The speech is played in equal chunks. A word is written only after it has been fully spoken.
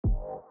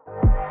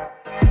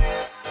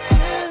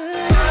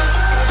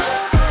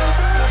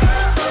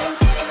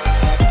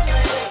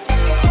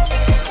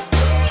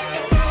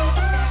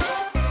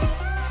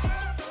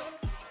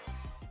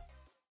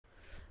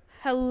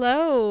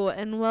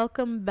and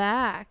welcome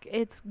back.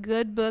 It's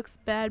Good Books,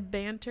 Bad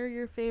Banter,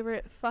 your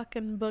favorite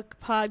fucking book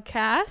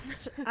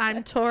podcast.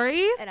 I'm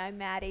Tori. And I'm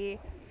Maddie.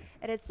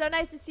 And it's so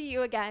nice to see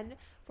you again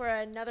for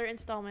another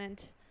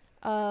installment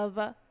of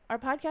our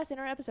podcast and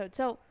our episode.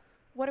 So,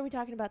 what are we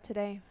talking about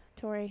today,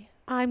 Tori?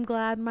 I'm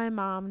glad my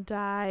mom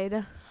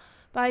died.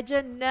 By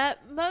Jeanette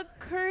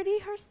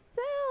McCurdy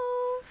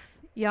herself.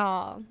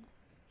 Y'all,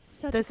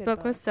 Such this a good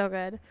book was so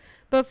good.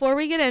 Before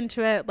we get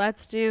into it,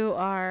 let's do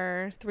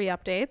our 3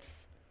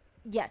 updates.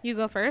 Yes. You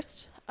go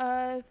first. 3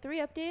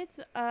 updates.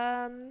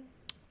 Let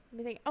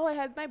me think. Oh, I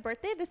had my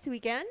birthday this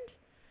weekend.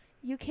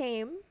 You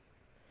came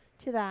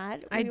to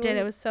that. I did.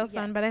 It was so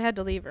fun, yes. but I had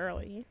to leave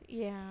early.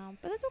 Yeah,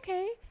 but that's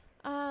okay.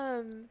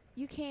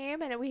 You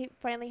came and we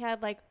finally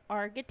had like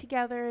our get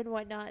together and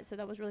whatnot, so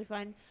that was really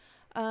fun.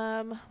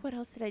 What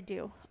else did I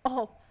do?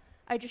 Oh,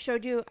 I just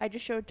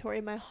showed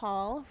Tori my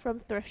haul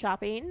from thrift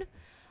shopping.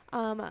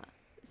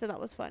 So that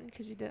was fun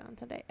because we did it on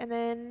Sunday. And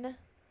then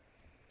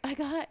I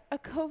got a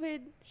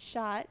COVID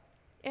shot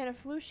and a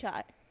flu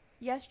shot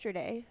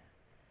yesterday.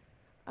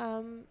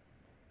 And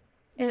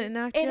it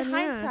knocked you on your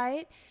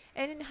ass.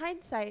 In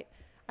hindsight,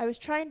 I was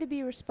trying to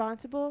be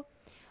responsible,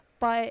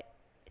 but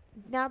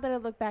now that I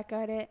look back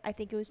at it, I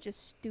think it was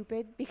just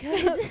stupid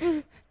because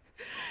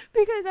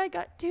because I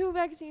got 2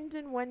 vaccines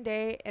in one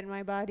day and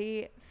my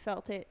body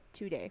felt it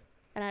today.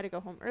 And I had to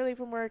go home early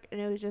from work, and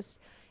it was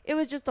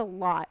just a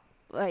lot,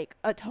 like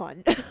a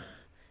ton.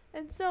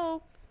 And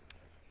so,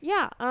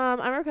 yeah,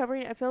 I'm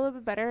recovering. I feel a little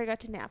bit better. I got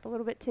to nap a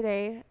little bit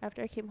today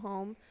after I came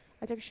home.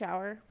 I took a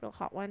shower, real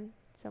hot one,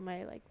 so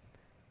my like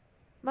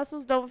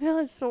muscles don't feel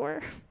as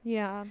sore.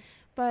 Yeah.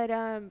 But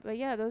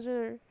yeah, those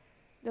are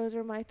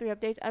my 3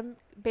 updates. I'm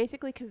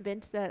basically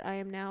convinced that I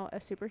am now a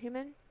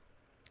superhuman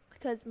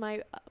because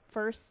my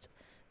first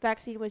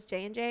vaccine was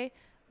J&J,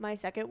 my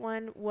second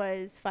one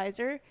was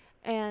Pfizer,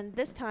 and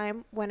this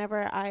time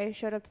whenever I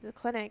showed up to the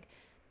clinic,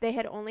 they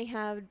only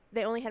had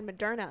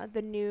Moderna,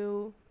 the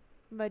new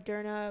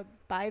Moderna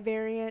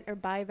bivariant or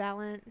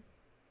bivalent,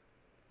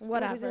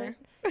 Whatever.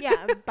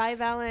 yeah,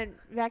 bivalent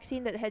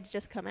vaccine that had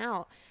just come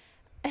out.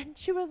 And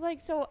she was like,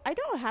 "So I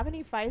don't have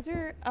any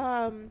Pfizer.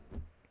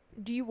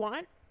 Do you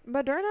want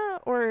Moderna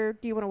or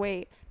do you want to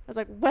wait?" I was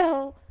like,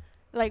 "Well,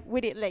 like,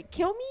 would it like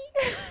kill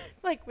me?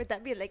 Like, would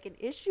that be like an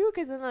issue?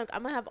 Because then like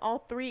I'm gonna have all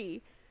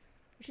 3."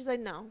 She's like,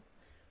 "No."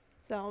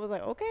 So I was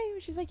like, "Okay."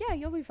 She's like, "Yeah,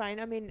 you'll be fine.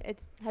 I mean,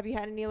 have you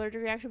had any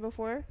allergic reaction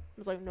before?" I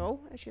was like,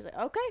 "No." And she's like,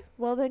 "Okay,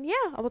 well then,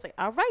 yeah." I was like,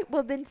 "All right,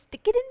 well then,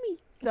 stick it in me."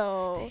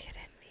 So, Stick it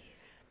in me.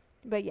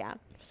 but yeah,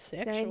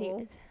 Sexual. So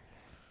anyways,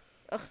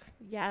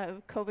 yeah,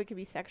 COVID can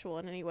be sexual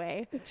in any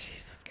way.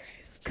 Jesus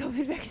Christ.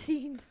 COVID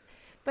vaccines.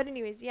 But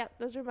anyways, yeah,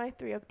 those are my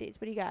 3 updates.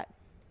 What do you got?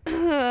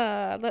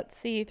 Let's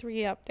see,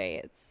 3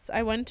 updates.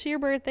 I went to your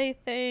birthday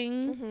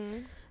thing, Mm-hmm.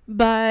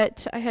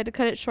 but I had to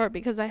cut it short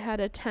because I had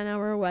a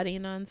 10-hour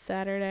wedding on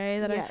Saturday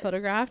that I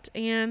photographed,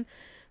 and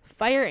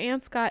fire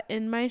ants got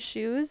in my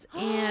shoes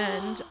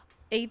and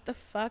ate the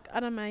fuck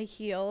out of my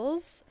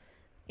heels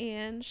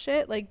and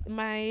shit. Like,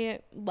 my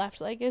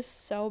left leg is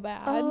so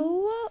bad.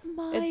 Oh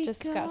my It's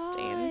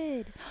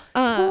disgusting.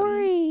 God.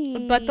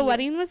 Tori. But the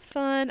wedding was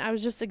fun. I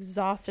was just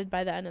exhausted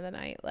by the end of the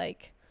night.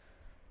 Like,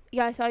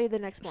 yeah, I saw you the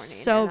next morning.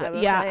 So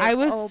I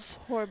was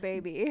oh, poor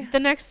baby.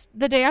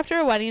 the day after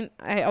a wedding,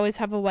 I always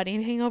have a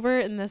wedding hangover,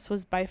 and this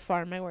was by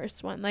far my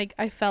worst one. Like,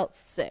 I felt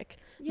sick.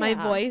 Yeah. My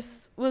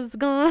voice was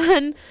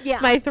gone. Yeah.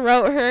 My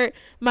throat hurt.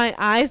 My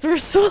eyes were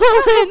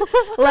swollen.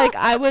 Like,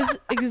 I was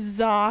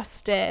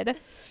exhausted.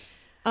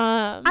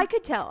 I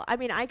could tell. I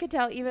mean, I could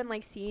tell even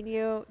like seeing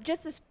you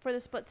just for the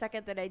split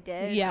second that I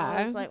did. Yeah.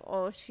 I was like,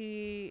 oh,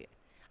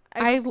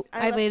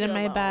 I laid in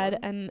my bed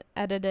and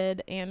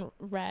edited and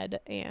read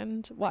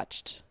and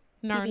watched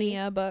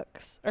Narnia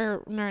books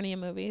or Narnia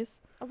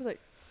movies. I was like,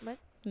 what?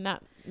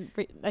 Not.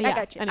 I Yeah.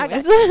 got you.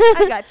 Anyways.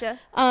 I gotcha.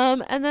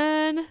 And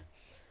then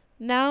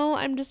now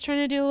I'm just trying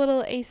to do a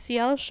little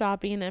ACL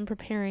shopping and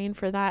preparing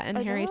for that and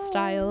Harry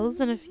Styles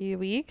in a few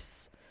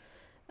weeks.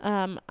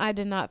 I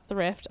did not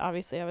thrift.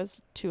 Obviously, I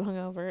was too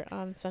hungover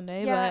on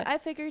Sunday. Yeah, but I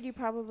figured you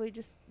probably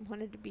just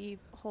wanted to be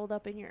holed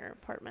up in your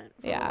apartment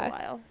for a little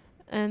while.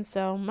 And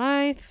so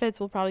my fits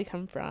will probably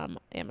come from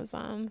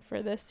Amazon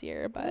for this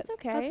year, but that's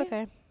okay. That's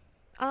okay.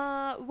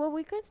 Well,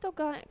 we could still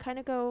kind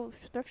of go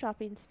thrift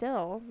shopping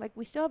still. Like,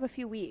 we still have a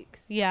few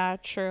weeks. Yeah,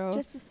 true.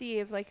 Just to see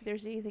if, like,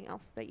 there's anything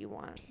else that you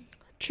want.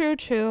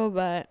 True,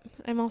 but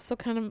I'm also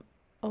kind of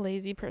a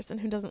lazy person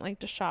who doesn't like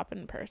to shop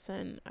in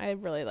person. I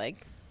really,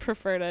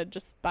 prefer to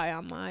just buy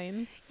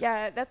online.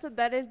 Yeah,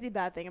 that is the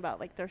bad thing about,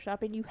 like, thrift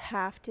shopping. You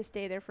have to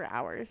stay there for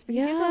hours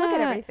because you have to look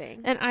at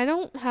everything. And I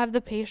don't have the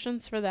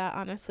patience for that,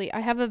 honestly. I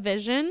have a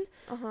vision,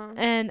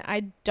 and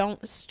I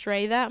don't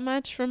stray that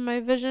much from my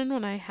vision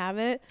when I have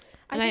it.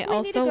 And I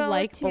also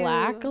like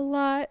black a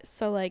lot,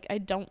 so, like, I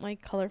don't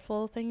like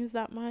colorful things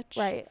that much.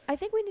 Right. I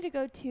think we need to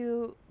go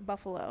to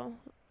Buffalo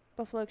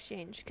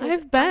Exchange.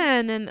 I've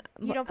been, and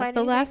you don't find the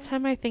anything? last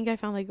time I think I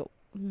found, like,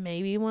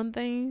 maybe one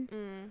thing.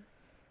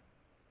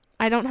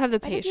 I don't have the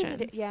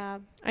patience. Yeah.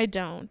 I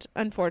don't,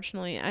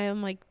 unfortunately. I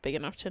am, like, big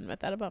enough to admit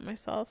that about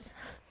myself.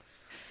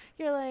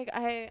 You're like,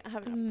 I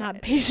have enough I'm not a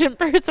pride. patient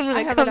person when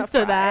it comes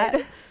to pride.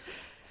 that.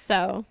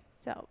 So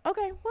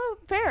okay, well,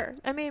 fair.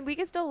 I mean, we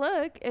can still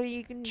look. I mean,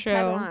 you can True.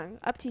 tag along.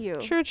 Up to you.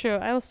 True.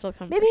 I will still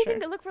come. Maybe for you sure.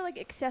 can look for like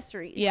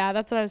accessories. Yeah,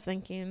 that's what I was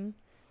thinking.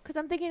 Because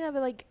I'm thinking of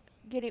like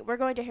we're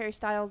going to Harry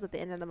Styles at the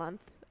end of the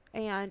month,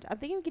 and I'm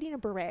thinking of getting a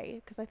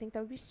beret because I think that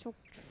would be so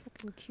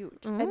fucking cute.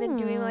 And then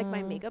doing like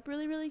my makeup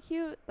really, really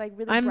cute, like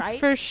really I'm bright.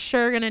 for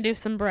sure gonna do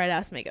some bright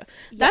ass makeup.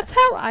 Yes. That's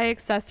how I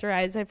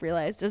accessorize. I've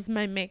realized is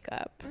my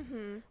makeup.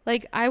 Mm-hmm.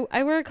 Like I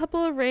wear a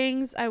couple of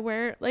rings. I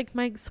wear like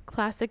my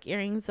classic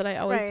earrings that I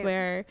always Right.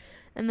 wear,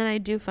 and then I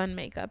do fun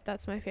makeup.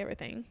 That's my favorite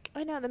thing.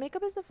 I know the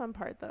makeup is the fun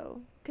part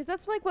though, because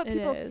that's like what It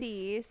people is.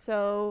 see.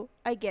 So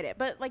I get it,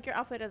 but like your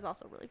outfit is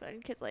also really fun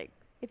because like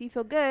if you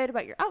feel good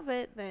about your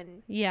outfit,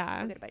 then you Yeah,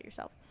 feel good about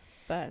yourself.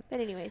 but But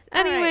anyways,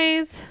 all right.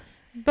 anyways,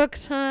 book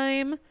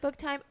time. Book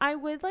time. I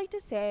would like to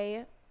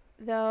say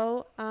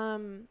though,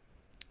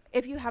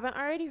 if you haven't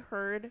already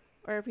heard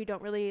or if you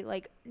don't really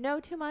like know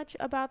too much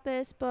about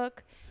this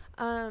book,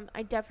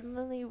 I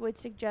definitely would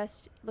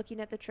suggest looking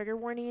at the trigger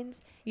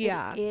warnings.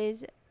 Yeah, It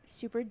is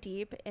super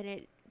deep and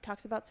it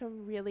talks about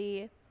some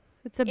really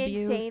it's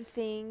abuse. insane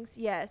things.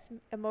 Yes,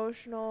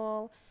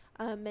 emotional,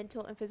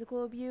 mental and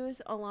physical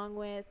abuse along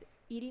with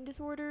eating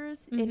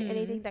disorders and Mhm.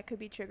 anything that could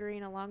be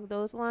triggering along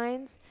those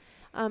lines.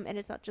 And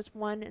it's not just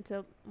one, it's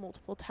a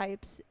multiple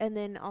types. And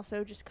then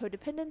also just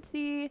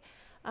codependency,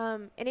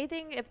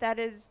 anything if that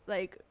is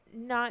like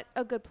not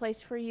a good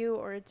place for you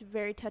or it's a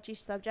very touchy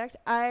subject,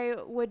 I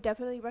would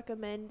definitely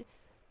recommend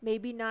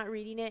maybe not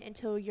reading it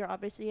until you're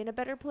obviously in a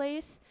better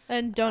place.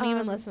 And don't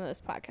even listen to this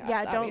podcast.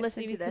 yeah, don't obviously,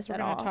 listen to because this we're at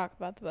gonna all. talk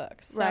about the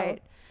books. So.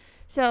 Right.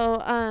 So,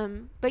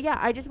 but yeah,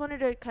 I just wanted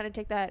to kind of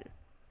take that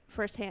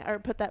firsthand or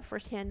put that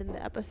firsthand in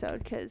the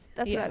episode because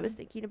that's what I Yeah. was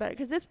thinking about it.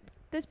 Because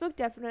this book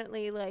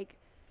definitely like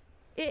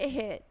it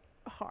hit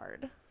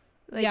hard.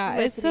 Like, Yeah,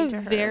 it's a listening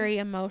to her. very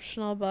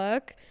emotional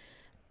book.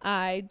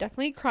 I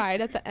definitely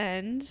cried at the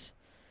end.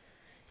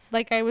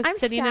 Like I was I'm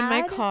sitting in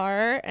my sad.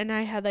 car and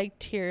I had like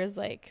tears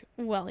like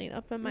welling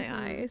up in my Mhm.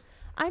 eyes.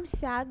 I'm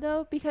sad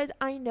though because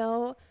I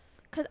know,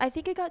 because I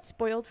think it got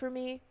spoiled for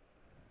me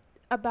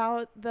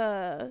about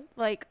the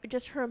like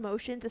just her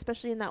emotions,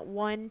 especially in that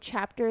one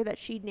chapter that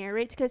she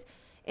narrates. Because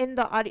in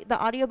the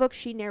audiobook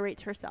she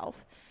narrates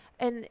herself,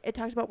 and it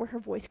talks about where her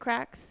voice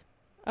cracks.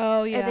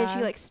 Oh yeah. And then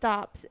she like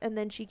stops and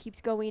then she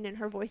keeps going and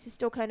her voice is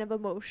still kind of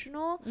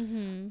emotional.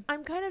 Mm-hmm.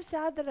 I'm kind of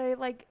sad that I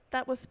like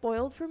that was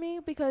spoiled for me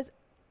because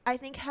I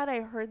think had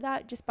I heard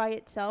that just by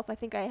itself, I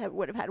think I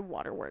would have had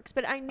waterworks,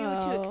 but I knew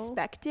to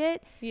expect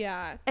it.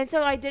 Yeah. And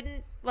so I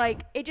didn't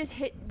like it just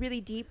hit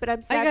really deep, but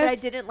I'm sad that I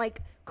didn't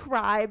like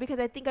cry because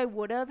I think I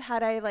would have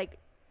had I like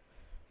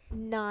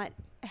not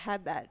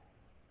had that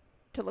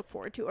to look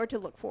forward to or to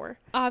look for.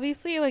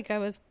 Obviously, like I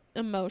was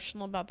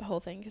emotional about the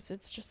whole thing because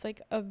it's just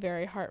like a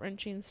very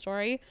heart-wrenching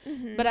story.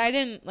 Mm-hmm. But I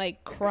didn't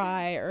like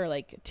cry or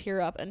like tear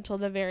up until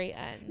the very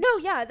end. No,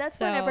 yeah, that's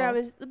whenever I So-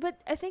 was.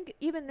 But I think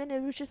even then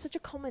it was just such a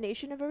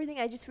culmination of everything.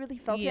 I just really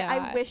felt it. Yeah.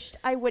 I wished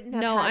I wouldn't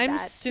have. No, had I'm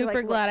that to, super like,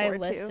 look glad I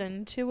forward to.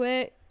 listened to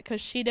it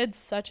because she did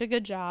such a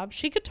good job.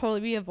 She could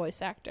totally be a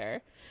voice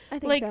actor. I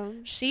think Like so.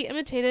 she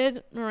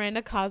imitated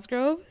Miranda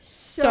Cosgrove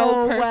So so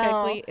perfectly.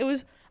 well. It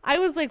was. I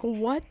was like,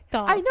 what the?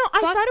 I know. I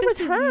fuck? thought it was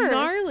This her. Is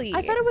gnarly.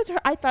 I thought it was her.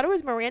 I thought it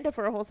was Miranda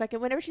for a whole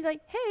second. Whenever she's like,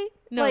 "Hey,"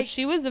 No, like,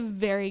 she was a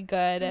very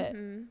good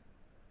mhm.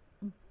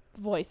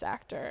 voice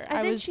actor. And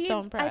I then was so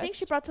impressed. I think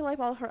she brought to life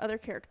all her other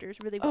characters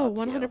really well.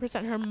 Oh, too.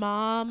 100%. Her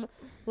mom,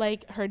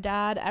 like her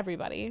dad,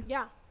 everybody.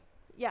 Yeah,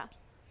 yeah.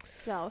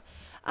 So,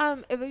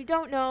 if you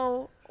don't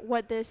know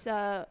what this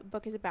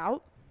book is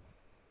about,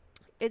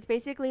 it's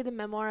basically the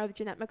memoir of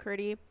Jeanette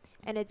McCurdy,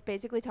 and it's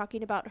basically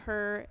talking about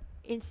her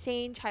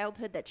insane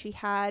childhood that she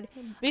had.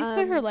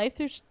 Basically, her life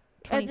through as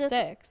if-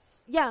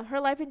 26. Yeah, her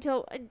life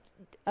until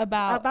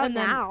About and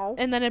then, now.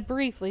 and then it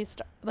briefly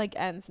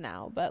ends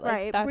now, but like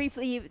right, that's,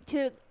 briefly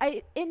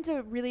into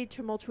a really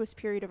tumultuous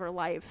period of her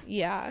life,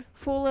 yeah,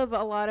 full of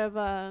a lot of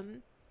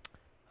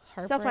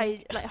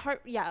heartbreak.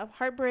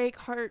 heartbreak,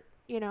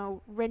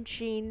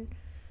 wrenching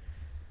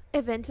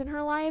events in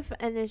her life,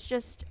 and it's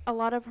just a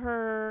lot of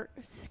her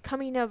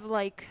coming of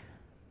like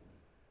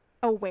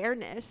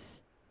awareness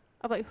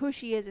of like who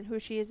she is and who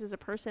she is as a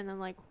person, and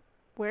like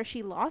where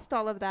she lost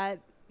all of that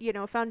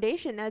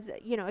foundation as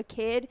a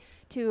kid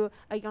to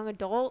a young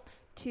adult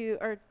to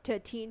a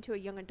teen to a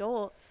young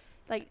adult.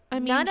 Like, I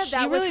mean, none of she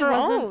that was really her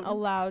wasn't own.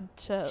 allowed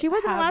to. She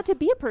wasn't allowed to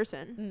be a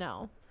person.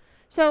 No.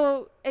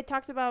 So it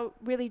talks about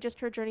really just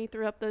her journey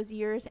throughout those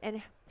years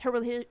and her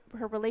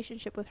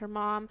relationship with her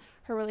mom,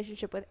 her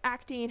relationship with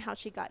acting, how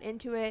she got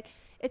into it.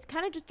 It's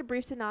kind of just a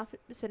brief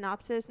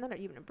synopsis, not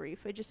even a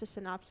brief, it's just a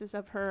synopsis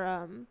of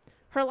her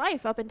her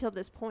life up until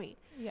this point.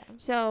 Yeah.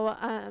 So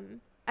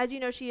as you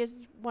know, she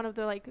is one of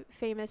the like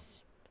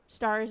famous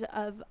stars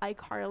of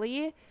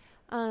iCarly.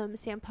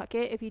 Sam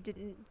Puckett, if you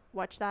didn't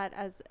watch that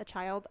as a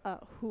child,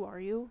 who are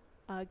you?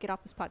 Get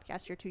off this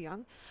podcast, you're too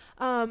young.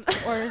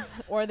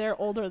 Or they're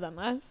older than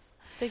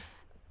us. They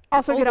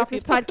Also, get older off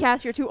this people.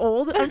 podcast, you're too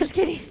old. I'm just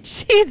kidding.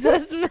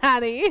 Jesus,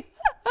 Maddie.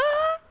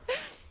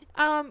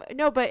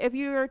 No, but if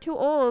you're too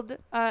old,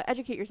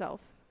 educate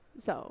yourself.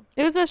 So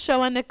it was a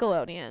show on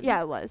Nickelodeon.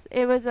 Yeah, it was.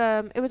 It was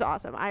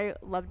awesome. I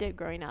loved it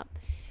growing up.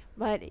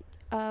 But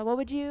what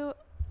would you?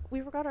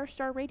 We forgot our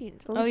star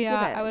ratings. What would you give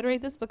it? I would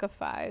rate this book a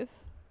 5.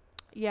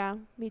 Yeah,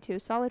 me too.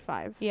 Solid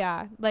 5.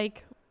 Yeah,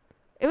 like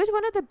it was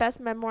one of the best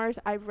memoirs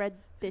I've read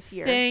this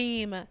year.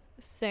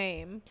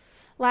 Same.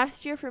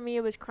 Last year for me,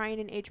 it was Crying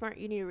in H Mart.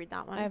 You need to read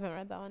that one. I haven't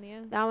read that one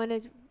yet.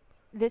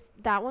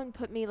 That one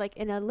put me like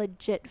in a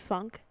legit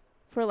funk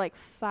for like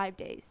 5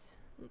 days.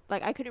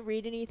 Like I couldn't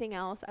read anything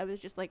else. I was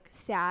just like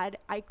sad.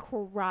 I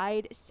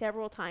cried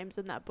several times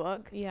in that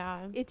book.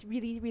 Yeah. It's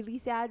really, really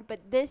sad. But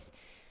this,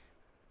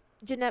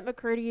 Jeanette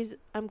McCurdy's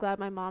I'm Glad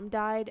My Mom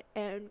Died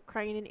and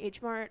Crying in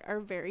H Mart are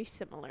very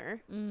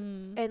similar.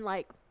 And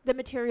like the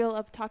material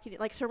of talking,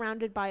 like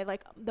surrounded by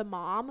like the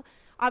mom.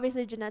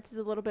 Obviously Jeanette's is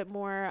a little bit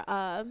more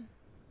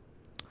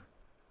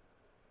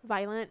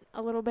violent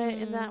a little bit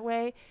in that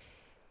way.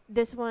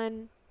 This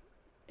one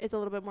is a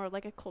little bit more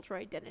like a cultural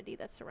identity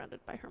that's surrounded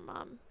by her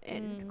mom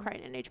and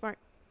Crying in H Mart.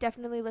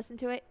 Definitely listen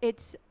to it.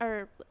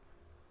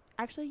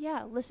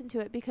 Listen to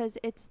it because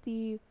it's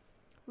the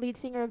lead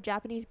singer of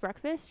Japanese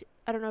Breakfast.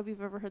 I don't know if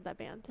you've ever heard that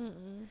band.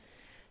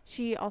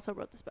 She also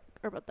wrote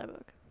that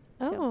book.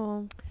 Oh.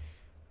 So,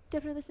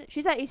 definitely listen.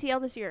 She's at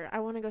ACL this year. I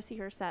want to go see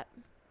her set.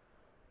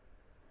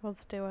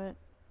 Let's do it.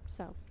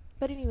 So,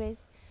 but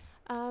anyways,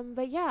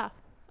 but yeah,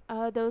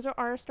 those are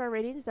our star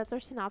ratings. That's our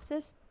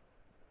synopsis.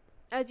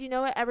 As you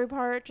know, every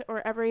part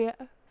or every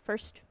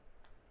first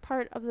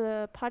part of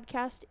the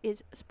podcast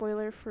is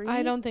spoiler free.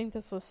 I don't think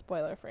this was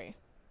spoiler free.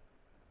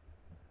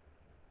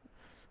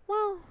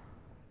 Well,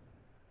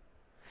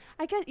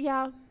 I guess,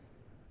 yeah.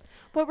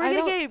 But we're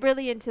going to get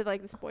really into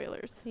like the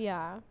spoilers.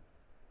 Yeah.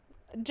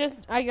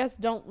 Just, I guess,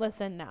 don't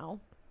listen now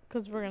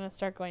because we're going to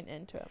start going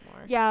into it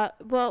more. Yeah.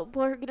 Well,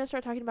 we're going to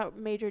start talking about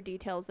major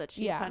details that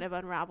she kind of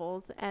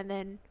unravels and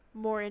then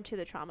more into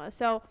the trauma.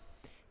 So,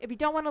 if you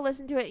don't want to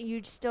listen to it and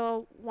you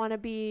still want to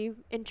be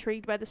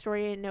intrigued by the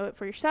story and know it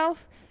for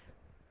yourself,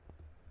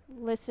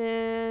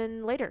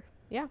 listen later.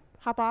 Yeah.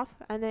 Hop off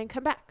and then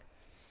come back.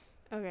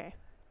 Okay.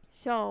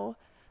 So,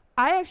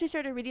 I actually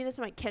started reading this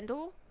on my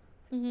Kindle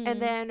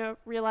and then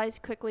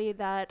realized quickly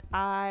that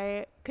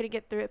I couldn't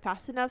get through it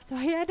fast enough. So,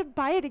 I had to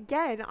buy it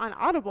again on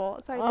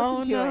Audible. So, I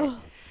listened to it.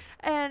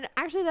 And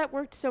actually, that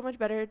worked so much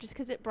better just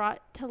because it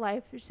brought to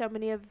life so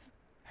many of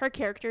her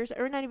characters,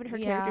 or not even her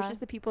characters, just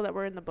the people that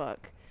were in the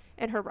book.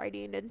 And her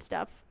writing and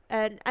stuff.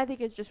 And I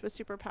think it just was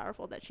super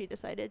powerful that she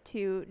decided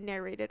to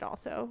narrate it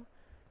also.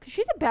 Because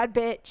she's a bad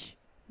bitch.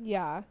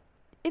 Yeah.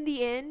 In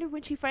the end,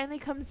 when she finally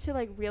comes to,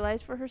 like,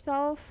 realize for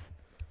herself.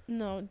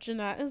 No,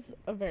 Jeanette is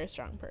a very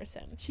strong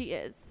person. She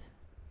is.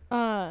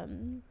 I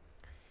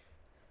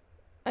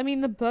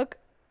mean, the book,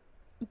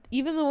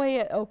 even the way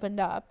it opened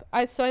up.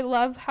 I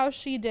love how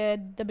she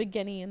did the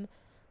beginning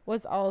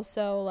was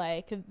also,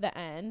 like, the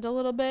end a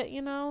little bit,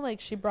 you know? Like,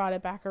 she brought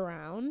it back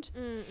around.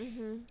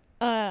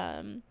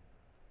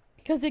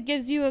 Because it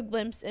gives you a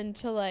glimpse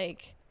into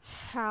like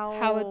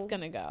how it's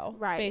gonna go,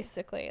 right?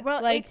 Basically,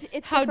 well, like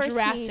it's how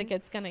drastic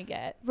it's gonna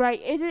get, right?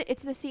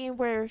 It's the scene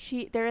where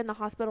they're in the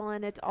hospital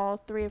and it's all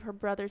three of her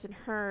brothers and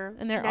her,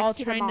 and they're all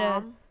trying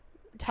to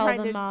tell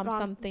the mom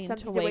something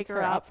to wake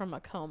her up from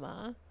a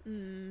coma,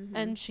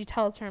 and she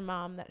tells her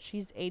mom that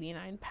she's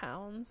 89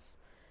 pounds,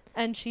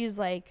 and she's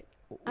like,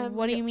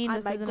 what do you mean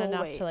this isn't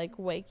enough to like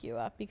wake you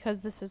up? Because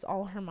this is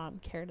all her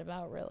mom cared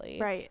about, really.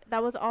 Right.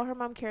 That was all her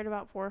mom cared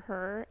about for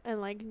her, and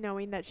like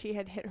knowing that she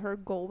had hit her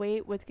goal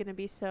weight was gonna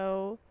be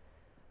so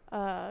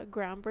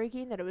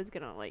groundbreaking that it was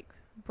gonna like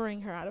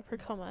bring her out of her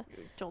coma,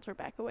 jolt her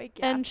back awake.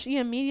 Yeah. And she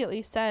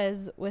immediately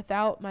says,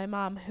 "Without my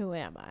mom, who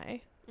am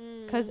I?"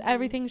 Because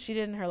everything she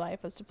did in her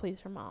life was to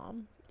please her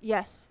mom.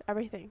 Yes,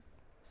 everything.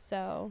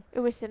 So it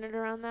was centered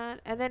around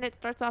that, and then it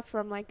starts off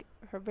from like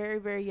her very,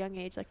 very young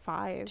age, like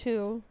 5.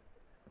 2.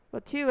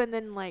 Well, 2, and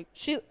then like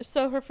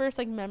her first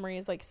like memory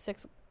is like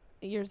 6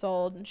 years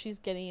old, and she's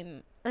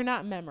getting, or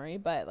not memory,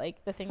 but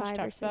like the thing she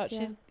talks about,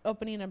 she's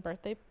opening a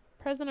birthday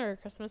present or a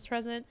Christmas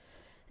present,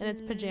 and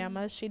it's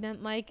pajamas she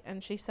didn't like,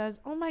 and she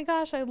says, "Oh my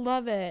gosh, I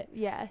love it."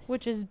 Yes.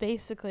 Which is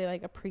basically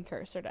like a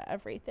precursor to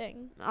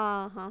everything.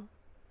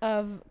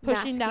 Of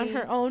pushing down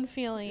her own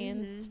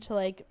feelings to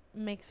like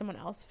make someone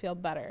else feel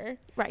better.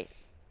 Right.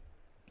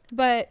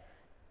 But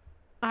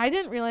I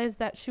didn't realize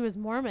that she was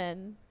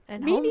Mormon.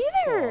 And Me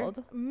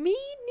homeschooled. Me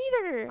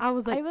neither. I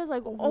was like,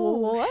 oh,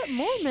 what?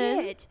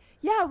 Mormon? Shit.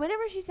 Yeah,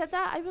 whenever she said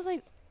that, I was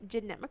like,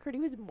 Jeanette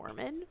McCurdy was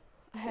Mormon?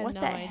 I had what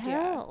no the idea.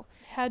 Hell?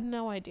 Had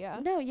no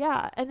idea. No,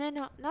 yeah. And then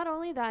not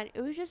only that,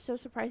 it was just so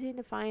surprising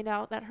to find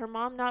out that her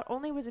mom not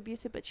only was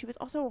abusive, but she was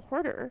also a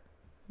hoarder.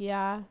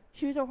 Yeah.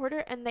 She was a hoarder,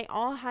 and they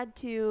all had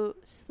to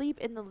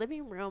sleep in the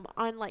living room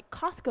on, like,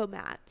 Costco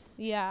mats.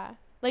 Yeah.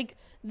 Like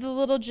the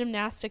little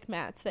gymnastic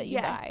mats that you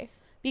buy.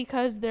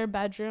 Because their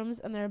bedrooms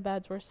and their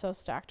beds were so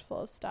stacked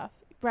full of stuff.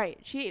 Right.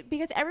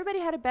 Because everybody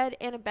had a bed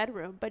and a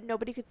bedroom, but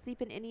nobody could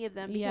sleep in any of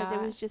them because it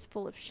was just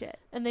full of shit.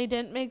 And they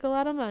didn't make a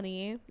lot of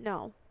money.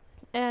 No.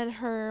 And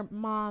her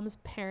mom's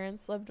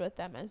parents lived with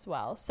them as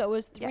well. So it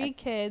was 3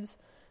 kids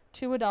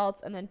 2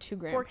 adults, and then 2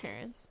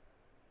 grandparents.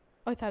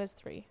 Oh, I thought it was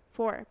 3.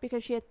 4,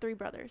 because she had 3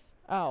 brothers.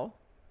 Oh.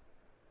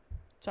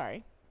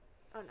 Sorry.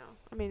 Oh, no.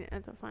 I mean,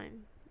 it's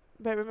fine.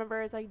 But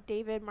remember, it's like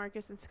David,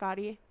 Marcus, and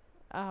Scotty.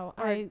 Oh,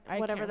 or I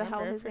whatever can't the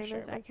hell his name sure,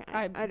 is.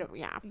 I don't,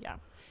 yeah. Yeah.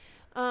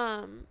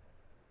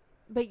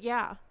 But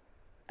yeah.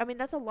 I mean,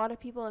 that's a lot of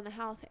people in the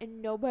house,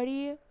 and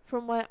nobody,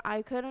 from what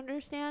I could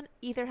understand,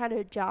 either had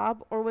a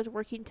job or was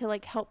working to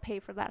like help pay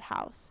for that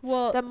house.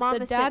 Well,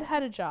 the dad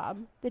had a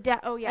job. The dad,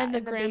 oh yeah, and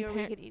the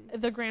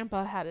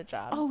grandpa had a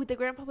job. Oh, the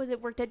grandpa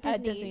worked at Disney.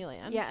 At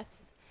Disneyland.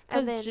 Yes,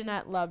 because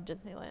Jeanette loved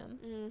Disneyland.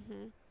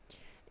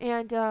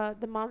 And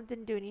the mom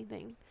didn't do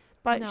anything,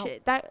 but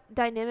that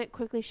dynamic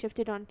quickly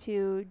shifted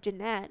onto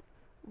Jeanette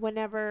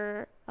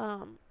whenever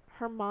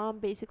her mom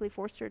basically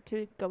forced her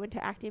to go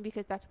into acting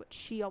because that's what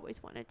she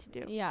always wanted to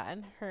do. Yeah,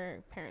 and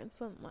her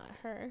parents wouldn't let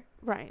her.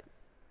 Right.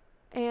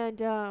 And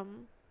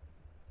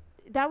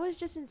that was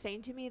just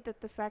insane to me,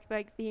 that the fact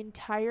like the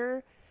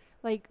entire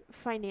like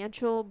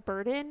financial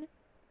burden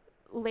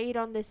laid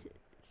on this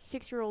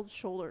 6-year-old's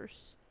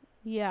shoulders.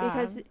 Yeah.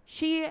 Because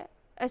she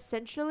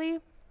essentially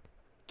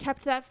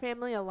kept that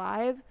family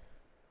alive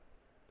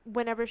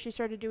whenever she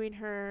started doing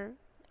her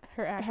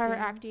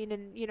acting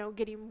and, you know,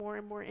 getting more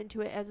and more into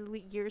it as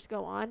the years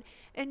go on.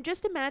 And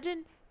just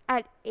imagine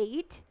at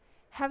 8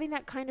 having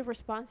that kind of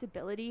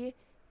responsibility.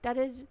 That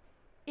is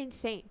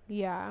insane.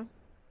 Yeah.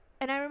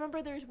 And I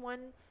remember there's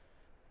one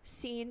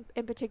scene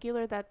in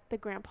particular that the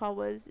grandpa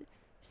was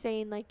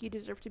saying, like, you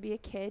deserve to be a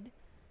kid.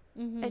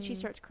 And she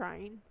starts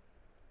crying.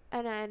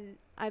 And then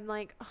I'm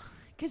like,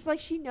 because, like,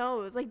 she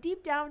knows. Like,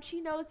 deep down, she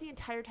knows the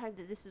entire time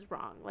that this is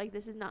wrong. Like,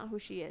 this is not who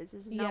she is.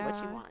 This is not what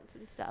she wants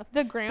and stuff.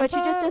 The grandpa... But she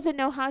just doesn't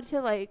know how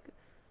to, like,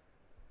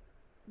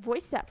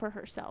 voice that for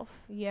herself.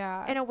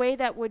 Yeah. In a way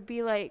that would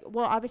be, like...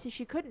 Well, obviously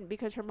she couldn't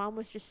because her mom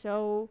was just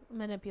so...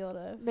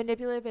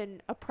 Manipulative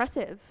and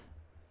oppressive.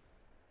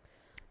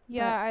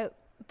 Yeah,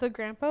 the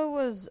grandpa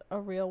was a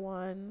real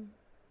one.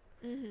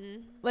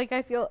 Like,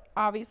 I feel,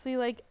 obviously,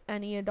 like,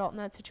 any adult in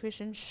that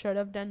situation should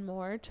have done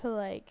more to,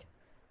 like...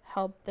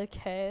 help the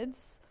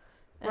kids,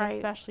 and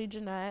especially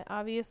Jeanette,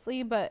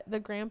 obviously, but the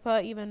grandpa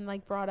even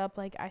like brought up,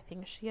 like, I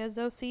think she has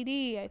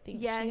OCD, I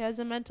think she has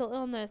a mental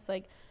illness,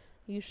 like,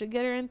 you should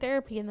get her in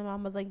therapy. And the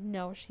mom was like,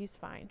 no, she's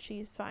fine,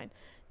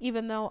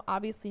 even though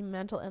obviously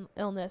mental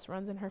illness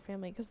runs in her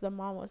family because the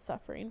mom was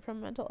suffering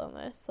from mental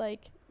illness,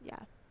 like,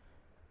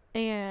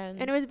 and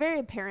it was very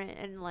apparent.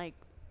 And like,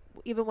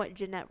 even what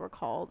Jeanette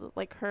recalled,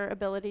 like, her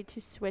ability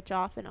to switch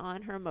off and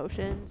on her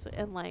emotions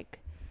and like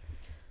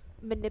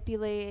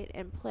manipulate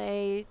and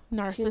play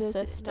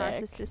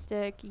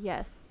narcissistic.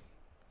 Yes.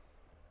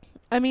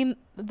 I mean,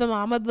 the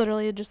mom would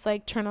literally just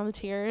like turn on the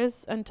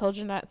tears until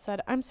Jeanette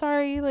said, I'm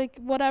sorry, like,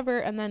 whatever,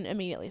 and then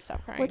immediately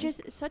stop crying. Which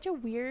is such a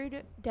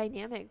weird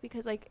dynamic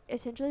because, like,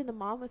 essentially the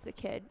mom was the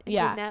kid and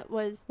Jeanette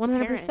was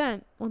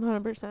 100%.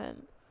 100%.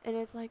 And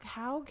it's like,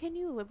 how can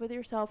you live with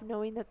yourself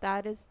knowing that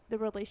that is the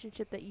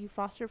relationship that you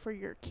foster for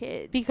your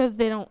kids? Because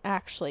they don't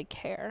actually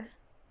care.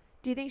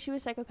 Do you think she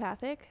was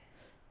psychopathic?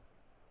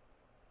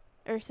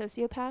 Or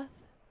sociopath?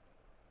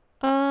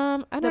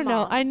 I don't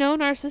know. I know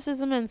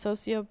narcissism and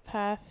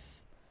sociopath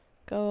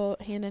go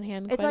hand in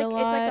hand quite a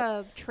lot. It's like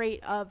a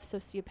trait of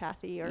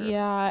sociopathy. Or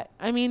yeah.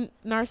 I mean,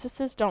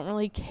 narcissists don't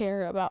really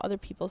care about other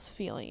people's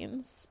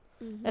feelings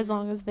as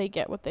long as they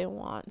get what they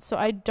want. So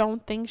I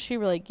don't think she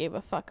really gave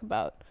a fuck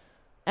about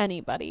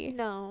anybody.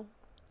 No.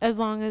 As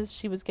long as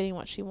she was getting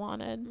what she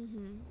wanted.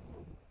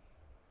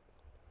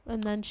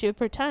 And then she would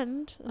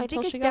pretend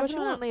until she got what she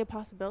wanted. I think it's definitely a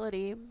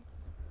possibility.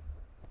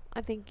 I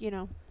think, you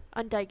know,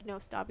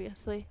 undiagnosed,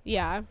 obviously.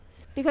 Yeah.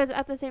 Because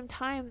at the same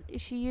time,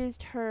 she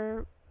used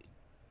her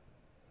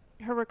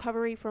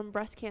recovery from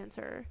breast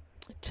cancer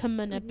to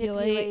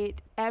manipulate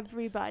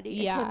everybody.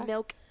 Yeah. To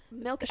milk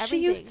everything. She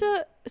used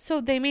to... So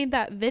they made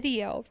that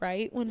video,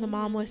 right? When the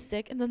mom was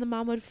sick. And then the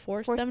mom would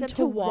force them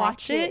to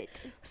watch it.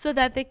 So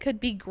that they could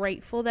be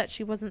grateful that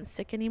she wasn't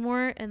sick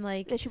anymore. And,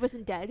 like... that she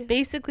wasn't dead.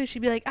 Basically, she'd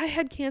be like, I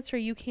had cancer.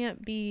 You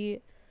can't be,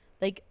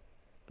 like...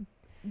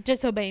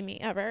 disobey me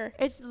ever.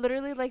 It's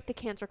literally like the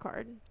cancer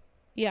card.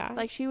 Yeah.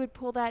 Like, she would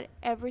pull that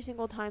every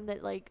single time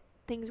that, like,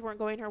 things weren't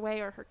going her way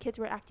or her kids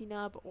were acting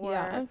up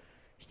or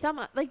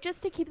like,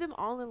 just to keep them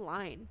all in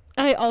line.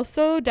 I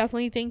also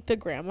definitely think the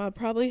grandma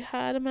probably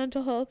had a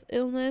mental health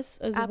illness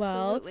as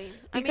well. Absolutely.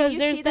 Because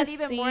you see that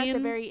even more at the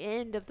very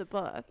end of the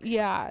book.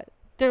 Yeah.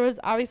 There was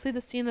obviously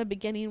the scene in the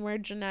beginning where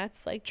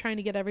Jeanette's like trying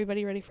to get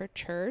everybody ready for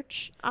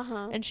church.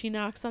 And she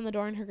knocks on the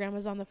door and her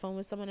grandma's on the phone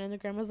with someone and the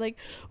grandma's like,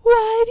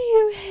 why do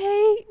you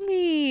hate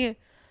me?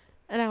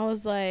 And I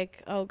was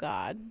like, oh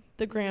God,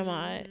 the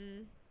grandma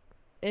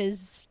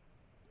is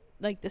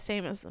like the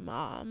same as the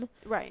mom.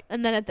 Right.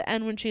 And then at the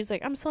end when she's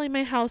like, I'm selling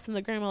my house, and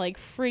the grandma like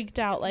freaked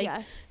out, like,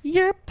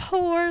 you're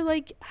poor,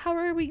 like, how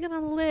are we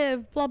gonna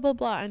live, blah blah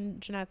blah.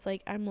 And Jeanette's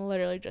like, I'm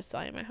literally just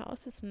selling my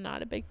house, it's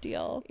not a big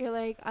deal. You're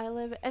like, I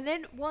live. And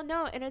then, well,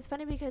 no, and it's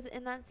funny because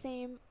in that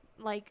same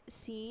like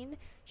scene,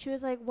 she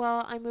was like,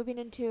 well, I'm moving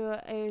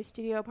into a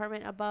studio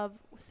apartment above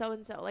so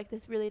and so, like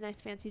this really nice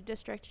fancy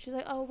district. She's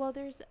like, oh well,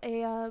 there's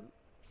a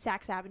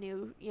Saks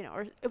Avenue, you know,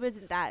 or it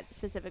wasn't that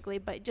specifically,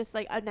 but just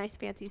like a nice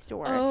fancy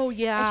store. Oh,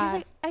 yeah. And she was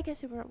like, I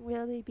guess it won't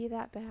really be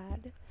that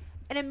bad.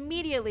 And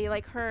immediately,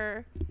 like,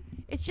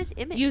 it's just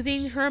image.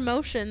 Using her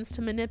emotions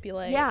to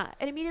manipulate. Yeah.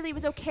 And immediately it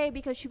was okay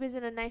because she was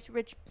in a nice,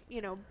 rich, you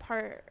know,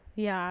 part.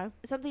 Yeah.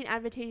 Something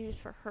advantageous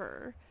for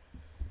her.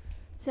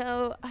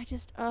 So I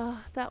just,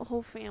 that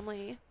whole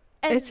family.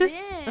 And it's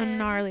just a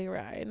gnarly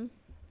ride.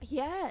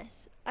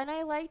 Yes. And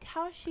I liked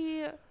how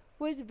she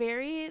was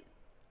very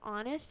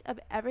honest of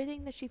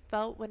everything that she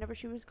felt whenever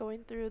she was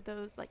going through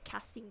those, like,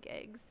 casting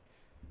gigs.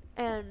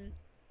 And,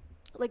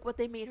 like, what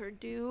they made her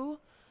do.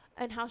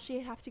 And how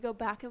she'd have to go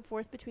back and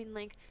forth between,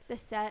 like, the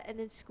set and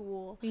then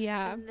school.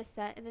 Yeah. And then the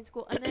set and then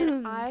school. And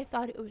then I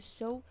thought it was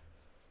so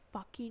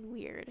fucking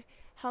weird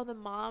how the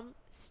mom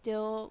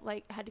still,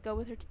 like, had to go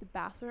with her to the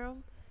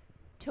bathroom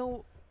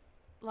to,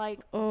 like,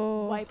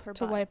 wipe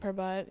her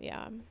butt.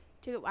 Yeah.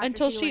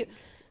 Until she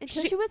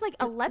was, like,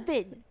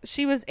 11.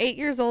 She was 8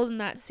 years old in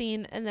that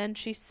scene. And then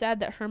she said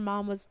that her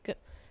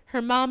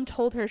mom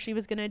told her she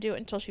was going to do it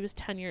until she was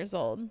 10 years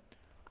old.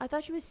 I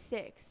thought she was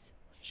 6.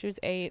 She was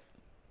 8.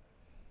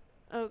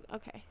 Oh,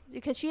 okay.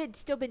 Because she had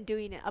still been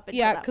doing it up until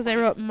yeah, because I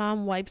wrote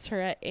mom wipes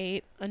her at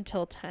 8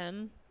 until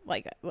 10.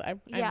 Like, I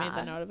made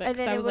the note of it. And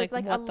then I was like,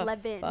 what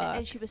 11 the fuck?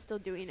 and she was still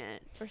doing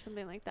it or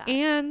something like that.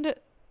 And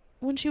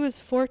when she was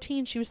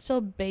 14, she was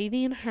still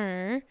bathing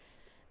her.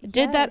 Yes.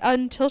 Did that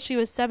until she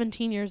was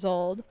 17 years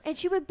old. And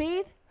she would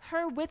bathe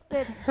her with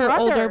her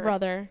older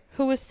brother,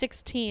 who was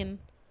 16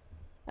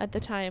 at the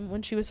time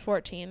when she was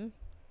 14.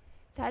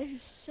 That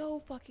is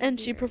so fucking And weird.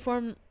 she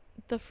performed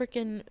the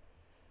freaking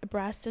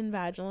breast and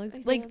vaginal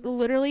like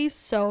literally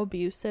so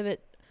abusive.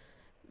 It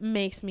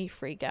makes me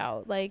freak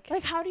out. Like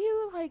how do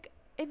you, like,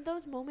 in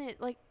those moments,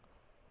 like,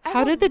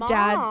 how did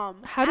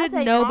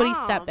nobody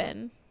step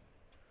in?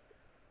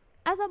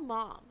 As a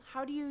mom,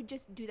 how do you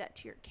just do that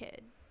to your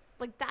kid?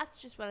 Like,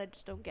 that's just what I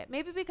just don't get.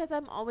 Maybe because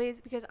I'm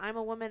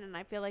a woman and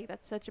I feel like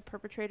that's such a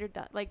perpetrator,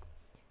 like,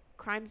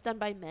 crimes done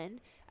by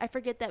men. I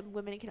forget that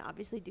women can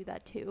obviously do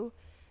that too.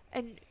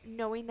 And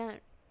knowing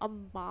that a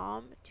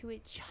mom to a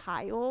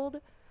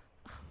child,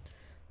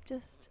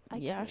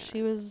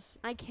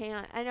 I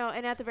can't. I know.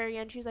 And at the very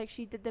end, she's like,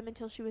 she did them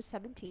until she was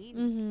 17.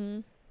 Mm-hmm.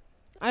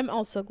 I'm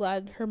also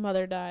glad her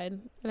mother died,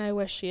 and I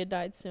wish she had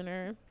died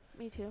sooner.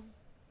 Me too.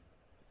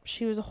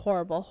 She was a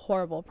horrible,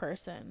 horrible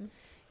person.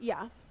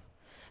 Yeah.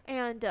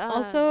 And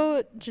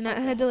also, Jeanette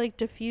had to, like,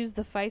 diffuse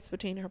the fights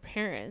between her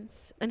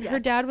parents, and her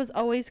dad was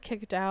always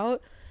kicked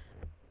out.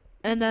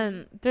 And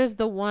then there's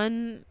the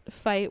one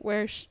fight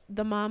where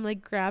the mom,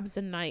 like, grabs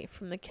a knife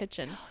from the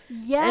kitchen.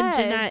 Yes.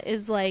 And Jeanette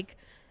is like,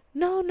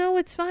 no,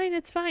 it's fine.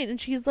 And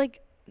she's,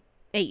 like,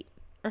 8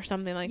 or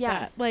something like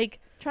that. Like,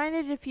 trying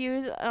to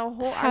diffuse a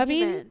whole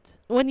argument.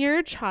 When you're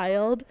a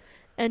child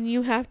and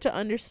you have to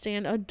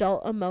understand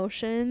adult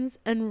emotions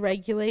and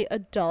regulate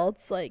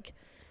adults, like,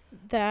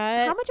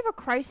 that. How much of a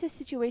crisis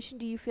situation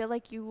do you feel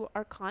like you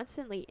are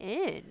constantly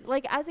in?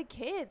 Like, as a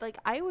kid, like,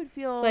 I would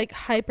feel like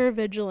hyper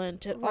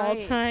vigilant at all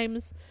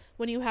times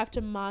when you have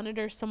to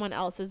monitor someone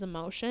else's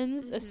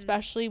emotions,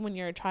 especially when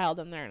you're a child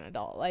and they're an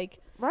adult. Like,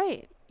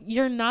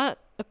 you're not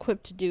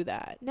equipped to do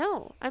that.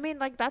 No. I mean,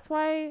 like, that's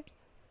why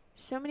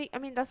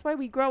that's why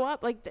we grow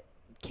up, like,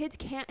 kids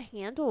can't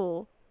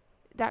handle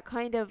that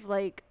kind of,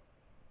 like,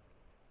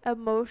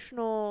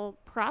 emotional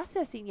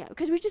processing yet,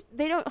 because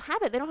they don't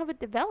have it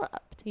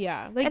developed.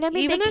 Yeah. Like, and I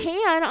mean, they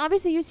can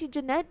obviously, you see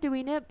Jeanette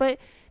doing it, but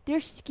their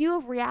skew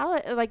of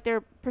reality, like,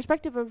 their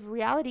perspective of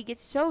reality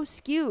gets so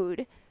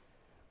skewed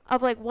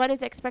of, like, what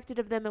is expected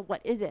of them and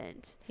what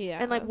isn't.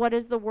 Yeah. And, like, what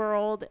is the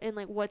world and,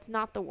 like, what's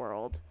not the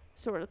world,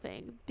 sort of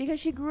thing, because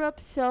she grew up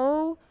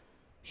so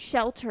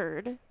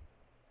sheltered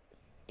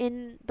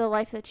in the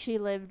life that she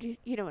lived,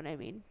 you know what I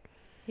mean?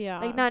 Yeah.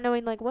 Like, not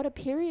knowing, like, what a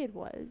period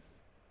was.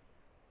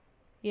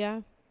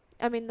 Yeah.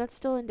 I mean, that's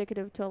still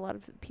indicative to a lot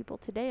of people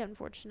today,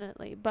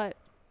 unfortunately. But,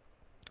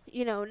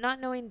 you know, not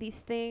knowing these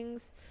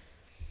things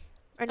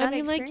or not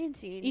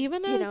experiencing, like,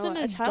 even as an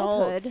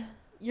adult,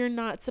 you're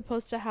not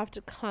supposed to have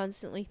to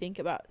constantly think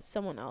about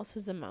someone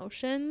else's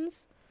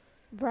emotions.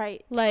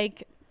 Right.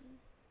 Like,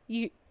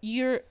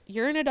 you're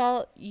an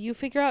adult, you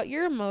figure out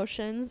your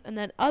emotions, and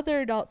then other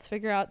adults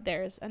figure out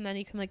theirs, and then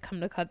you can, like,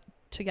 come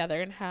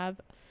together and have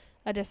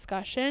a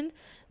discussion.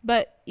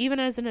 But even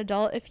as an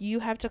adult, if you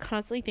have to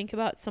constantly think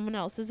about someone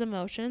else's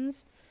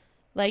emotions,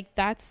 like,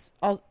 that's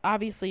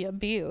obviously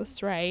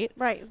abuse, right?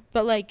 Right.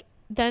 But, like,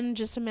 then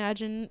just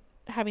imagine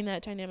having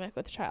that dynamic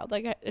with a child.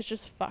 Like, it's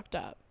just fucked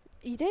up.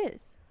 It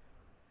is.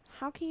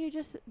 How can you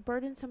just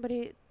burden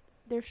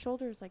their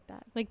shoulders like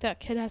that? Like, that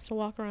kid has to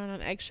walk around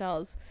on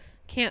eggshells.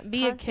 Can't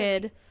be constantly. A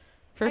kid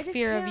for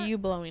fear of you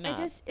blowing up.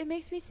 It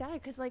makes me sad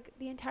because, like,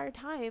 the entire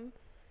time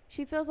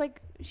she feels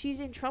like she's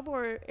in trouble,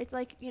 or it's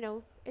like, you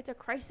know, it's a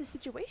crisis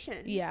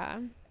situation. Yeah.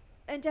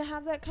 And to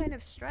have that kind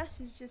of stress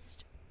is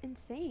just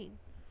insane.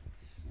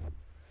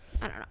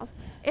 I don't know.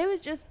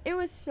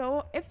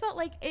 It felt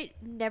like it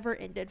never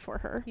ended for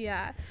her.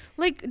 Yeah.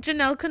 Like,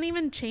 Janelle couldn't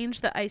even change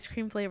the ice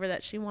cream flavor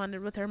that she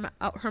wanted with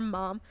her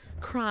mom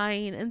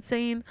crying and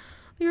saying,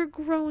 you're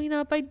growing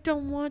up. I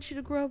don't want you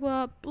to grow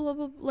up. Blah,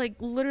 blah, like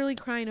literally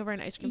crying over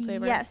an ice cream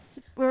flavor. Yes.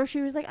 Where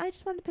she was like, I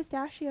just wanted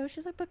pistachio.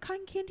 She's like, but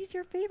cotton candy's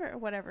your favorite or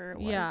whatever it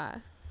was. Yeah.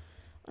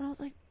 And I was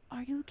like,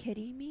 are you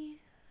kidding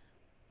me?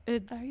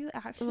 Are you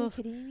actually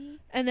kidding me?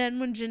 And then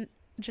when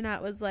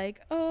Jeanette was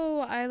like, oh,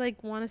 I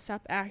like want to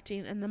stop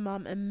acting, and the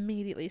mom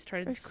immediately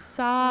started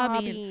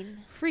sobbing,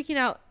 freaking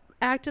out,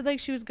 acted like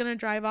she was gonna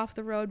drive off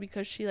the road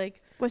because she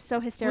like was so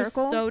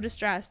hysterical, was so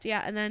distressed.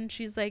 Yeah. And then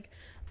she's like,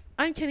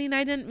 I'm kidding,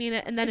 I didn't mean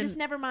it. And then just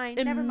never mind,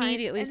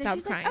 immediately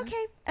stopped crying. Like,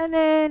 okay. And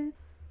then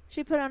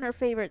she put on her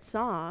favorite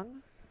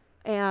song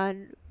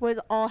and was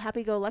all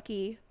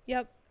happy-go-lucky.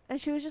 Yep.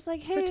 And she was just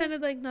like, hey,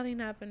 pretended like nothing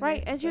happened. Right.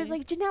 Basically. And she was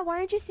like, Jeanette, why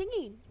aren't you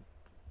singing?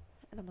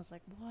 And I was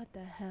like, what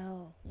the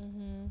hell?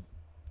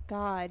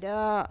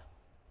 God,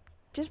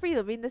 just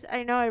reliving this.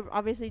 I know I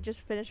obviously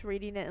just finished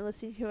reading it and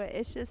listening to it.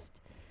 It's just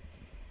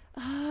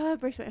it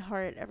breaks my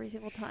heart every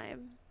single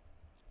time.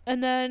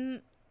 And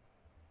then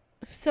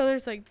so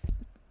there's like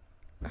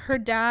her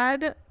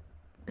dad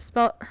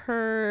spelled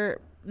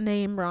her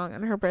name wrong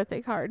on her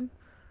birthday card.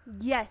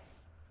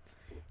 Yes.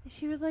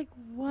 She was like,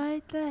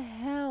 what the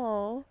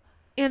hell?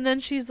 And then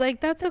she's like,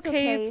 that's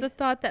okay. It's the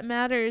thought that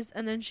matters.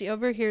 And then she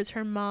overhears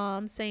her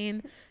mom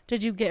saying,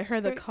 did you get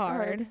her the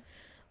card?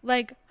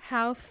 Like,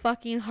 how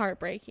fucking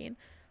heartbreaking.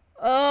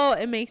 Oh,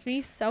 it makes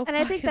me so fucking sad.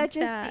 And I think that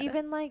just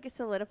even, like,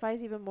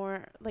 solidifies even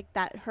more, like,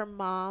 that her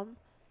mom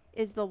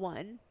is the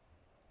one,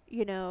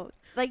 you know.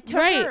 Like, to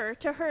her,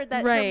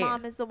 that her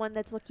mom is the one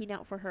that's looking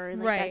out for her.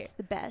 And, like, that's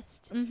the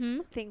best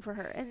thing for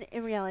her. And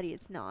in reality,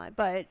 it's not.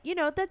 But, you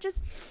know, that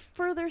just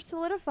further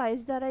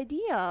solidifies that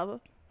idea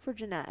for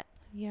Jeanette.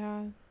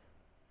 Yeah.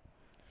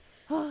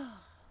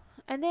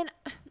 And then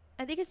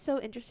I think it's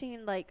so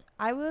interesting. Like,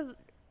 I would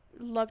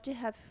love to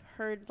have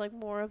heard like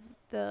more of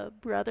the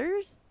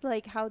brothers,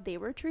 like how they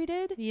were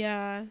treated.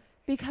 Yeah.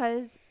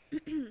 Because,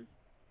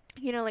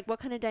 you know, like what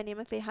kind of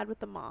dynamic they had with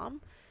the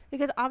mom.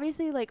 Because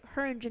obviously, like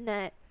her and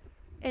Jeanette,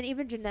 and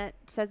even Jeanette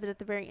says it at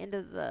the very end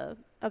of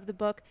the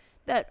book,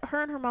 that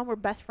her and her mom were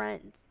best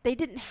friends. They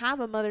didn't have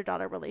a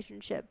mother-daughter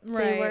relationship.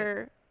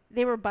 Right.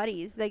 They were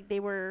buddies. Like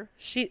they were.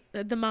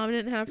 The mom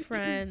didn't have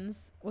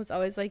friends. Was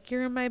always like,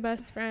 "You're my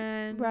best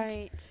friend."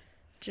 Right.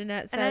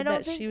 Jeanette said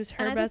that she was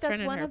her best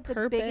friend and her purpose.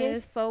 One of the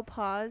biggest faux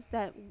pas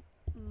that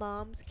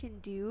moms can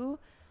do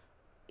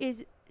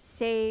is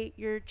say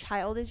your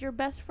child is your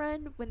best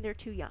friend when they're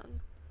too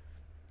young.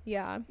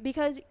 Yeah.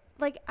 Because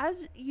like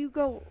as you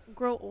grow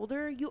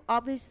older, you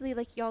obviously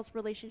like y'all's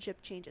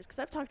relationship changes. Because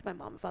I've talked to my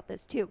mom about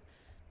this too.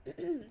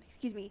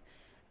 Excuse me.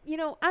 You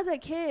know, as a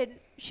kid,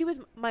 she was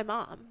my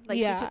mom. Like,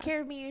 she took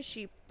care of me.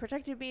 She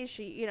protected me.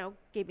 She, you know,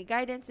 gave me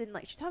guidance. And,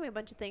 like, she taught me a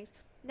bunch of things.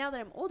 Now that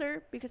I'm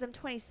older, because I'm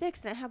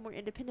 26 and I have more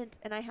independence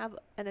and I have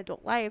an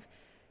adult life,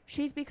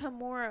 she's become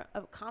more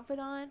of a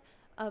confidant,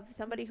 of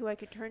somebody who I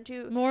could turn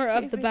to. More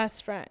of the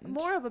best friend.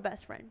 More of a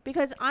best friend.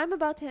 Because I'm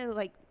about to,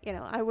 like, you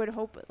know, I would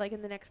hope, like,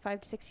 in the next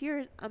 5 to 6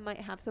 years, I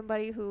might have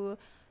somebody who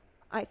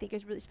I think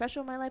is really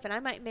special in my life. And I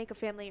might make a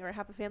family or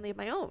have a family of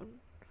my own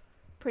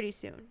pretty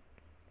soon.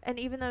 And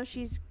even though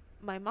she's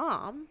my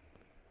mom,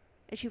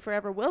 and she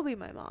forever will be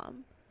my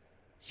mom,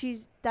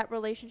 that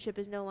relationship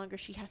is no longer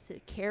she has to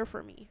care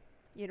for me.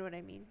 You know what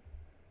I mean?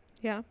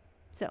 Yeah.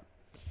 So,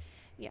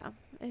 yeah.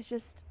 It's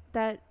just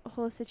that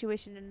whole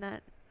situation and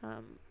that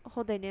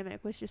whole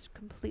dynamic was just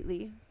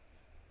completely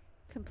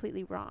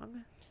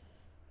wrong.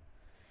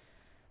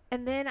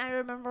 And then I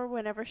remember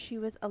whenever she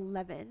was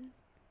 11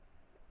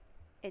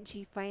 and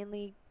she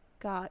finally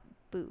got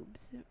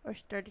boobs or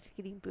started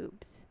getting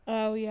boobs.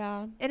 Oh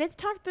yeah. And it's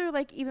talked through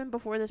like even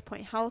before this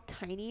point how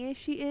tiny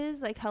she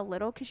is, like how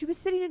little, because she was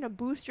sitting in a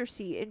booster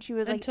seat and she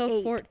was like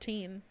until 8.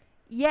 14.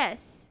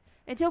 Yes,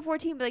 until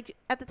 14. But like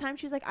at the time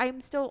she was like,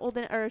 I'm still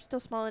still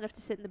small enough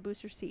to sit in the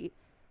booster seat.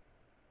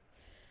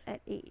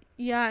 At 8.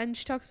 Yeah, and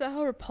she talks about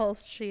how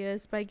repulsed she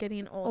is by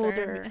getting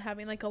older. And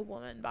having like a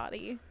woman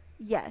body.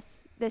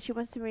 Yes, that she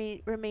wants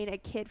to remain a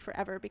kid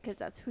forever because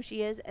that's who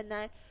she is, and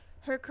that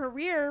her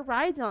career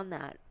rides on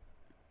that.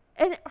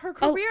 And her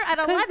career at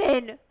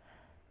 11.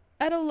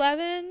 At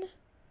 11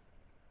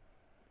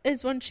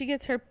 is when she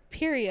gets her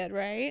period,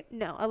 right?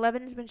 No,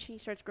 11 is when she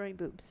starts growing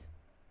boobs.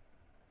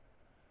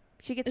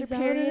 She gets her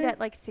period at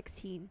like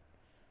 16.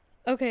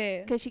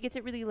 Okay. Because she gets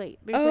it really late.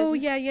 Oh,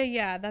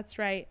 yeah. That's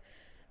right.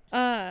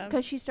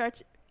 Because she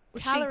starts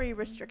calorie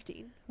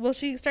restricting. Well,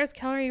 she starts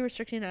calorie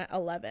restricting at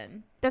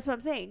 11. That's what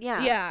I'm saying.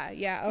 Yeah.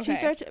 Yeah. Okay. She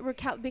starts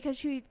because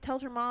she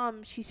tells her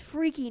mom she's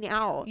freaking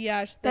out.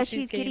 Yeah, that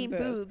she's getting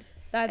boobs.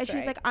 That's and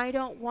she's like, I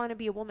don't want to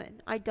be a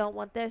woman. I don't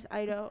want this.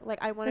 I don't like.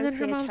 I want to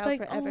stay a child forever. And then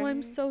her mom's like, oh,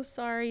 I'm so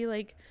sorry.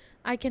 Like,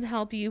 I can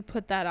help you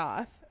put that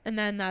off. And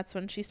then that's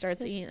when she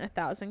starts eating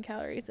 1,000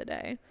 calories a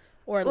day.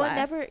 Or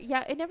less.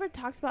 It never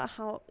talks about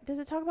how. Does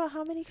it talk about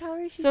how many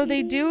calories she's So eating?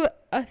 they do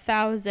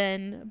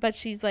 1,000, but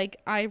she's like,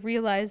 I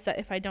realize that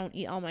if I don't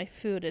eat all my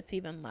food, it's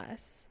even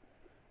less.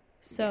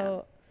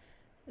 So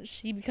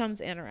she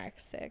becomes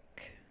anorexic.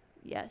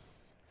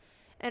 Yes.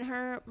 And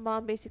her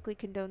mom basically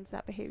condones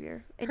that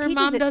behavior. And her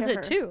mom does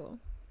it too.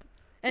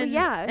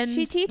 And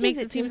she teaches makes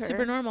it it seem to her.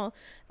 super normal.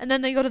 And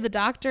then they go to the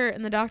doctor,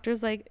 and the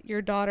doctor's like,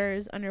 your daughter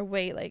is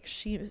underweight. Like,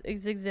 she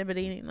is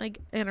exhibiting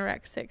like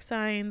anorexic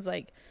signs.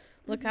 Like,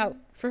 look out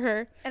for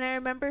her. And I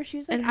remember she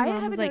was like, And her I mom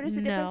haven't was like, noticed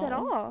a difference at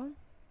no. all.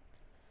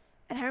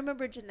 And I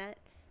remember Jeanette,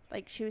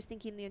 like, she was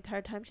thinking the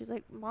entire time, she's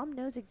like, Mom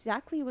knows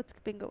exactly what's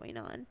been going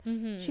on.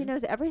 Mm-hmm. She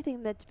knows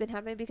everything that's been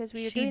happening because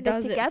we were She doing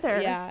does this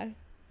together. yeah.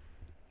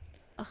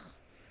 Ugh.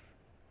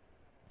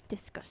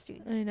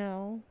 Disgusting. I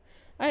know.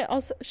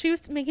 She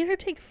was making her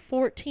take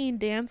 14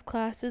 dance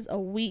classes a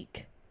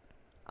week.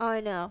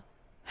 I know.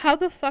 How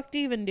the fuck do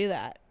you even do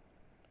that?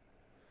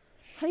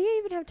 How do you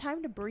even have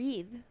time to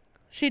breathe?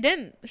 She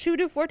didn't. She would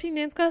do 14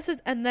 dance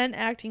classes and then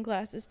acting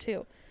classes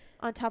too.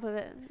 On top of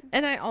it.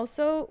 And I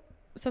also,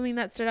 something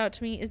that stood out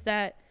to me is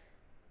that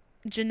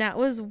Jeanette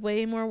was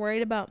way more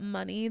worried about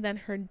money than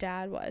her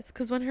dad was.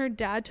 Because when her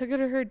dad took her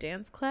to her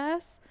dance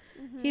class,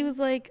 he was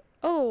like,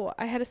 oh,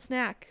 I had a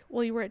snack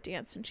while you were at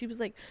dance. And she was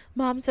like,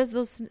 Mom says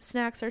those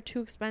snacks are too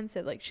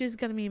expensive. Like, she's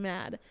going to be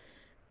mad.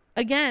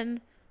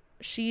 Again,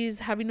 she's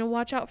having to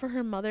watch out for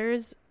her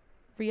mother's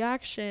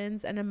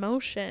reactions and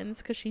emotions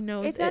because she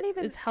knows it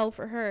is hell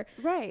for her.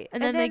 Right.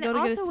 And then they go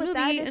to get a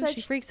smoothie and she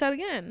freaks out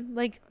again.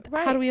 Like,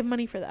 how do we have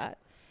money for that?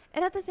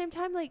 And at the same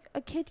time, like, a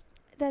kid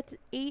that's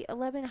 8,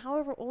 11,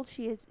 however old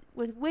she is,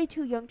 was way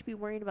too young to be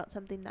worrying about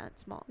something that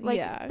small. Like,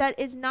 that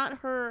is not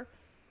her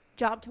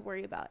job to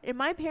worry about. And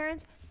my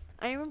parents,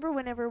 I remember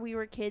whenever we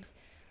were kids,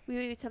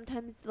 we would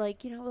sometimes,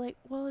 like, you know, like,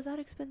 well, is that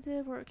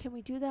expensive or can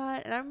we do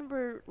that? And I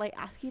remember, like,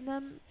 asking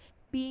them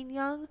being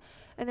young,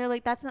 and they're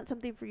like, that's not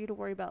something for you to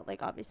worry about.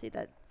 Like, obviously,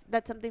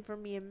 that's something for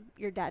me and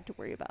your dad to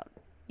worry about.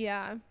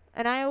 Yeah.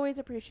 And I always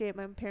appreciate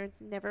my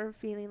parents never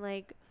feeling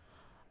like,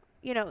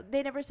 you know,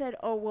 they never said,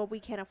 oh, well,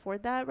 we can't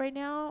afford that right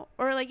now.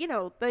 Or, like, you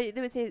know, they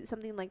would say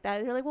something like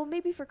that. They're like, well,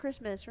 maybe for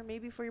Christmas or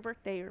maybe for your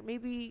birthday or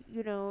maybe,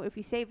 you know, if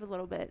you save a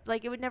little bit.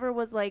 Like, it would never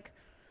was like,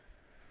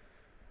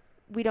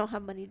 we don't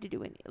have money to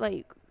do any,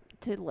 like,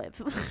 to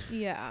live.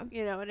 Yeah.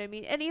 You know what I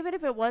mean? And even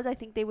if it was, I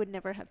think they would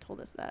never have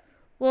told us that.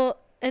 Well,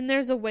 and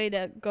there's a way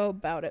to go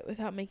about it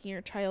without making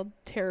your child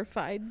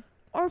terrified.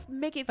 Or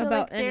make it feel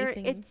about like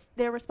anything. It's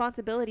their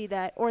responsibility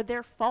that, or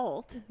their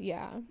fault.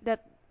 Yeah.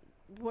 That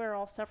we're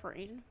all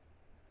suffering.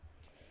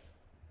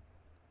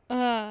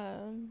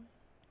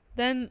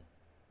 Then,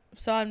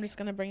 so I'm just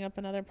going to bring up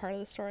another part of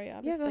the story,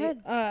 obviously. Yeah,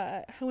 go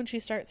ahead. When she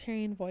starts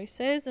hearing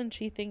voices and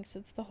she thinks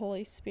it's the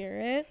Holy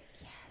Spirit.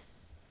 Yes.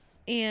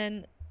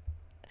 And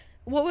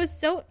what was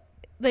so,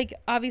 like,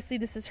 obviously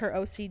this is her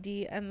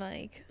OCD and,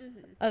 like,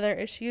 other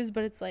issues,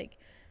 but it's like,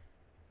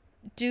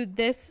 dude,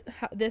 this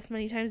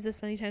many times,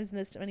 this many times, and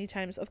this many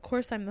times, of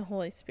course I'm the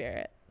Holy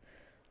Spirit.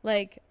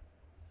 Like,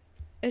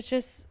 it's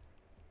just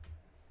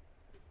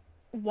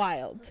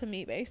wild to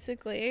me,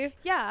 basically.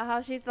 Yeah,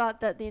 how she thought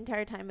that the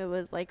entire time it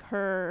was like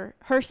her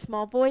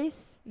small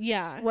voice.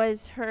 Yeah.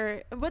 Was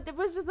her, but it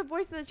was just the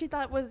voice that she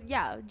thought was,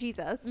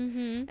 Jesus.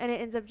 Mm-hmm. And it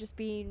ends up just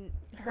being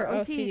her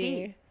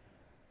OCD.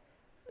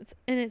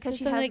 And it's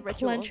something like rituals.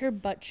 Clench her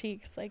butt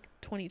cheeks like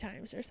 20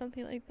 times or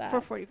something like that.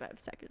 For 45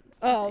 seconds.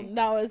 Oh,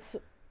 that was,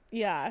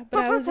 yeah.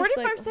 But I was just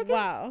like, seconds?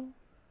 Wow.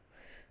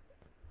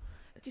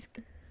 Just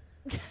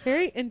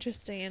very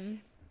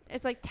interesting.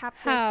 It's like tap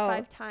this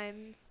 5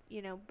 times,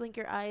 you know, blink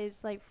your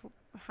eyes like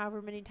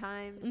however many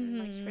times, and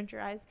like squint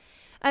your eyes.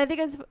 And I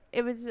think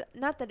it was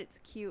not that it's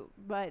cute,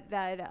 but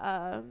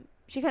that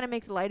she kind of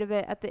makes light of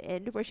it at the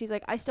end where she's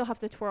like, I still have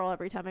to twirl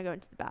every time I go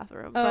into the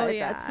bathroom. Oh, but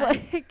yeah.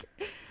 That's like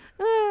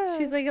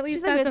she's like, at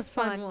least that's a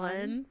fun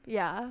one.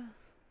 Yeah.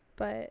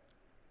 But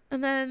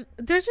and then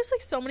there's just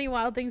like so many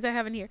wild things I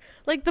have in here,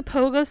 like the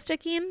pogo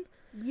sticking.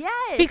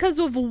 Yes. Because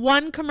of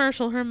one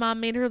commercial, her mom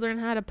made her learn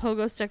how to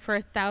pogo stick for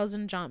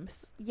 1,000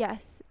 jumps.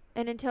 Yes.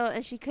 And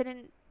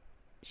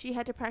she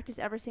had to practice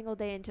every single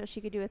day until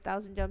she could do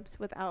 1,000 jumps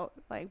without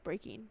like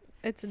breaking.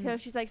 So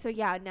she's like,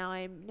 now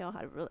I know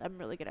how to I'm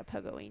really good at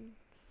pogoing.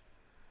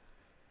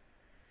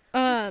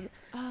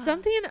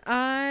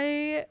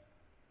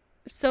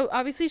 So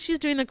obviously she's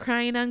doing the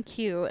crying on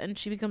cue and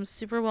she becomes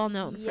super well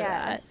known for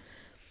that.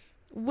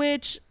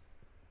 Which,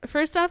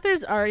 first off,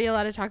 there's already a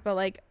lot of talk about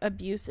like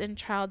abuse in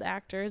child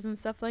actors and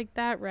stuff like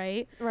that,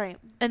 right? Right.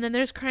 And then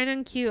there's crying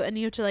on cue and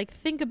you have to like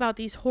think about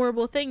these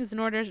horrible things in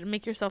order to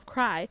make yourself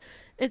cry.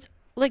 It's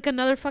like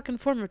another fucking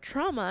form of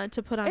trauma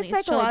to put on these children.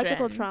 It's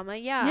psychological trauma,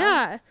 yeah.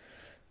 Yeah.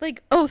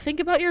 Like, think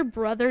about your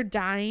brother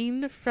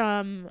dying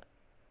from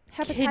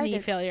kidney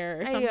failure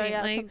or something.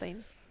 Yeah,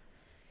 something.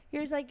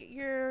 Yours like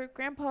your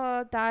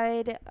grandpa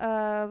died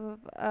of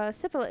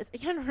syphilis. I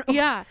don't know.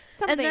 Yeah.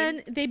 Something. And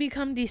then they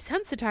become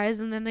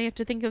desensitized and then they have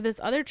to think of this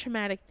other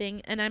traumatic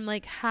thing. And I'm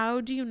like, how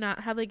do you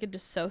not have like a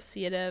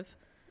dissociative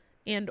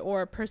and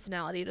or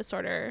personality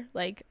disorder?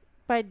 Like,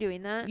 by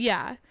doing that?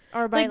 Yeah.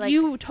 Or by like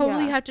you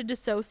totally have to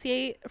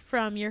dissociate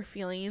from your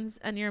feelings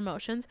and your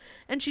emotions.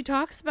 And she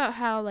talks about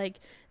how like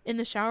in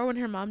the shower when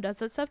her mom does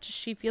that stuff,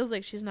 she feels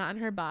like she's not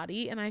in her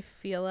body. And I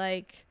feel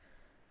like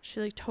she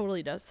like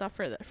totally does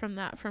suffer from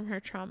her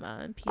trauma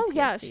and PTSD. Oh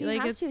yeah, she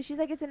has to. She's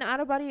like, it's an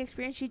out of body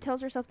experience. She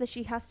tells herself that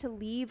she has to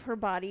leave her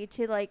body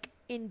to like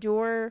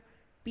endure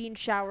being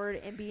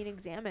showered and being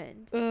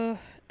examined.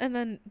 And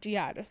then,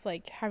 yeah, just,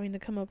 like, having to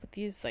come up with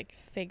these, like,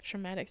 fake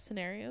traumatic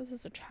scenarios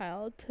as a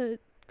child to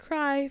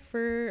cry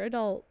for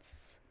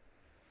adults.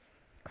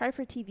 Cry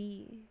for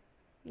TV.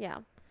 Yeah.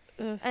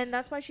 Ugh. And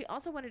that's why she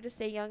also wanted to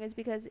stay young, is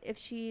because if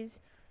she's,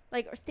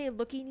 like, or stay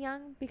looking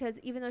young, because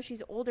even though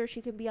she's older,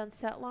 she can be on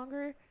set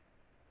longer.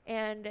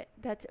 And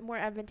that's more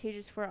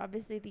advantageous for,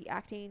 obviously, the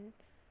acting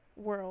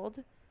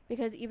world.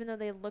 Because even though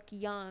they look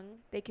young,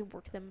 they can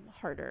work them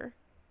harder.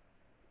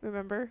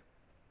 Remember?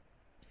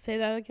 Say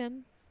that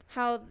again?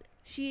 How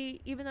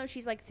she, even though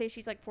she's, like, say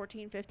she's, like,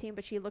 14, 15,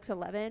 but she looks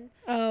 11.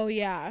 Oh,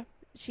 yeah.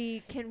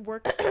 She can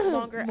work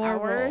longer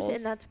hours. Roles.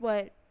 And that's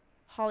what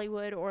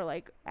Hollywood or,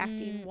 like,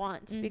 acting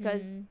wants. Mm-hmm.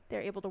 Because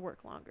they're able to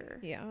work longer.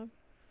 Yeah.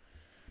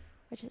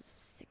 Which is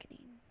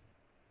sickening.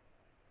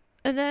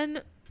 And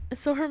then,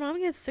 so her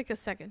mom gets sick a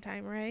second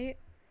time, right?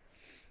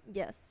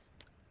 Yes.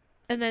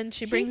 And then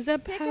she brings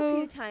up sick how... a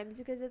few times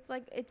because it's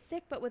like, it's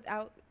sick, but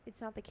without, it's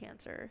not the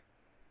cancer.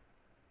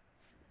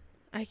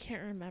 I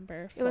can't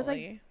remember fully. It was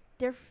like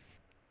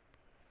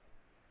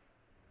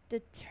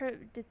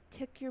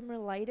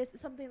diverticulitis,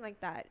 something like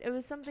that. It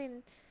was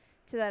something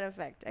to that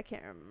effect. I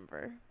can't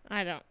remember.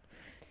 I don't.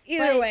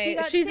 Either way,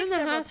 she's in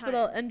the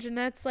hospital times. and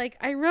Jeanette's like,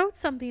 I wrote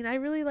something. I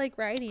really like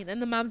writing.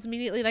 And the mom's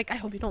immediately like, I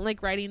hope you don't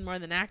like writing more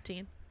than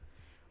acting.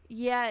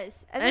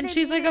 Yes. And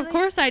she's like, of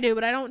course I do,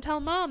 but I don't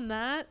tell mom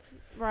that.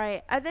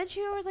 Right. And then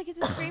she was like, it's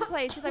a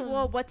screenplay. She's like,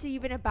 well, what's it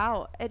even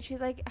about? And she's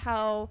like,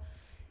 how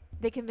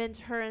they convince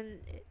her, and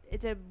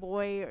it's a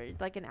boy or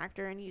like an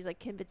actor, and he's like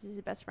convinces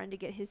his best friend to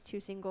get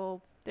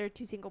their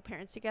two single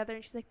parents together.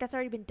 And she's like, that's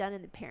already been done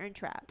in The Parent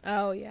Trap.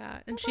 Oh, yeah.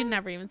 And she'd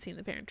never even seen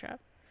The Parent Trap.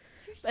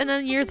 And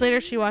then years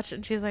later, she watched it,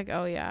 and she's like,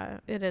 oh, yeah,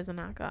 it is a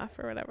knockoff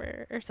or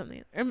whatever, or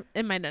something. Or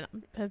it might not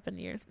have been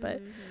years,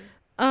 but...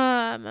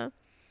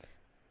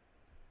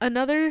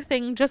 Another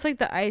thing, just like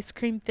the ice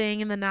cream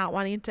thing and the not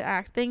wanting to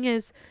act thing,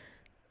 is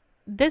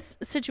this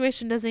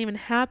situation doesn't even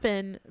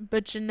happen,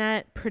 but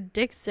Jeanette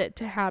predicts it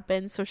to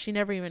happen, so she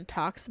never even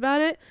talks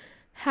about it.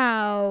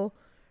 How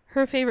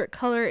her favorite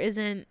color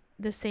isn't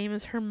the same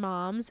as her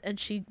mom's, and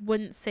she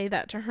wouldn't say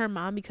that to her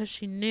mom because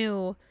she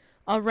knew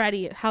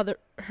already how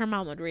her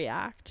mom would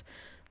react.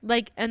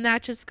 Like, and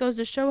that just goes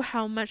to show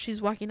how much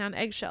she's walking on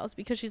eggshells,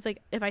 because she's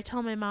like, if I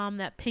tell my mom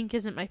that pink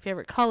isn't my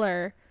favorite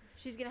color,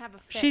 she's gonna have a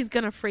fit. She's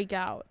gonna freak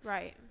out.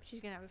 Right. She's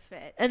gonna have a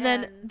fit. And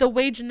then the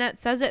way Jeanette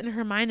says it in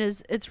her mind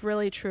is, it's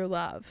really true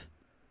love.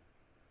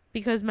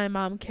 Because my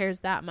mom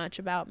cares that much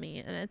about me.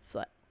 And it's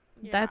like,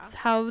 that's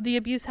how the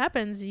abuse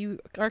happens. You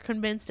are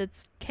convinced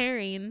it's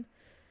caring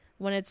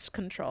when it's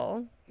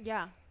control.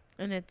 Yeah.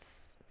 And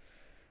it's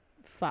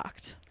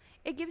fucked.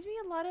 It gives me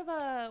a lot of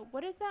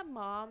what is that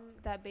mom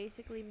that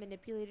basically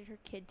manipulated her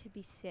kid to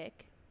be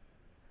sick?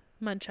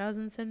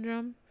 Munchausen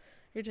syndrome.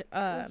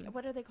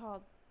 What are they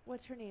called?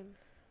 What's her name?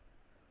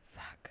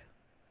 Fuck.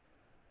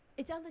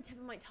 It's on the tip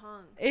of my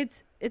tongue.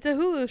 It's a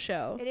Hulu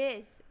show. It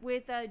is,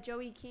 with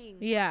Joey King.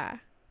 Yeah.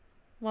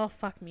 Well,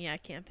 fuck me, I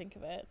can't think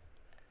of it.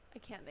 I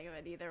can't think of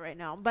it either right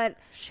now, but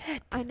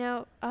shit. I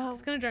know.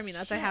 It's gonna drive me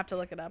nuts. Shit. I have to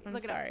look it up. I'm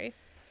sorry.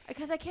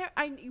 Because I can't.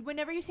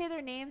 Whenever you say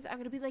their names, I'm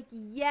gonna be like,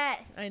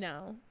 yes. I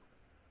know.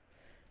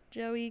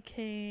 Joey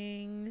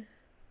King.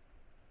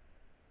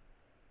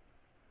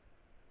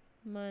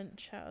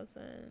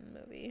 Munchausen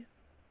movie.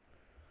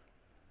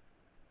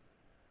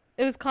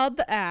 It was called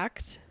The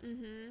Act.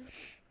 Mm-hmm.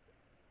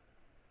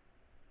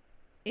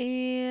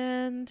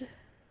 And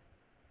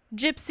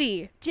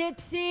Gypsy.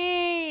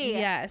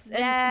 Yes.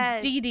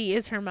 And Dee Dee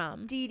is her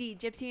mom.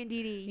 Gypsy and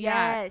Dee Dee.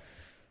 Yeah. Yes.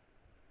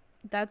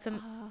 That's a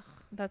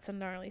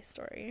gnarly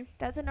story.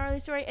 That's a gnarly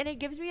story, and it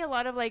gives me a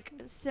lot of like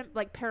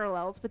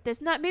parallels with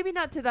this. Maybe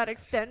not to that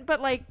extent,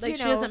 but like she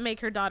doesn't make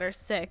her daughter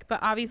sick, but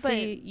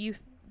obviously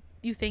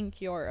you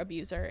think your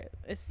abuser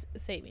is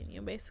saving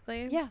you,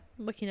 basically. Yeah.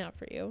 Looking out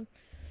for you.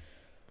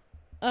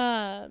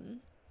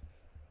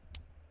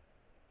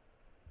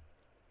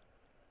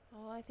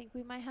 I think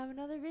we might have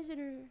another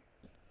visitor.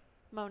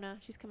 Mona,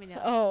 she's coming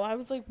out. Oh, I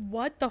was like,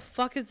 what the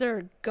fuck? Is there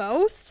a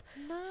ghost?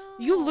 No.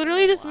 You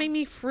literally just made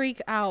me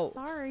freak out.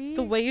 Sorry.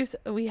 The way you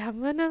said, we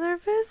have another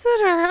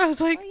visitor. I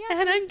was like,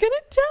 and I'm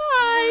gonna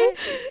die.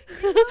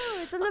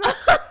 No, it's a little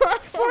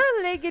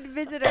four-legged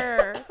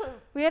visitor.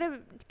 We had to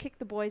kick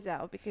the boys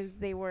out because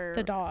they were...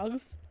 The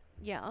dogs?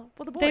 Yeah.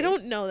 Well, the boys. They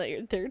don't know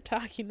that they're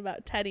talking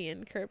about Teddy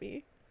and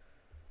Kirby.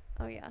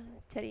 Oh, yeah.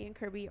 Teddy and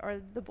Kirby are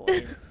the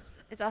boys.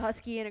 It's a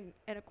husky and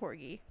a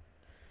corgi.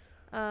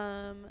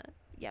 Yeah,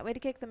 we had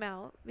to kick them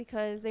out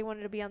because they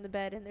wanted to be on the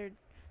bed, and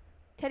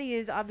Teddy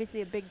is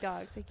obviously a big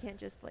dog, so he can't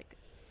just like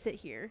sit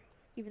here,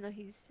 even though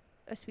he's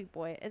a sweet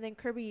boy. And then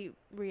Kirby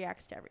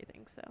reacts to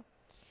everything, so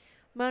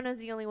Mona's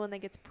the only one that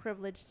gets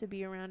privileged to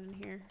be around in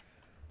here.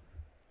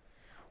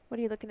 What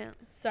are you looking at?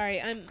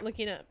 Sorry, I'm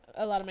looking at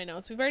a lot of my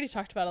notes. We've already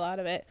talked about a lot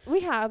of it.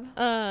 We have.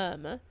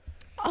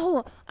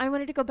 Oh, I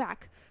wanted to go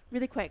back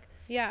really quick.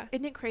 Yeah.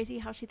 Isn't it crazy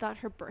how she thought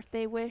her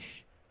birthday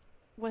wish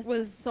was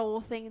the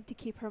sole thing to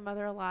keep her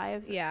mother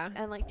alive? Yeah.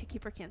 And like to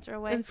keep her cancer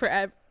away. And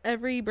for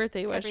every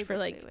birthday wish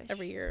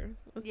every year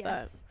was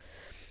that.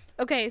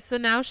 Okay, so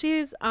now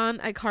she's on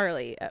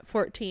iCarly at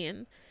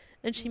 14,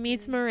 and she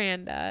meets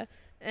Miranda,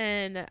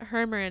 and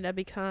her and Miranda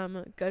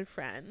become good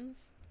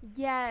friends.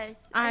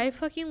 Yes. I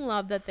fucking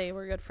love that they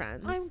were good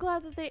friends. I'm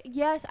glad that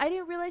yes, I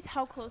didn't realize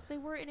how close they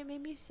were, and it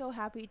made me so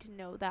happy to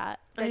know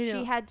that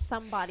she had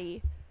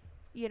somebody,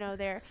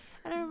 there.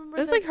 And I remember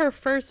it was like her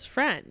first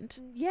friend.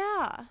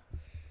 Yeah.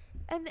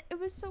 And it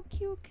was so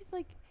cute because,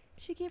 like,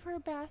 she gave her a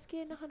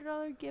basket and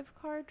 $100 gift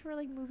card for,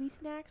 like, movie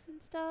snacks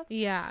and stuff.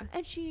 Yeah.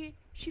 And she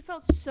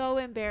felt so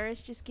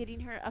embarrassed just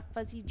getting her a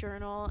fuzzy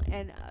journal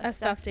and a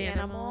stuffed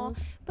animal.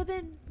 But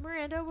then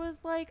Miranda was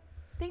like,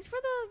 thanks for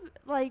the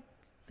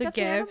stuffed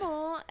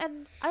animal.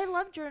 And I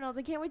love journals.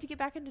 I can't wait to get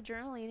back into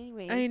journaling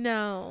anyways. I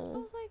know. I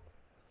was like,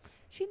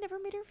 she never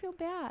made her feel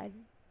bad.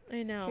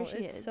 I know.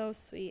 It's so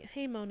sweet.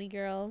 Hey, Moni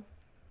girl.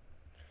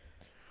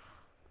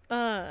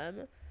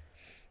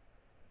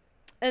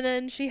 And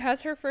then she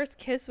has her first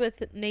kiss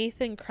with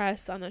Nathan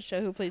Kress on the show,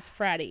 who plays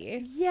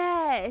Freddie.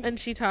 Yes. And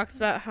she talks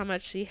about how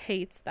much she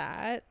hates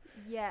that.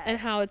 Yes. And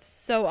how it's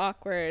so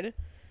awkward.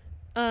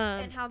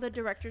 And how the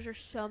directors are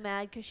so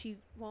mad because she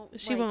won't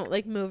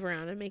move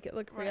around and make it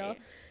look real.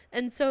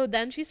 And so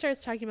then she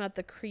starts talking about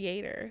the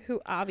creator,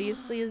 who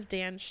obviously is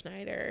Dan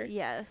Schneider.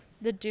 Yes.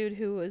 The dude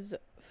who was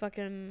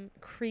fucking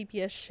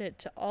creepy as shit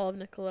to all of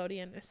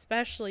Nickelodeon,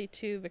 especially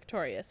to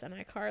Victorious and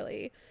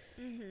iCarly.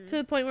 Mm-hmm. To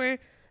the point where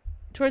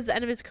towards the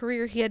end of his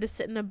career, he had to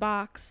sit in a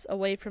box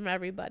away from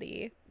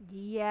everybody.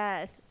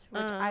 Yes.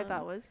 Which I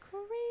thought was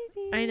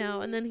crazy. I know.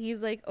 And then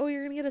he's like, oh,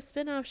 you're going to get a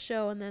spin-off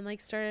show. And then, like,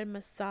 started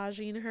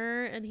massaging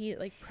her. And he,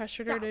 like,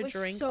 pressured her to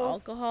drink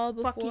alcohol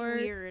before. Fucking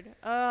weird.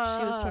 She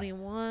was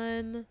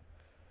 21.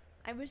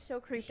 I was so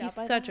creeped out by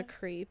that. He's such a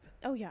creep.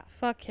 Oh, yeah.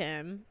 Fuck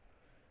him.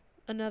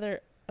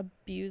 Another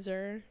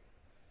abuser.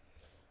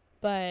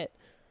 But...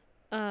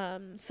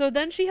 so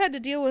then she had to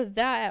deal with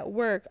that at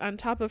work on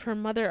top of her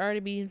mother already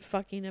being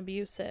fucking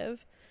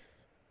abusive.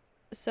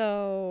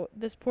 So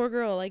this poor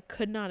girl, like,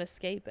 could not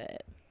escape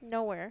it.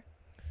 Nowhere.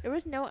 There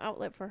was no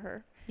outlet for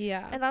her.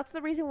 Yeah. And that's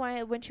the reason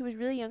why when she was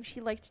really young, she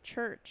liked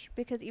church.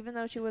 Because even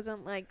though she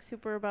wasn't, like,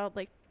 super about,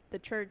 like, the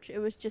church, it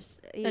was just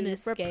a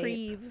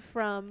reprieve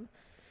from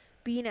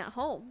being at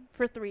home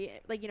for 3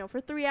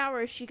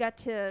 hours. She got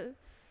to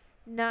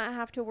not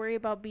have to worry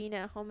about being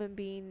at home and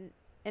being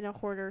in a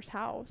hoarder's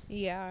house.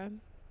 Yeah.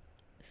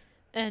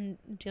 And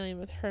dealing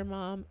with her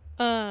mom.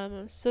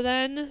 So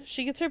then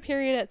she gets her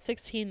period at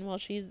 16 while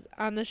she's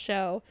on the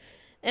show.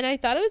 And I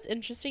thought it was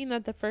interesting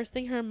that the first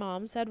thing her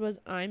mom said was,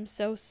 I'm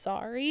so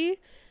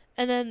sorry.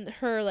 And then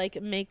her, like,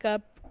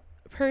 makeup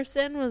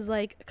person was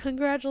like,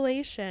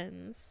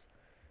 congratulations.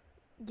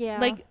 Yeah.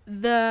 Like,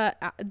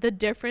 the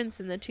difference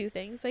in the two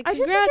things. Like,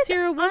 congrats,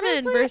 you're a woman,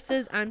 honestly,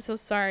 versus I'm so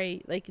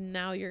sorry. Like,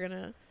 now you're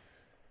gonna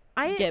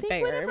get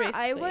bigger,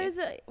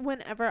 basically.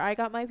 Whenever I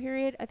got my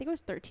period, I think I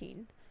was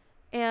 13.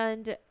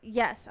 And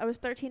yes, I was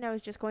 13. I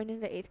was just going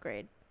into 8th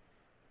grade.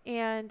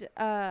 And,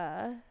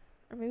 or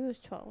maybe it was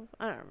 12.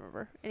 I don't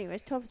remember.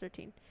 Anyways, 12 or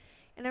 13.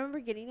 And I remember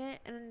getting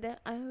it, and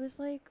I was,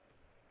 like,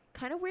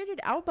 kind of weirded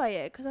out by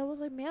it. Because I was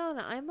like, man,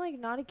 I'm, like,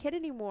 not a kid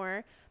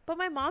anymore. But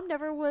my mom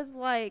never was,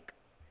 like,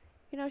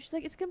 she's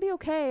like, it's going to be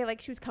okay.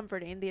 Like, she was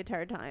comforting the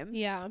entire time.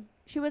 Yeah.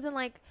 She wasn't,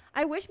 like,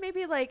 I wish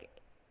maybe, like,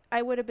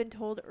 I would have been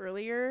told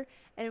earlier,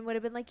 and it would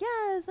have been like,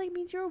 yes, like,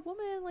 means you're a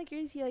woman. Like,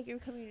 you're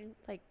becoming,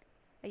 like,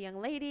 a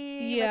young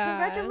lady. Yeah.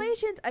 Like,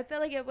 congratulations. I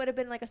felt like it would have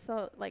been, like,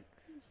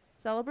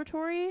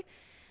 celebratory.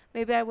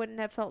 Maybe I wouldn't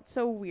have felt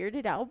so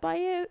weirded out by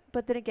it.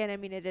 But then again, I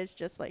mean, it is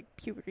just, like,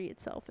 puberty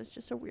itself is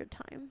just a weird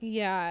time.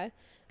 Yeah.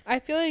 I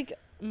feel like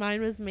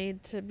mine was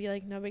made to be,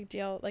 like, no big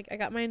deal. Like, I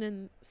got mine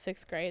in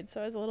 6th grade,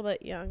 so I was a little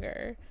bit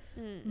younger.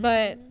 Mm-hmm.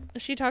 But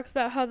she talks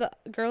about how the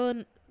girl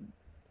in,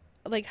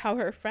 like, how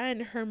her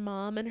friend, her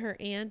mom and her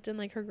aunt and,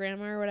 like, her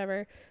grandma or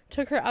whatever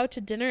took her out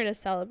to dinner to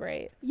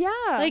celebrate. Yeah.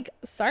 Like,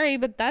 sorry,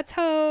 but that's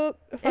how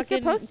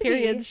fucking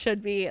periods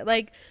should be.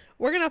 Like,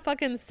 we're gonna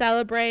fucking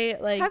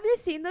celebrate. Like, have you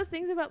seen those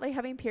things about, like,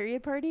 having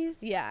period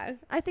parties? Yeah.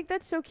 I think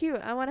that's so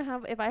cute. I want to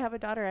have, if I have a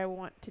daughter, I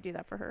want to do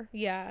that for her.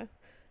 Yeah.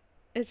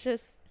 It's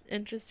just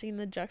interesting,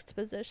 the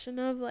juxtaposition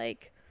of,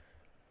 like,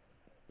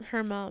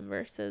 her mom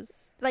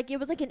versus, like, it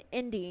was like an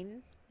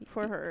ending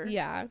for her.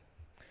 Yeah.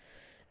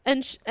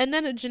 And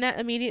then Jeanette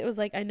immediately was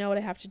like, I know what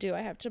I have to do.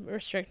 I have to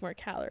restrict more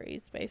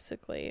calories,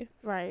 basically.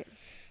 Right.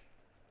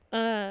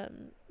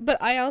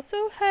 But I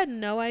also had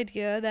no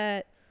idea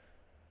that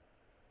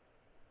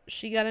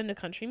she got into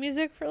country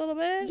music for a little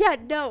bit. Yeah,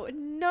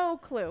 no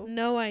clue.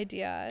 No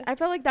idea. I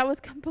felt like that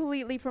was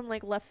completely from,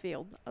 like, left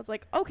field. I was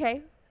like,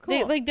 okay,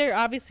 cool. They're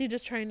obviously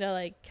just trying to,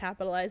 like,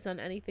 capitalize on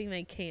anything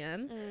they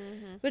can.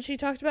 Mm-hmm. But she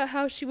talked about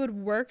how she would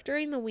work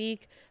during the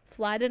week,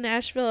 fly to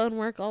Nashville and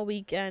work all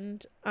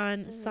weekend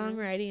on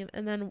songwriting,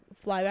 and then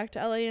fly back to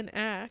LA and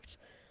act.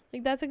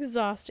 Like, that's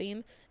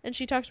exhausting. And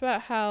she talked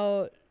about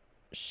how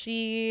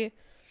she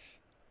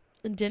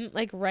didn't,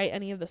 like, write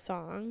any of the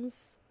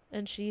songs,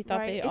 and she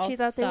thought they all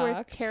sucked. They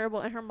were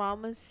terrible, and her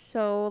mom was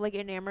so, like,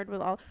 enamored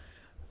with all.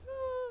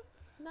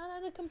 Not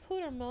on the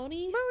computer,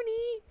 Moni.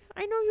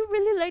 I know you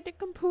really like the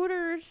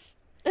computers.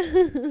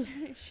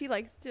 She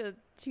likes to.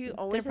 She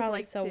always They're probably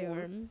liked so to.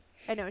 warm.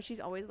 I know she's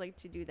always liked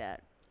to do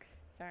that.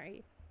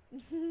 Sorry.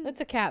 That's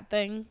a cat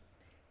thing.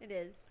 It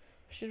is.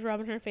 She's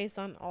rubbing her face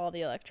on all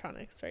the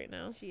electronics right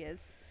now. She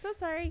is. So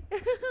sorry.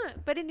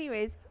 But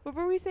anyways, what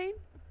were we saying?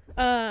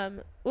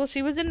 Well,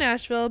 she was in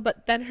Nashville,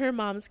 but then her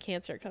mom's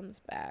cancer comes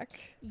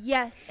back.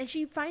 Yes, and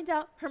she finds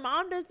out her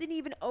mom doesn't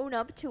even own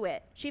up to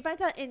it. She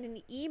finds out in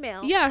an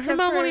email. Yeah, her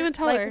mom won't even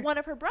tell her. Like one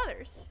of her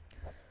brothers.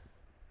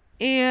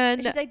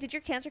 And she's like, "Did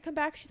your cancer come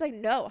back?" She's like,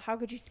 "No. How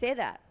could you say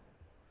that?"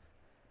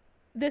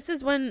 This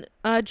is when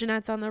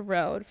Jeanette's on the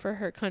road for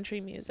her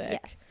country music.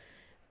 Yes.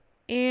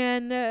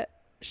 And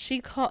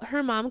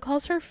her mom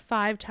calls her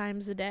 5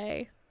 times a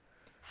day.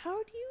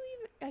 How do you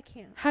even? I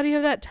can't. How do you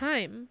have that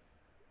time?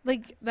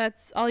 Like,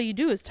 that's all you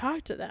do is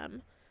talk to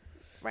them.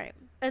 Right.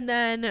 And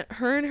then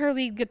her and her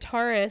lead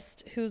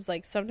guitarist, who's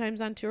like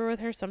sometimes on tour with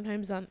her,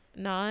 sometimes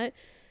not,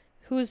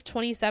 who's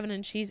 27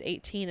 and she's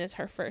 18, is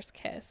her first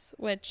kiss,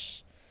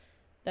 which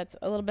that's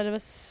a little bit of a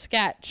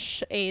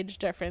sketch age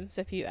difference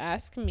if you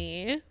ask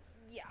me.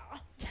 Yeah.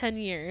 10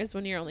 years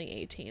when you're only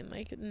 18.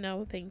 Like,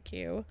 no, thank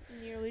you.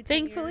 Nearly 10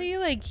 Thankfully,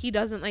 years. like, he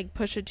doesn't like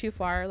push it too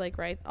far. Like,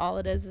 right, all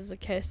it is a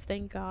kiss,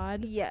 thank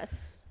God.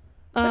 Yes.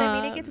 But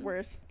I mean, it gets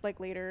worse like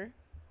later.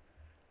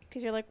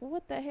 Because you're like,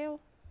 what the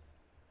hell?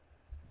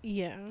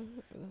 Yeah.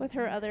 With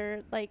her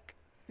other, like,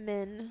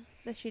 men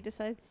that she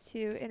decides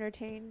to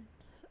entertain.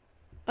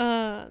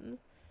 And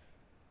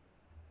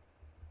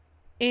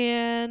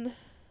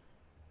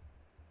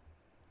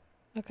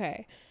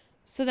okay.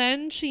 So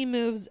then she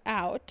moves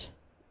out.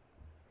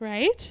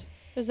 Right?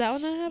 Is that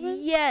when that happens?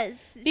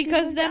 Yes.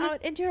 Because she then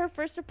out into her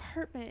first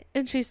apartment.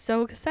 And she's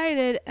so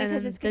excited. Because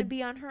and it's going to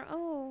be on her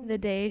own. The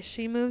day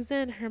she moves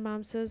in, her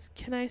mom says,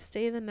 "Can I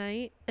stay the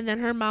night?" And then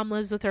her mom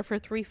lives with her for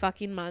 3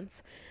 fucking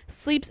months.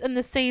 Sleeps in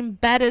the same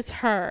bed as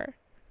her.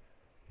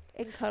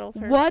 And cuddles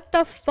her. What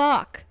the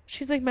fuck?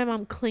 She's like, "My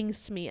mom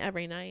clings to me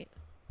every night."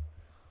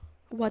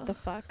 What the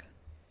fuck?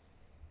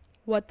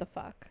 What the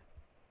fuck?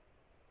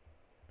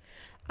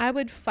 I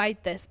would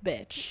fight this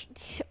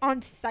bitch.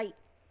 On sight.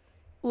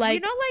 Like, you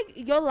know,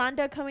 like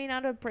Yolanda coming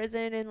out of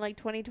prison in like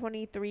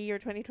 2023 or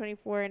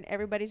 2024, and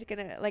everybody's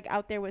gonna like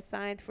out there with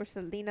signs for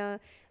Selena,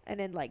 and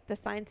then like the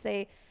signs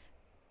say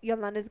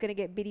Yolanda's gonna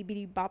get bitty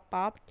bitty bop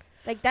bop.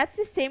 Like, that's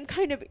the same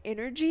kind of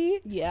energy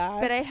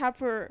that I have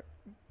for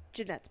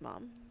Jeanette's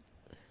mom.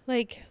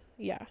 Like,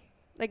 yeah.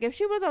 Like, if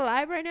she was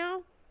alive right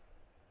now,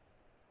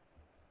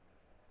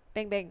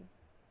 bang bang,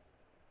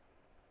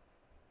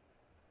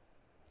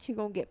 she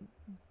gonna get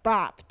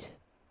bopped.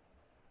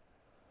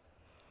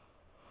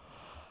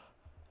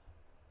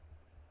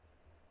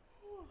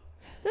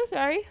 So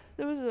sorry.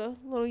 There was a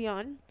little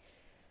yawn.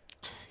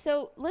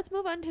 So let's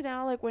move on to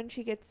now, like, when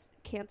she gets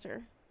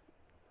cancer.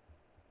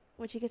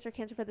 When she gets her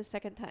cancer for the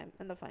second time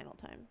and the final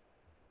time.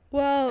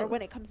 Well, or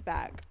when it comes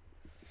back.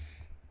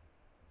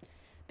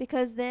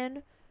 Because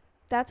then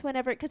that's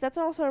whenever, because that's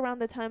also around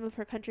the time of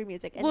her country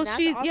music. And that's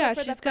she's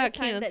also got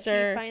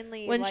cancer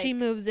when like, she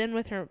moves in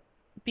with her,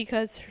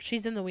 because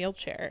she's in the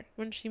wheelchair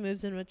when she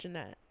moves in with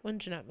Jeanette, when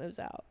Jeanette moves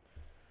out.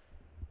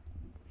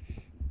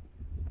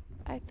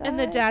 And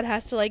the dad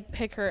has to like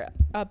pick her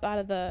up out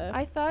of the.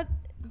 I thought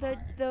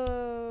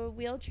the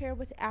wheelchair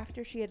was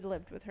after she had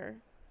lived with her.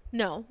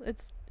 No,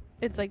 it's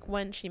like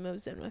when she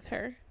moves in with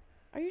her.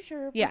 Are you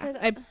sure? Yeah,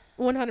 I'm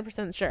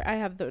 100% sure. I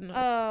have the notes.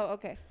 Oh,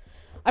 okay.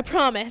 I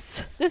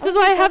promise. This is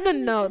why I have the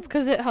notes,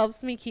 because it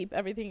helps me keep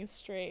everything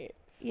straight.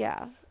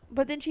 Yeah,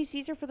 but then she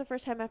sees her for the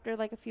first time after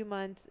like a few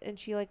months, and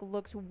she like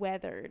looks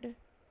weathered.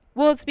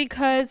 Well, it's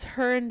because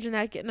her and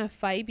Jeanette get in a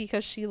fight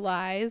because she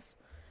lies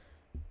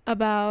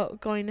about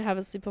going to have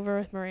a sleepover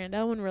with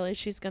Miranda when really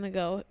she's gonna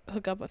go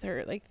hook up with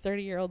her like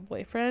 30-year-old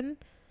boyfriend.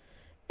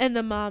 And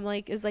the mom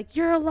like is like,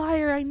 "You're a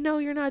liar, I know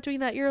you're not doing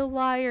that, you're a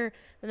liar,"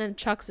 and then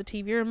chucks the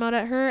TV remote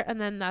at her.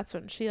 And then that's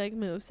when she like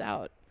moves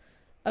out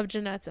of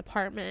Jeanette's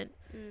apartment.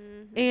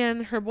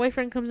 And her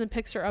boyfriend comes and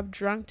picks her up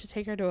drunk to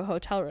take her to a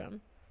hotel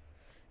room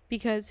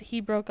because he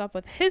broke up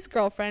with his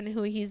girlfriend,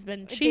 who he's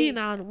been cheating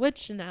on with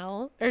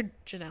Janelle.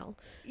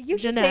 You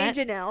keep saying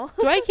Janelle.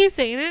 Do I keep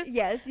saying it?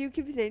 Yes, you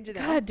keep saying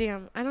Janelle. God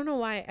damn. I don't know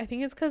why. I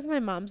think it's because my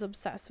mom's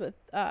obsessed with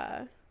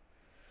the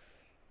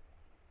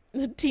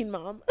Teen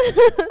Mom.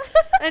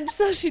 And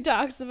so she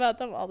talks about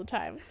them all the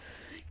time.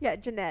 Yeah,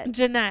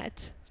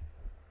 Jeanette.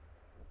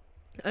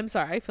 I'm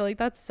sorry. I feel like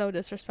that's so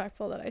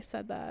disrespectful that I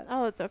said that.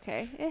 Oh, it's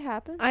okay. It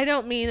happens. I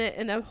don't mean it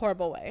in a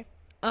horrible way.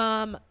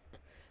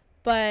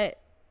 But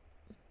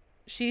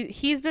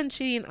he's been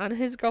cheating on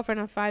his girlfriend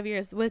of 5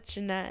 years with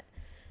Jeanette.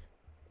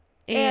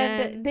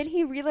 And then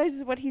he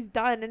realizes what he's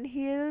done, and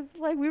he is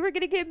like, "We were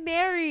gonna get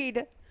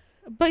married."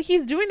 But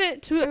he's doing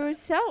it to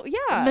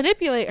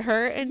manipulate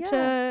her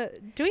into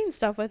doing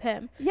stuff with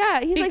him.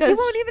 Yeah, he's like, "You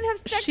won't even have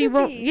sex with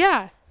me."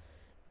 Yeah.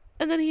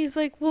 And then he's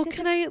like, "Well,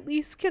 can I at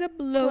least get a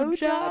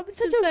blowjob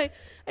since I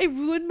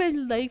ruined my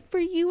life for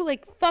you?"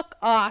 Like, fuck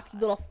off, you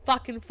little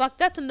fucking fuck.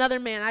 That's another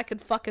man I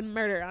could fucking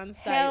murder on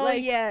sight. Hell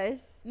like,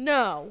 yes.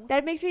 No.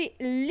 That makes me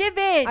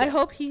livid. I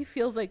hope he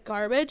feels like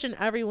garbage and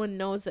everyone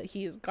knows that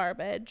he is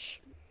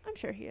garbage. I I'm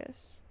sure he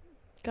is.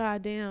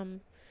 God damn.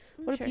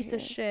 What a piece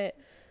of shit.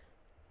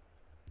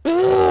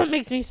 It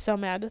makes me so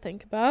mad to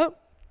think about.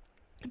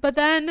 But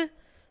then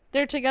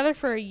they're together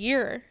for a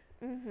year.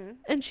 Mm-hmm.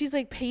 And she's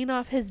like paying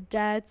off his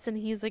debts, and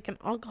he's like an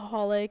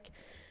alcoholic.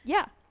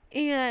 Yeah.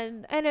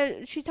 And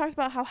she talks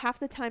about how half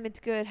the time it's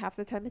good, half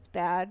the time it's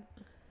bad.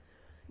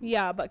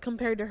 Yeah, but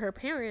compared to her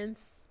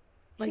parents,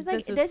 like, she's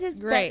like, this is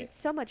great.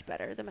 So much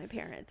better than my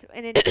parents.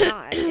 And it's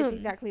not. It's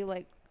exactly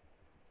like,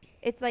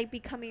 it's like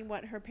becoming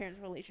what her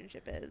parents'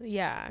 relationship is.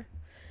 Yeah.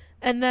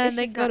 And then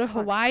they go to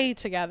Hawaii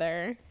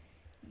together.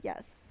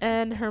 Yes.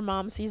 And her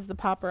mom sees the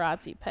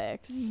paparazzi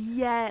pics.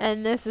 Yes.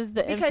 And this is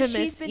the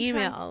infamous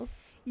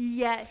emails.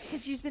 Yes,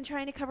 because she's been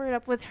trying to cover it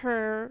up with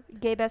her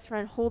gay best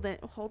friend,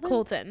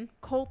 Colton.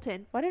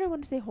 Why did I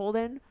want to say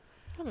Holden?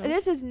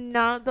 This is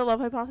not the love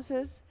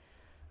hypothesis.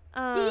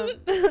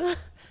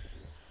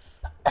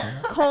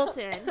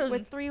 Colton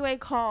with 3-way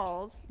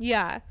calls.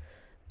 Yeah.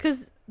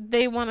 Because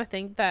they want to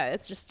think that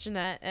it's just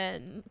Jeanette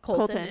and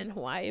Colton in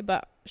Hawaii,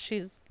 but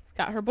she's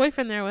got her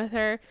boyfriend there with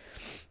her.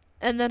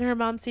 And then her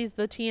mom sees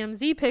the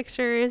TMZ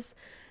pictures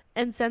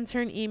and sends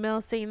her an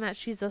email saying that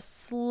she's a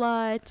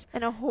slut.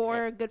 And a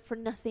whore, good for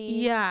nothing.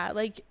 Yeah,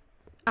 like,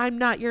 I'm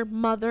not your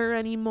mother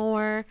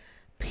anymore.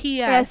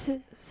 P.S.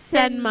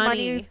 Send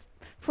money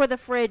for the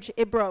fridge.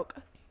 It broke.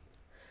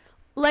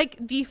 Like,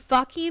 the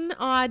fucking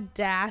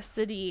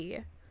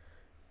audacity.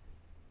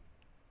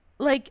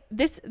 Like,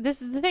 this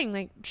is the thing.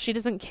 Like, she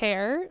doesn't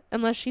care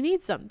unless she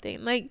needs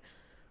something. Like,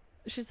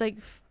 she's like,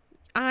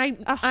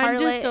 I'm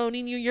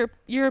disowning you.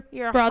 Your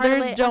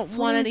brothers don't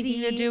want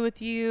anything to do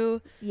with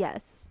you.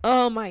 Yes.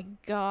 Oh my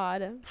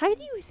God. How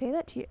do you say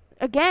that to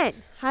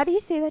how do you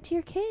say that to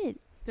your kid?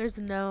 There's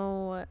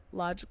no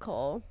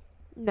logical.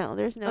 No,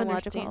 there's no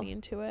understanding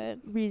logical to it.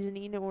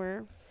 Reasoning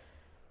or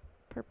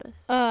purpose.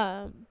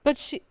 But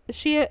she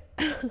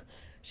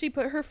she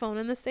put her phone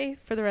in the safe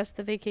for the rest of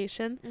the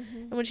vacation. Mm-hmm.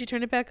 And when she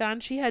turned it back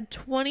on, she had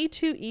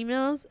 22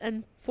 emails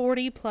and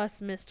 40 plus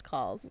missed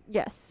calls.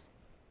 Yes.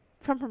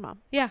 From her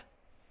mom. Yeah.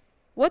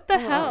 What the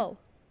hell?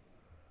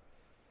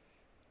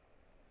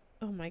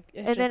 Oh my.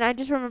 And then I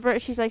just remember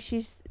she's like,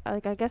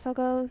 I guess I'll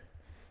go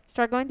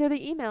start going through the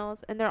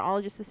emails, and they're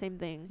all just the same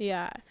thing.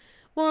 Yeah.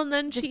 Well, and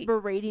then just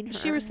berating her.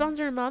 She responds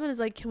to her mom and is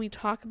like, can we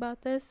talk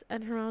about this?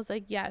 And her mom was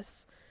like,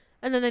 yes.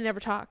 And then they never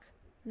talk.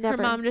 Never.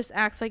 Her mom just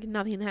acts like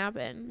nothing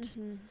happened.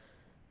 Mm-hmm.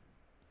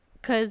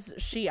 Because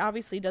she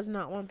obviously does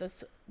not want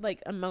this,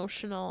 like,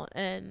 emotional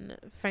and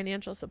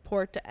financial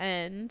support to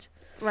end.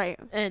 Right.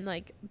 And,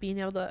 like, being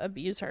able to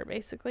abuse her,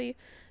 basically.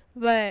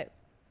 But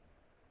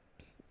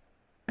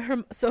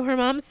her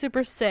mom's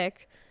super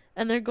sick,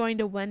 and they're going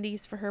to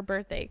Wendy's for her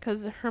birthday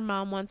because her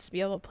mom wants to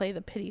be able to play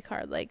the pity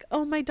card. Like,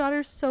 oh, my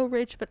daughter's so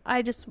rich, but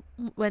I just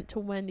went to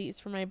Wendy's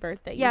for my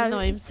birthday, even though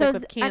I'm sick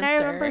of cancer. And I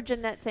remember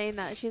Jeanette saying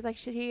that. She's like,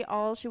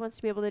 all she wants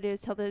to be able to do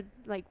is tell the,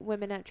 like,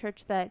 women at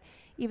church that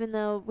even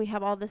though we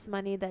have all this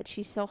money, that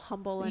she's so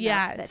humble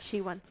enough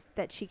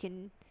that she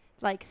can,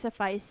 like,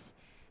 suffice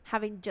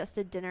having just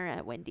a dinner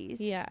at Wendy's.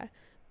 Yeah.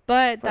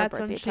 But that's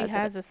when she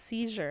has a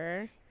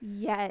seizure.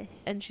 Yes.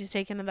 And she's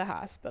taken to the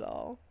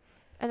hospital.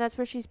 And that's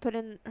where she's put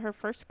in her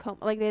first coma.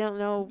 Like, they don't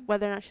know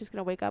whether or not she's going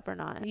to wake up or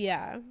not.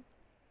 Yeah.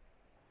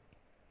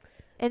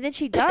 And then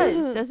she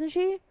does, doesn't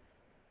she?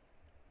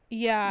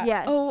 Yeah.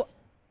 Yes. Oh,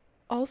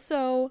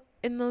 also,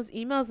 in those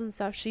emails and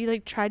stuff, she,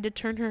 like, tried to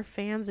turn her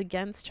fans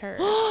against her.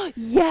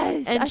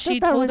 Yes. And she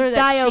told her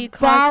that she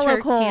caused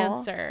her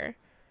cancer.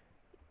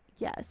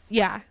 Yes.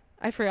 Yeah.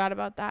 I forgot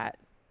about that.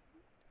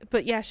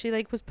 But yeah, she,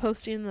 like, was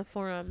posting in the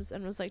forums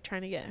and was, like,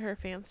 trying to get her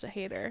fans to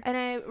hate her. And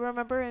I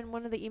remember in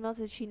one of the emails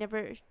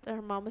that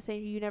her mom was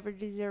saying, you never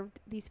deserved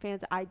these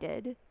fans. I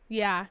did.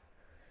 Yeah.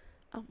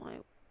 I'm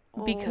like,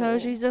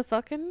 because she's a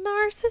fucking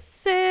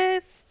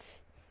narcissist.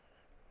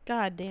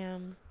 God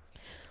damn.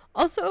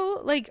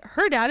 Also, like,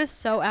 her dad is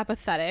so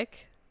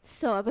apathetic.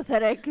 So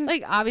apathetic.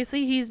 Like,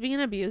 obviously he's being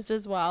abused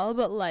as well,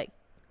 but, like,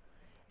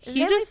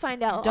 he just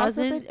find out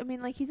doesn't. Also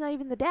like, he's not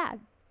even the dad.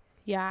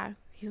 Yeah.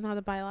 He's not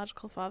a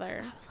biological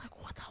father. I was like,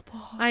 what the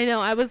fuck? I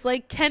know. I was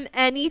like, can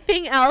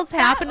anything else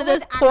happen to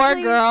this poor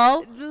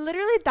girl?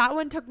 Literally, that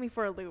one took me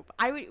for a loop.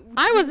 I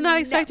was not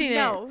expecting it.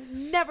 No,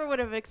 never would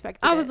have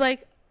expected it. I was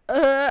like,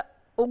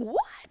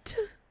 what?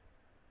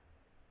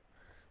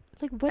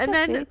 Like, what? And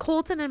then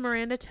Colton and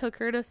Miranda took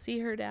her to see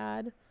her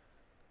dad.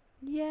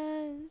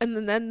 Yes.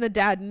 And then the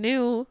dad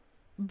knew,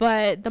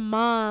 but the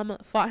mom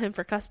fought him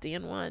for custody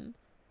and won.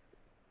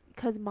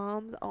 Because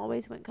moms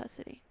always win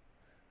custody.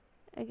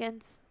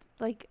 Against...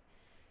 Like,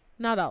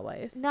 not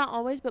always,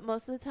 but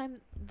most of the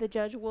time the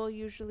judge will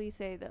usually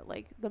say that,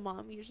 like, the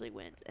mom usually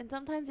wins. And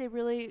sometimes it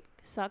really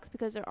sucks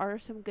because there are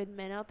some good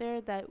men out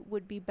there that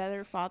would be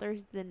better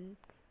fathers than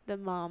the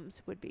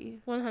moms would be.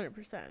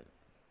 100%.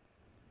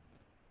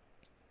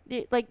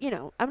 Like, you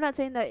know, I'm not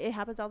saying that it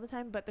happens all the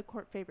time, but the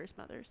court favors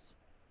mothers.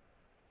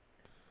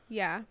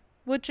 Yeah,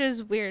 which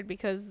is weird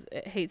because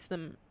it hates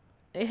them.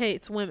 It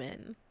hates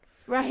women.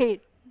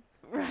 Right.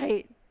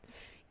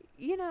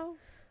 You know.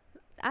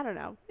 I don't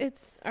know.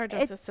 Our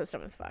justice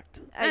system is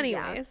fucked.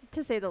 Anyways. Yeah,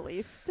 to say the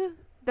least.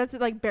 That's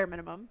like bare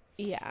minimum.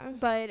 Yeah.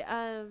 But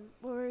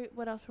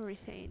what else were we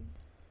saying?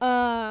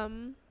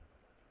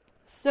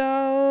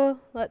 So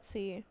let's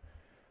see.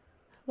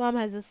 Mom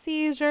has a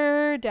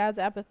seizure. Dad's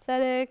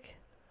apathetic.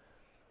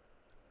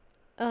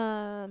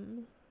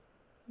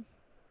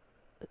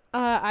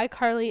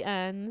 iCarly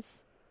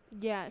ends.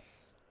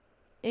 Yes.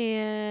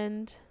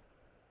 And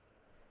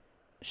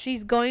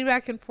she's going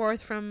back and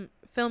forth from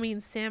filming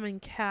Sam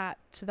and Kat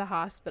to the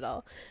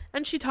hospital.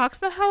 And she talks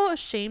about how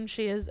ashamed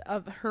she is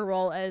of her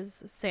role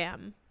as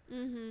Sam.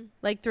 Mm-hmm.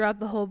 Like, throughout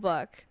the whole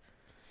book.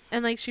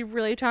 And, like, she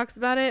really talks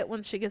about it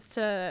when she gets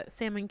to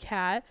Sam and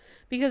Kat.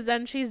 Because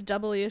then she's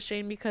doubly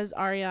ashamed because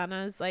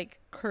Ariana's,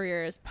 like,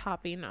 career is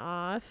popping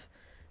off.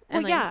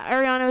 And, well, yeah,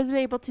 Ariana was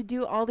able to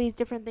do all these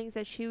different things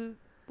that she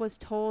was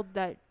told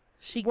that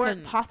she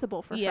weren't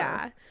possible for her.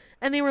 Yeah.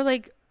 And they were,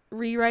 like,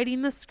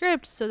 rewriting the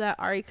script so that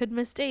Ari could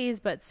miss days,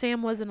 but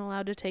Sam wasn't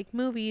allowed to take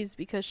movies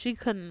because she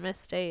couldn't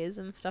miss days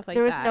and stuff like that.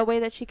 There was no way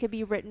that she could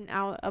be written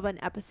out of an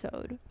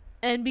episode.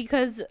 And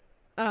because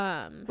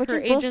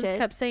her agents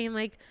kept saying,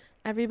 like,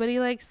 everybody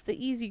likes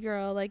the easy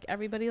girl, like,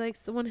 everybody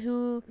likes the one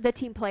who... The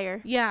team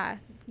player. Yeah.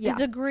 Is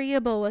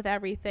agreeable with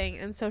everything.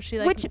 And so she,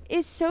 like... Which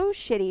is so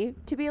shitty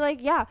to be like,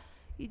 yeah,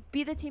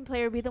 be the team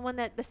player, be the one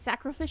that... The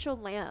sacrificial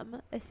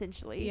lamb,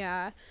 essentially.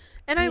 Yeah.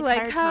 And I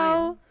like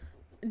how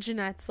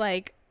Jeanette's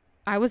like,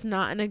 I was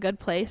not in a good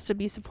place to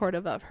be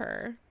supportive of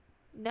her.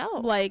 No.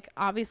 Like,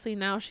 obviously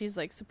now she's,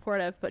 like,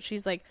 supportive, but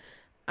she's like,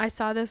 I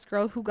saw this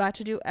girl who got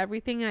to do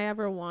everything I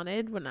ever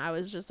wanted when I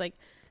was just, like,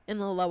 in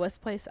the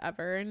lowest place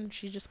ever, and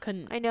she just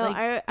couldn't. I know.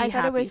 Like, I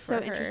thought it was so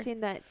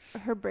interesting that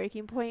her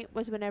breaking point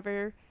was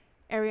whenever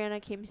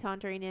Ariana came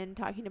sauntering in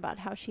talking about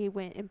how she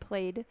went and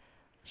played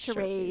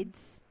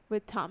charades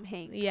with Tom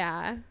Hanks.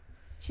 Yeah.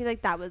 She's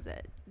like, that was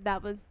it.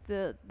 That was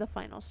the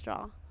final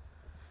straw.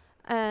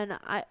 And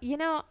I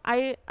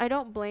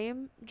don't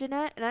blame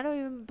Jeanette, and I don't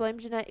even blame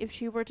Jeanette if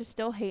she were to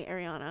still hate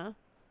Ariana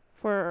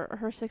for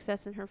her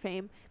success and her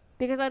fame,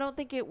 because I don't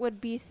think it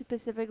would be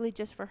specifically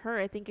just for her.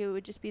 I think it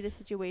would just be the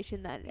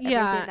situation that everything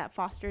that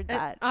fostered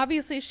that.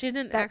 Obviously, she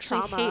didn't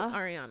actually trauma. hate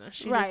Ariana.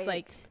 She just,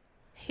 like,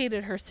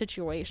 hated her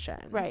situation.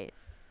 Right.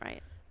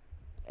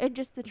 And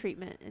just the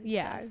treatment and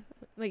stuff.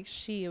 Like,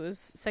 she was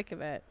sick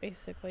of it,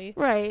 basically.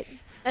 Right.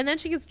 And then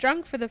she gets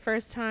drunk for the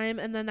first time,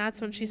 and then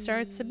that's when she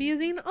starts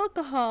abusing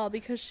alcohol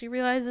because she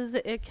realizes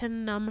that it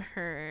can numb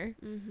her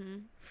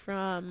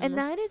from... And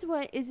that is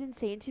what is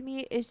insane to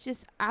me, is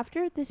just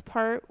after this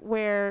part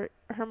where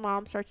her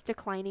mom starts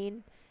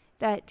declining,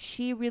 that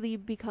she really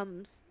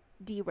becomes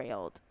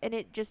derailed, and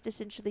it just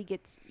essentially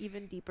gets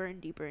even deeper and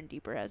deeper and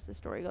deeper as the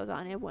story goes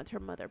on, and once her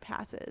mother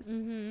passes.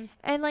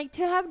 And, like,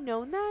 to have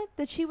known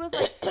that she was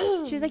like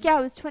she was like, yeah,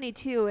 I was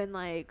 22, and,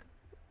 like,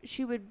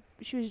 she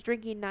was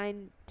drinking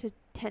 9 to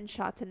 10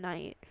 shots a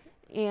night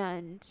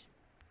and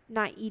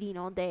not eating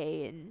all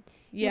day, and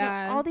you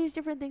know, all these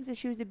different things that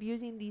she was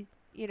abusing. These,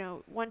 you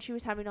know, one, she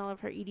was having all of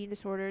her eating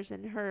disorders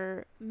and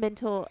her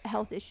mental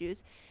health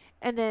issues,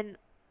 and then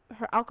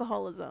her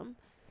alcoholism.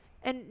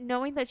 And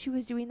knowing that she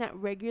was doing that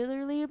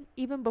regularly,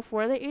 even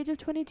before the age of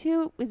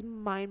 22, was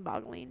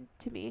mind-boggling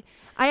to me.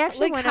 I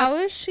actually how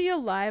is she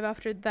alive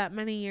after that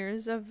many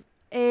years of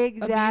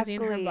abusing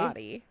her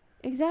body?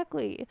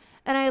 Exactly.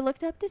 And I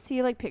looked up to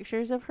see, like,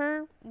 pictures of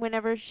her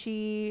whenever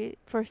she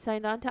first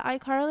signed on to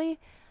iCarly,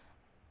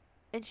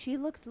 and she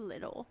looks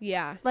little.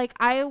 Yeah. Like,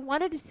 I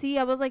wanted to see,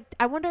 I was like,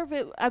 I wonder if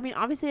it, I mean,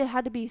 obviously it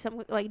had to be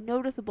some, like,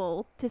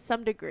 noticeable to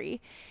some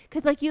degree.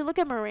 Because, like, you look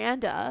at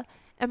Miranda...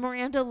 And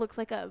Miranda looks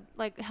like a,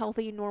 like,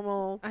 healthy,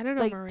 normal, I don't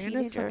know, like,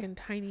 Miranda's teenager. fucking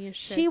tiny as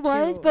shit, She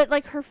was, but,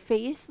 like, her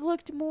face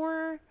looked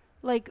more,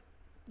 like,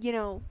 you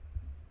know,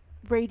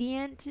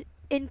 radiant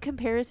in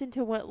comparison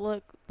to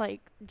what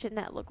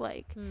Jeanette looked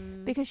like.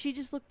 Because she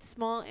just looked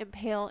small and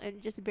pale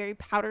and just very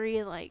powdery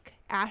and, like,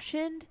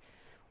 ashened.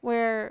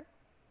 Where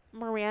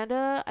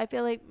Miranda, I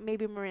feel like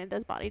maybe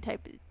Miranda's body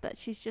type, that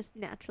she's just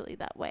naturally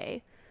that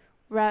way.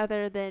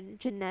 Rather than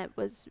Jeanette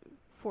was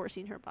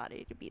forcing her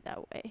body to be that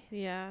way.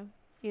 Yeah.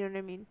 You know what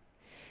I mean?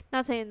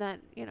 Not saying that,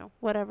 you know,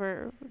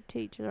 whatever, to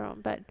each their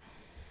own, but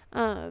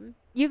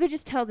you could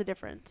just tell the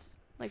difference,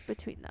 like,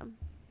 between them.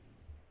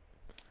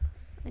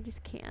 I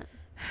just can't.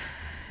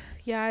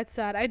 Yeah, it's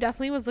sad. I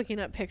definitely was looking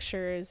at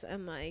pictures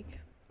and, like,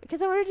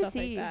 because I wanted to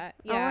see. Like that.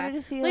 Yeah. I wanted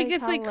to see, like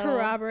it's like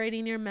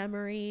corroborating your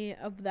memory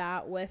of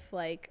that with,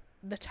 like,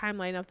 the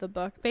timeline of the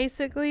book,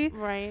 basically.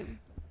 Right.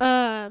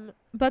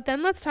 But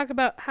then let's talk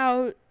about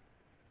how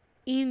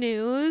E!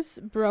 News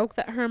broke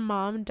that her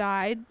mom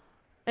died.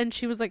 And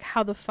she was like,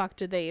 how the fuck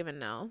did they even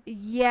know?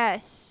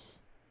 Yes.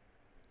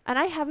 And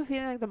I have a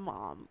feeling like the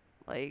mom,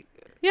 like...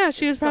 Yeah,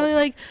 she was probably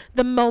like,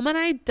 the moment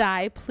I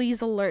die, please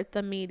alert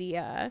the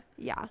media.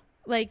 Yeah.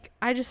 Like,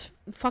 I just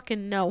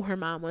fucking know her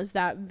mom was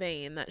that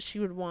vain that she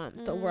would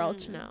want the world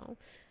to know.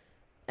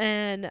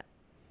 And,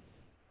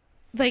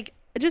 like,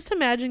 just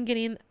imagine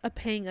getting a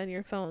ping on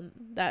your phone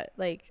that,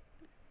 like...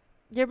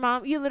 Your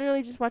mom, you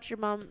literally just watch your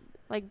mom,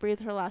 like,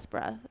 breathe her last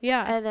breath.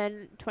 Yeah. And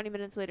then 20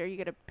 minutes later, you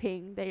get a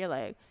ping that you're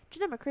like...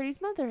 Jeanette McCurdy's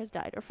mother has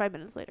died, or 5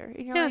 minutes later,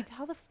 and you're like,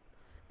 how the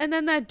And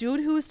then that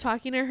dude who was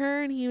talking to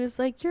her, and he was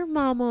like, your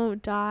mom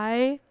won't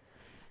die.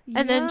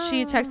 And then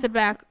she texted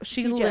back,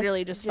 she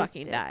literally just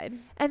fucking died.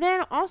 And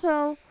then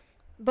also,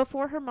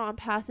 before her mom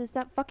passes,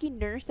 that fucking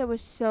nurse that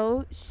was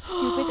so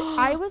stupid.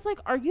 I was like,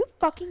 are you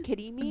fucking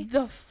kidding me?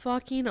 The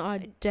fucking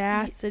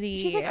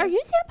audacity. She's like, are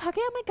you Sam Puckett?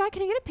 Oh my God,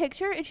 can I get a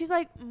picture? And she's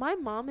like, my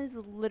mom is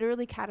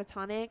literally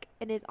catatonic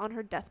and is on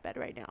her deathbed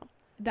right now.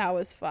 That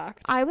was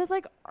fucked. I was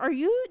like, are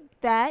you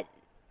that,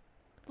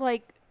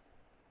 like,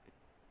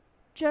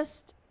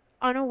 just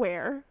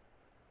unaware?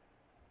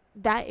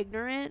 That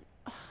ignorant?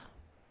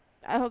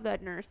 I hope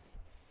that nurse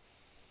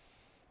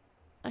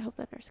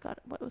got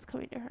what was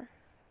coming to her.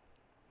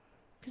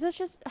 Because that's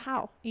just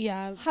how.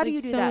 Yeah. How do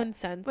you do that?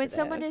 Insensitive. When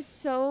someone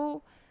is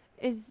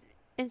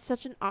in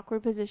such an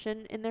awkward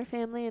position in their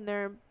family and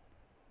their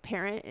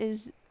parent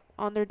is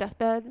on their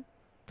deathbed,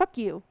 fuck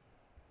you.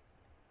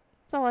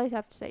 That's all I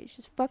have to say. It's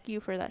just fuck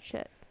you for that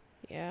shit.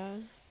 Yeah.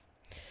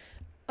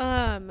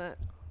 The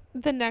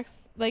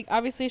next, like,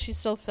 obviously she's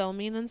still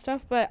filming and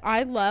stuff, but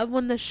I love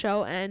when the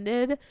show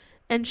ended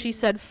and she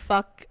said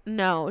fuck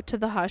no to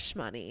the hush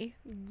money.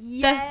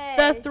 Yes.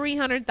 The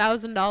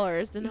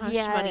 $300,000 in hush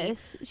money.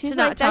 She's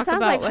like, that sounds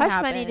like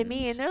hush money to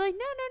me. And they're like,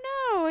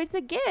 no, it's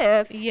a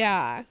gift.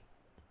 Yeah.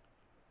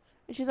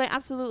 And she's like,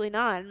 absolutely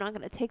not. I'm not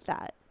going to take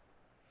that.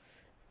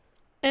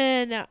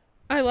 And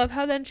I love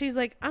how then she's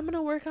like, I'm going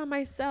to work on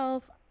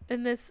myself.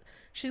 And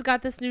she's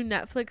got this new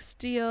Netflix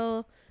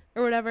deal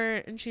or whatever.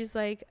 And she's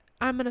like,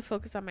 I'm going to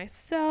focus on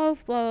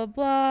myself, blah, blah,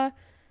 blah.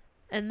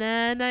 And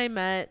then I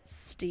met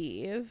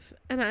Steve.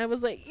 And I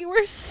was like, you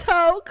were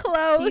so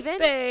close, Steven?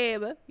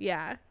 babe.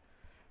 Yeah.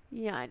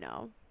 Yeah, I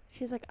know.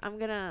 She's like, I'm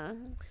gonna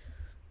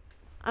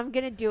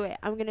do it.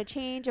 I'm gonna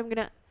change.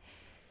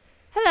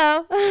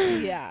 Hello.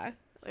 Yeah.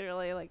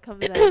 Literally, like,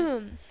 comes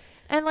in.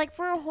 And, like,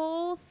 for a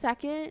whole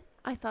second,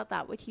 I thought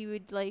he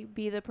would, like,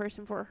 be the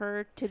person for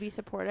her to be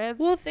supportive.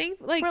 Well, for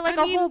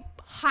whole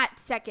hot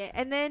second.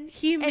 And then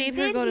he made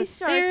her go to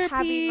therapy.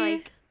 Having,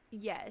 like,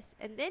 yes.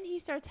 And then he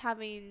starts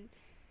having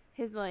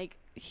his, like,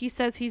 he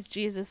says he's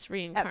Jesus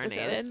reincarnated.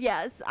 Episodes.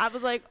 Yes. I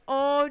was like,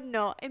 oh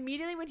no.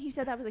 Immediately when he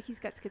said that, I was like, he's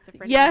got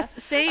schizophrenia.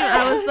 Yes, same.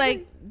 I was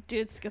like,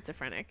 dude,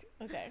 schizophrenic.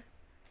 Okay.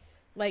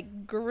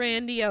 Like,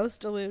 grandiose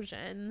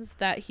delusions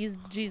that he's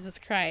Jesus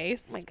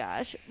Christ. Oh my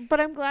gosh. But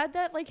I'm glad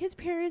that, like, his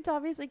parents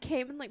obviously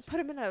came and, like, put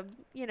him in a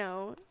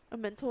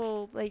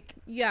mental, like,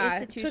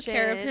 institution. Took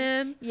care of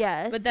him.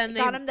 Yes. But then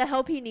got him the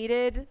help he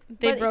needed.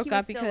 They broke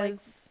up still,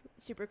 because like,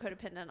 super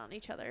codependent on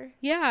each other.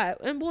 Yeah.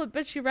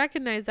 But she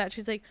recognized that.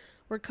 She's like,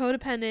 we're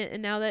codependent,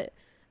 and now that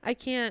I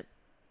can't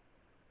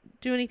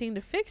do anything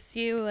to fix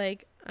you,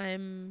 like,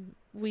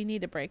 we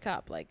need to break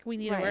up. Like, we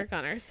need to work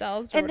on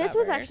ourselves. And this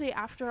was actually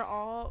after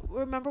all.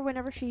 Remember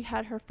whenever she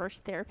had her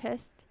first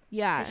therapist?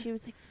 Yeah. And she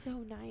was, like, so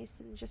nice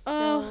and just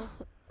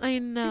I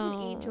know. She's an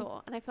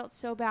angel. And I felt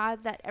so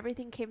bad that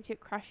everything came to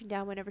crashing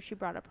down whenever she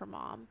brought up her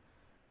mom.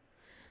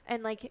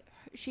 And, like,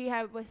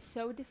 was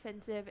so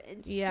defensive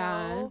and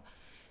so...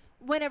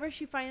 Whenever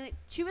she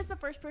was the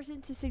first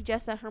person to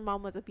suggest that her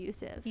mom was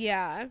abusive.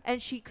 Yeah.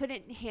 And she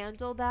couldn't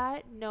handle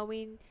that,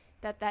 knowing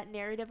that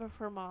narrative of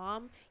her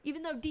mom,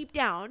 even though deep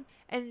down,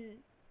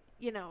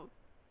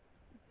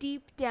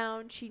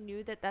 she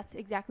knew that that's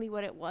exactly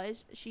what it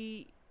was.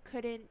 She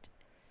couldn't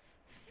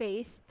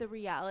face the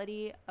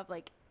reality of,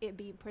 like, it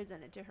being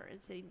presented to her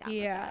and sitting down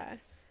with that.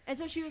 And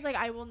so she was like,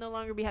 I will no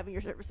longer be having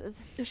your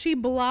services. She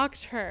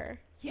blocked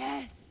her.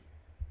 Yes.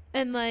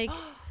 And, like...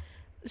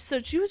 So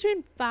she was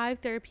doing 5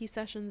 therapy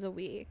sessions a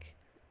week.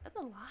 That's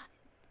a lot.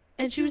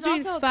 And she was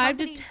doing 5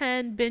 to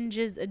 10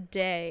 binges a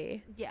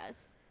day.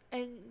 Yes.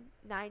 And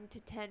 9 to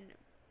 10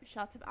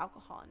 shots of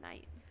alcohol a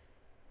night.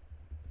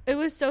 It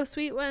was so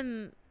sweet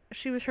when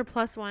she was her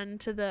 +1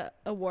 to the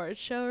award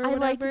show or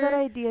whatever. I liked that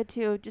idea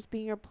too, just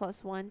being your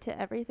 +1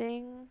 to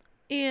everything.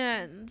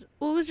 And it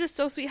was just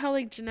so sweet how,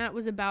 like, Jeanette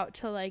was about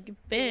to, like,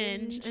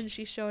 binge. And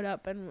she showed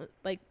up and,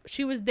 like,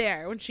 she was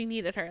there when she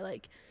needed her.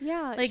 Like,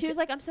 yeah, like, she was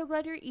like, I'm so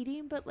glad you're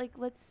eating, but, like,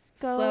 let's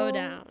go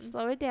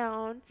slow it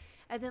down,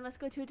 and then let's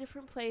go to a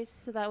different place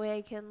so that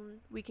way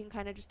we can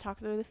kind of just talk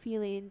through the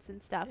feelings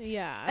and stuff.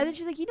 Yeah. And then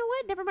she's like, you know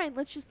what? Never mind.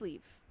 Let's just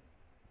leave.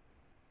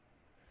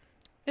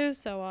 It was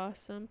so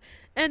awesome.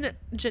 And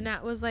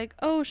Jeanette was like,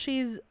 oh,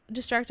 she's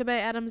distracted by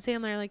Adam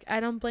Sandler. Like, I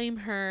don't blame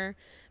her.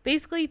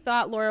 Basically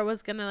thought Laura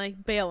was going to,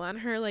 like, bail on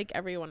her like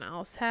everyone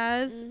else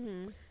has.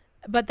 Mm-hmm.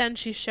 But then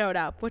she showed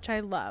up, which I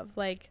love.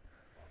 Like,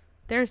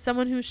 there's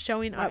someone who's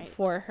showing up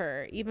for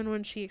her, even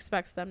when she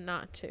expects them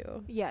not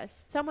to.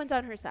 Yes. Someone's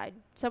on her side.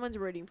 Someone's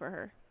rooting for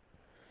her.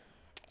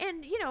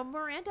 And,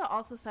 Miranda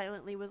also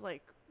silently was,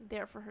 like,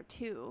 there for her,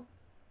 too.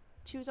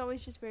 She was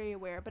always just very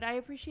aware. But I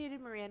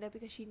appreciated Miranda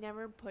because she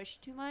never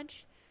pushed too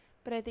much.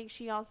 But I think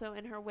she also,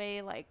 in her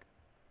way, like,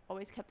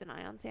 always kept an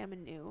eye on Sam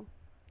and knew.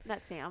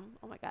 Not Sam.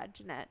 Oh, my God.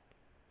 Jeanette.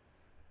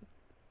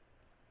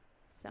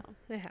 So.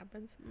 It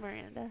happens.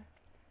 Miranda.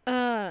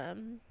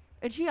 And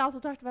she also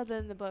talked about that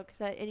in the book,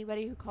 that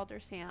anybody who called her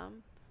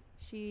Sam,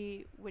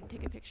 she wouldn't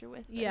take a picture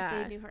with. But if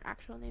they knew her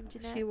actual name,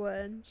 Jeanette. She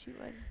would.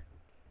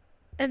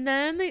 And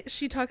then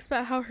she talks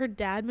about how her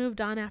dad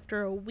moved on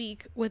after a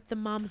week with the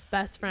mom's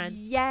best friend.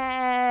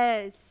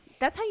 Yes.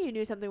 That's how you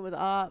knew something was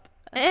up.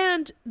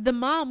 And the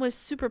mom was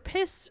super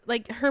pissed.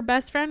 Like, her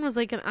best friend was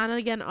like an on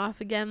again,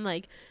 off again.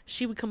 Like,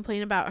 she would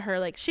complain about her.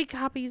 Like, she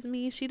copies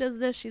me. She does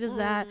this. She does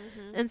that.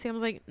 And Sam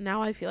was like,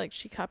 now I feel like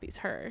she copies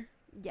her.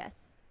 Yes.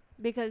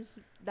 Because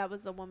that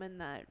was a woman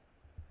that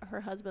her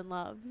husband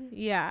loved.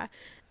 Yeah.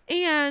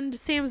 And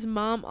Sam's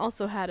mom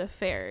also had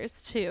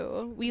affairs,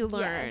 too. We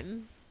learn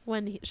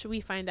when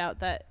we find out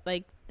that,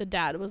 like, the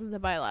dad wasn't the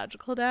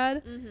biological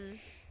dad.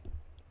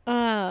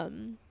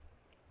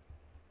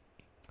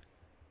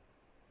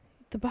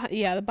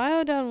 The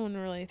bio dad one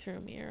really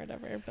threw me or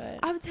whatever, but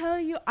I'm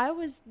telling you, I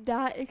was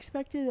not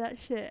expecting that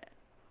shit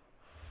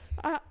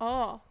at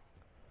all.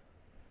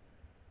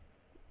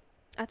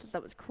 I thought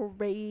that was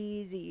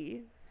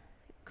crazy.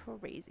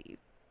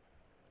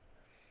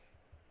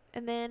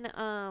 And then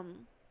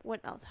what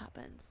else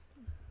happens?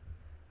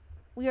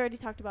 We already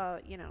talked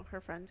about, you know,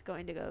 her friends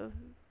going to go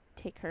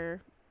take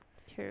her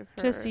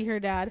to see her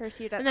dad.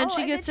 And then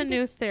she gets a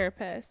new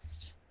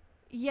therapist.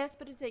 Yes,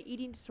 but it's an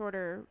eating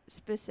disorder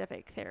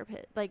specific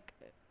therapist, like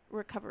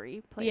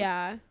recovery place.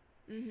 Yeah.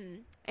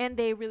 And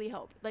they really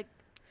help. Like,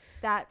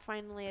 that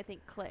finally, I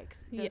think,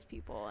 clicks those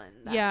people and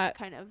that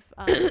kind of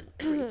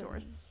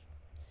resource.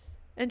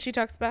 And she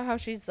talks about how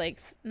she's, like,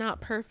 not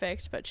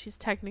perfect, but she's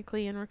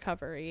technically in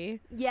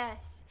recovery.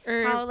 Yes.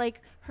 How,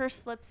 like, her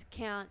slips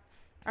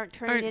aren't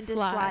turning into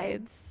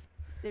slides.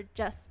 They're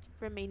just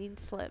remaining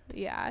slips.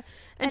 Yeah.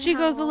 And she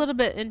goes a little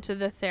bit into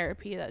the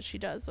therapy that she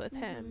does with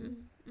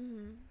him.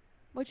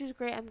 Which is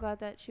great. I'm glad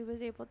that she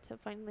was able to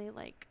finally,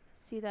 like,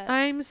 see that.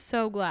 I'm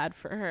so glad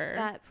for her.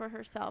 That for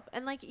herself.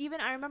 And, like,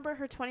 even I remember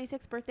her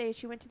 26th birthday,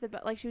 she went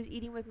to she was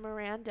eating with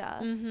Miranda.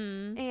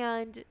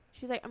 And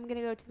she's like, I'm going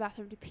to go to the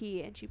bathroom to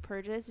pee. And she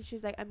purges. And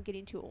she's like, I'm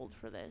getting too old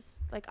for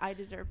this. Like, I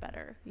deserve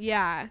better.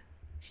 Yeah.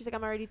 She's like,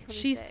 I'm already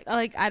 26. She's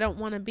like, I don't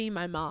want to be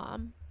my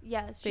mom.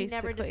 Yes. She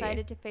never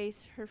decided to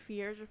face her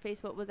fears or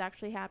face what was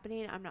actually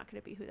happening. I'm not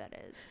going to be who that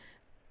is.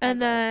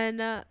 And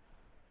then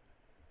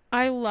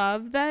I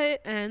love that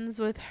it ends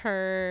with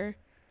her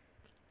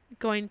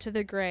going to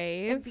the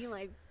grave. And being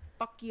like,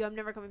 fuck you, I'm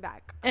never coming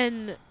back.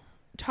 And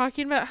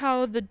talking about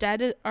how the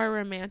dead are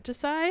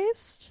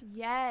romanticized.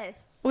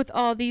 Yes. With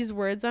all these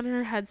words on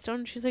her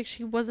headstone. She's like,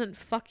 she wasn't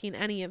fucking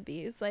any of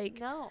these. Like,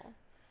 no.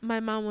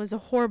 My mom was a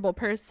horrible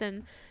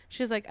person.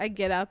 She's like, I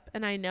get up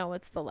and I know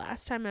it's the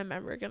last time I'm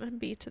ever going to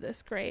be to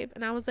this grave.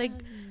 And I was like,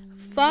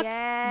 fuck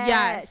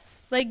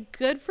yes. Like,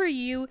 good for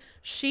you.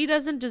 She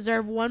doesn't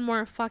deserve one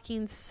more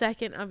fucking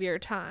second of your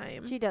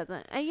time. She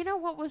doesn't. And you know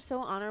what was so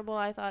honorable,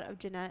 I thought, of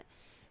Jeanette?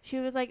 She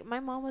was like, my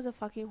mom was a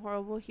fucking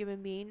horrible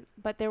human being,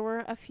 but there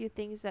were a few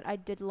things that I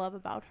did love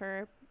about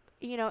her.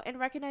 You know, and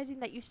recognizing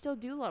that you still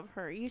do love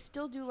her. You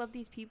still do love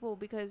these people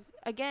because,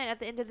 again, at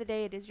the end of the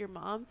day, it is your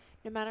mom,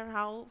 no matter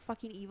how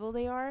fucking evil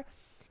they are.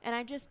 And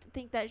I just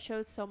think that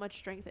shows so much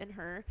strength in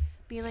her.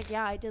 Being like,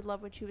 yeah, I did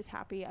love when she was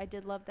happy. I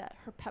did love that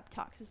her pep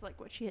talks is like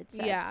what she had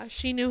said. Yeah,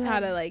 she knew how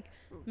to, like,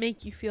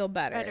 make you feel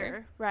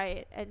better.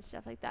 Right, and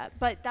stuff like that.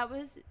 But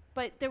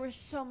there were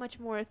so much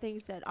more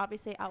things that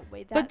obviously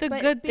outweighed that. But the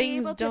good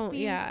things don't,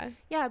 Yeah,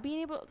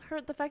 being able,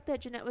 the fact that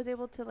Jeanette was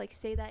able to, like,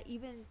 say that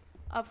even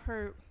of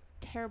her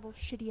terrible,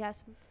 shitty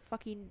ass,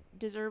 fucking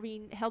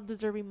hell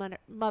deserving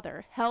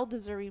mother,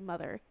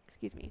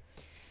 excuse me.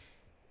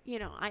 You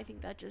know, I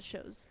think that just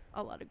shows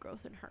a lot of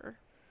growth in her,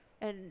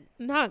 and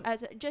not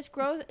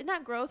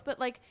growth, but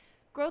like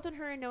growth in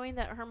her and knowing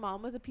that her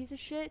mom was a piece of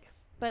shit,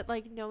 but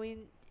like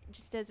knowing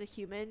just as a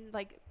human,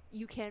 like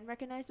you can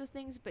recognize those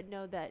things, but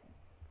know that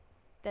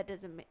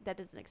doesn't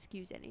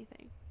excuse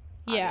anything.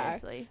 Yeah,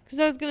 because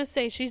I was gonna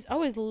say she's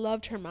always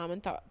loved her mom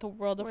and thought the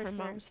world of her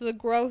mom. So the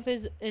growth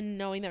is in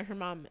knowing that her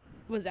mom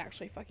was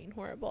actually fucking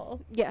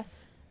horrible.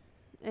 Yes,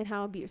 and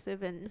how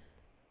abusive and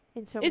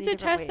in so many it's a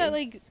different test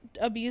ways.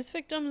 that, like, abuse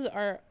victims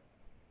are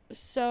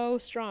so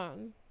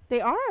strong.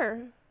 They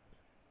are.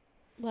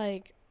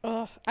 Like,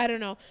 I don't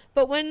know.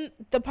 But when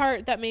the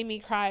part that made me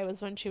cry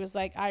was when she was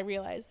like, I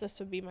realized this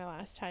would be my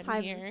last time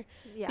here.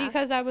 Yeah.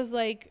 Because I was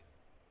like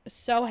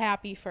so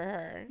happy for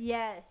her.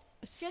 Yes.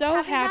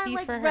 So happy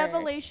that, for her.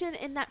 Revelation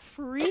and that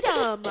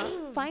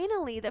freedom.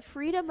 Finally, the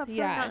freedom of her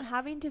not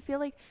having to feel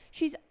like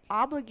she's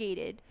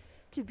obligated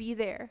to be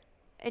there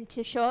and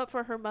to show up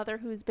for her mother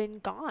who's been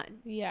gone.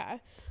 Yeah.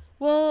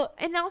 Well,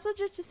 and also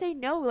just to say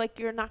no, like,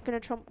 you're not going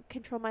to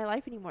control my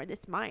life anymore.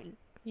 It's mine.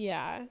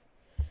 Yeah.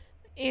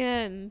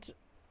 And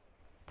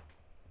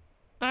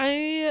I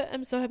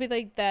am so happy,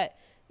 like, that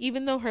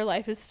even though her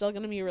life is still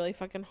going to be really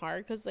fucking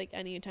hard, because, like,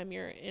 anytime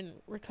you're in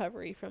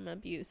recovery from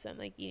abuse and,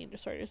 like, eating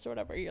disorders or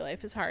whatever, your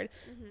life is hard.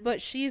 Mm-hmm. But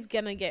she's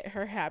going to get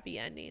her happy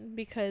ending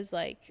because,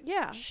 like,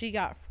 she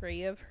got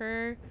free of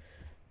her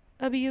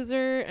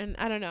abuser. And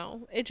I don't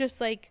know. It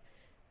just, like,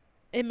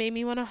 it made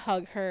me want to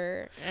hug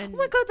her. And, oh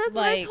my God, that's,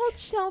 like, what I told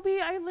Shelby.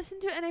 I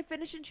listened to it and I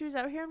finished and she was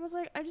out here and was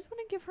like, I just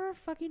want to give her a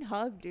fucking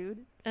hug,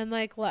 dude. And,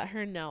 like, let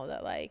her know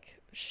that, like,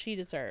 she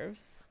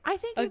deserves I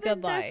think a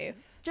good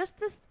life. Just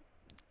this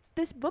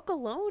this book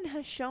alone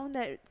has shown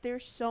that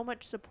there's so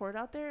much support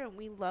out there, and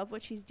we love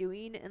what she's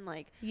doing, and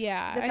like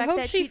yeah, the I fact hope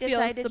that she feels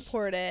decided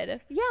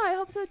supported. yeah, I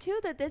hope so too,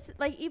 that this,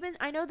 like, even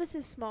I know this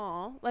is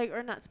small, like,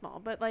 or not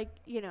small, but like,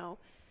 you know,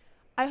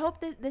 I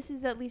hope that this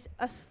is at least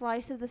a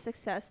slice of the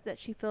success that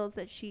she feels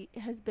that she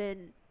has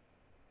been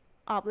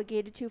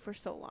obligated to for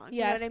so long. Yes.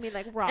 You know what I mean?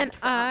 Like, robbed And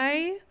from.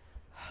 I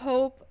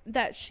hope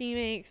that she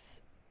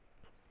makes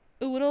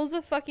oodles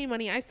of fucking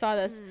money. I saw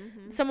this.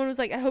 Mm-hmm. Someone was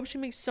like, I hope she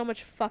makes so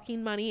much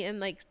fucking money, and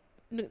like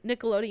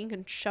Nickelodeon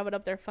can shove it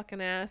up their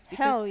fucking ass.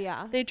 Hell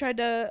yeah. They tried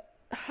to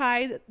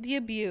hide the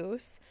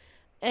abuse.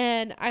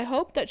 And I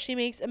hope that she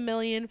makes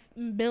 $1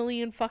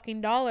 million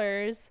fucking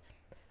dollars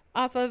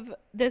off of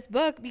this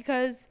book,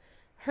 because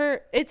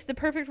it's the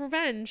perfect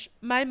revenge.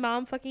 My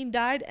mom fucking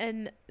died,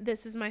 and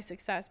this is my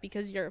success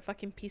because you're a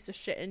fucking piece of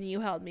shit and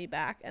you held me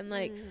back. And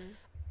like,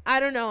 I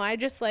don't know. I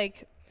just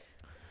like,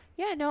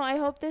 yeah, no, I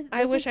hope this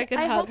I wish I could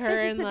hug her. This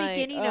is and the like,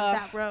 beginning of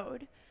that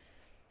road.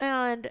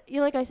 And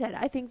like I said,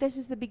 I think this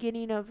is the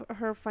beginning of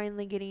her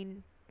finally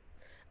getting.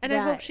 And I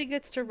hope she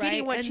gets to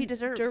write what and she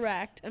deserves.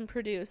 Direct and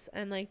produce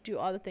and like do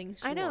all the things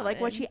she wanted. like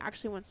what she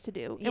actually wants to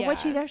do and what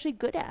she's actually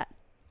good at.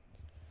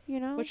 You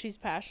know, what she's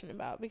passionate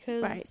about,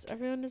 because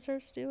everyone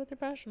deserves to do what they're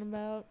passionate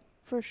about.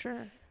 For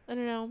sure. I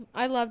don't know.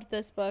 I loved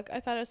this book. I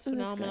thought it was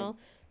phenomenal.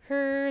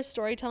 Her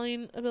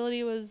storytelling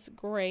ability was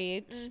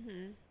great.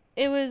 Mm-hmm.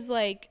 It was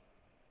like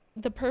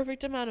the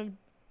perfect amount of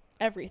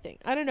everything.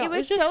 I don't know. It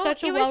was just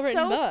such a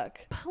well-written book.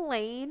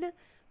 Plain,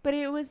 but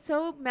it was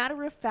so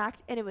matter of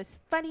fact, and it was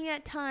funny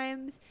at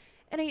times.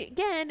 And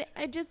again,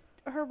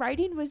 her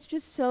writing was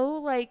just so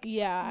like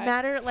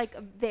there.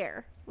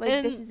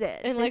 Like, this is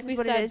it. And this is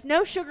what it is.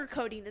 No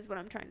sugarcoating is what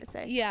I'm trying to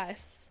say.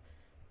 Yes.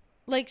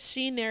 Like,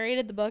 she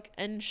narrated the book,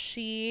 and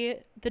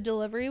the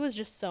delivery was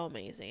just so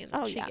amazing.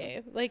 She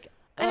gave. Like,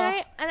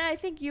 and I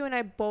think you and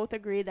I both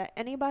agree that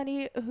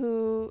anybody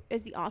who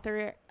is the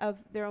author of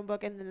their own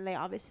book and then they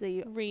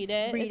obviously read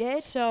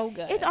it, so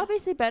good. It's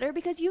obviously better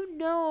because you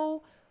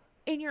know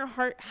in your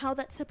heart how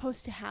that's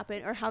supposed to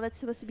happen, or how that's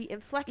supposed to be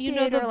inflected. You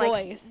know the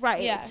voice.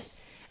 Right.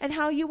 Yes. And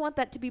how you want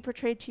that to be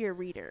portrayed to your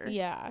reader.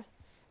 Yeah.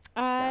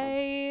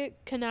 I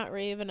cannot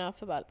rave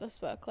enough about this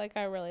book. Like,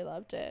 I really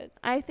loved it.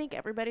 I think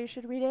everybody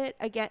should read it.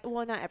 Again,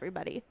 well, not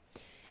everybody.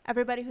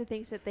 Everybody who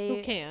thinks that they...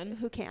 Who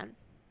can.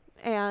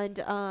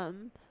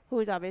 And who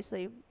is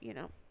obviously, you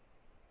know,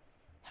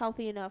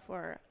 healthy enough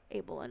or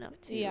able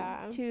enough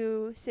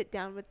to sit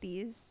down with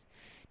these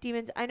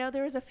demons. I know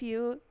there was a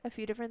few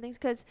different things,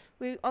 because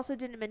we also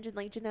didn't mention,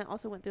 like, Jeanette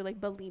also went through,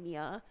 like,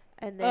 bulimia,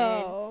 and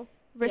then...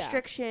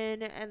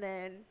 restriction, and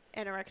then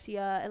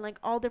anorexia, and like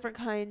all different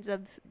kinds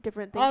of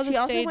different things. She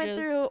also went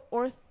through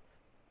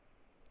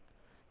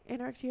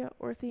anorexia,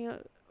 orthorexia,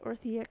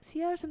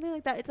 or something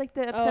like that. It's like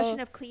the obsession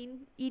of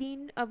clean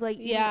eating, of like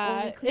eating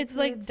only clean it's foods.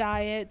 Like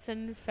diets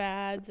and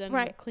fads and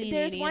clean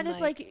There's eating. One is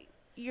like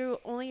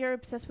you're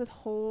obsessed with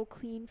whole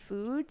clean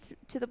foods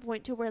to the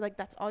point to where like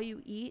that's all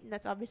you eat, and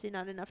that's obviously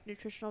not enough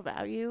nutritional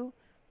value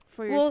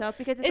for yourself,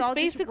 because it's all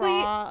basically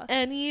just raw.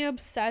 Any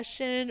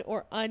obsession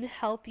or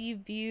unhealthy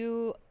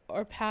view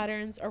or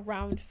patterns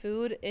around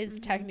food is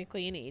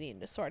technically an eating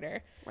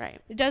disorder.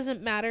 Right. It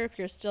doesn't matter if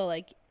you're still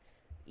like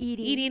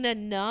eating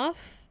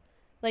enough.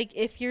 Like,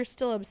 if you're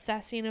still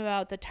obsessing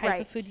about the type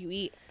of food you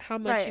eat, how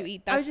much you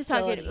eat, that's I was just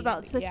talking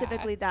about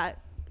specifically that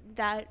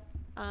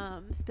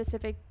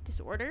specific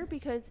disorder,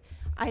 because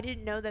I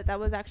didn't know that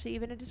was actually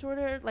even a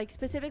disorder, like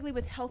specifically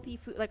with healthy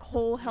food, like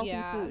whole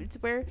healthy foods,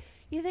 where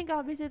you think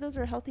obviously those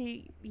are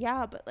healthy,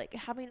 but like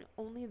having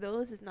only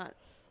those is not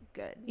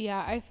good.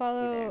 Yeah, I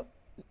follow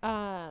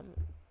an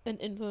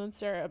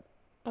influencer,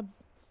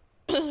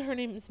 her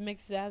name is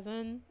Mix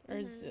Zazan, or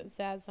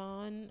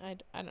Zazan,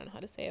 I don't know how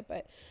to say it,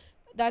 but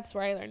that's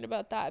where I learned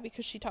about that,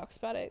 because she talks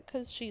about it,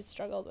 because she's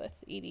struggled with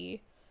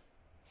ED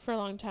for a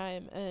long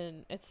time,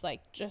 and it's like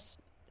just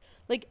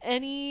like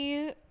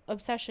any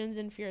obsessions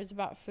and fears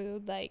about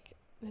food, like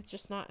it's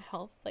just not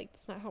health, like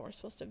it's not how we're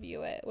supposed to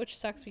view it, which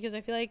sucks, because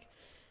I feel like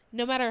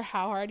no matter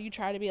how hard you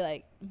try to be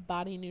like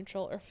body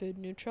neutral or food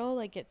neutral,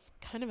 like it's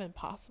kind of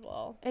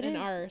impossible in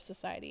our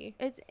society.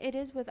 It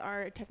is with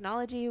our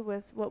technology,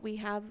 with what we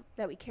have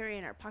that we carry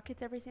in our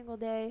pockets every single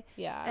day.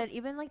 Yeah. And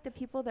even like the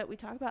people that we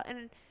talk about,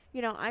 and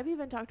you know, I've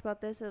even talked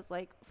about this as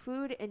like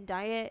food and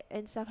diet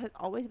and stuff has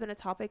always been a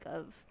topic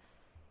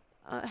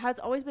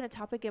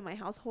in my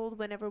household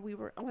when I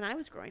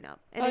was growing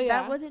up. And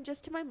that wasn't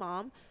just to my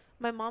mom.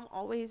 My mom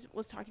always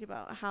was talking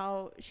about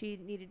how she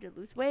needed to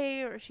lose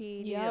weight, or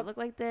she needed to look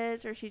like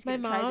this, or she's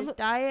going to try this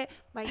diet.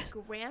 My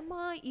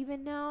grandma,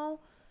 even now,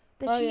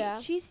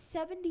 that she's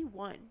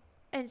 71.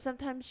 And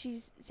sometimes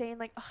she's saying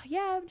like, oh,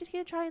 yeah, I'm just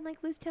going to try and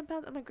like lose 10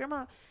 pounds. I'm like,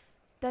 Grandma,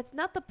 that's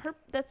not the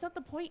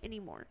point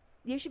anymore.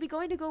 You should be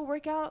going to go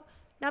work out,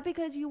 not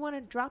because you want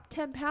to drop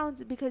 10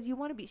 pounds, because you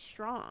want to be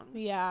strong.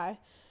 Yeah.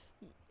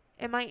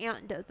 And my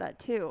aunt does that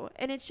too.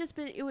 And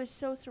it was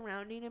so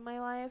surrounding in my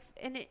life.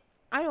 And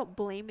I don't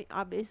blame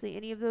obviously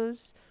any of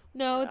those.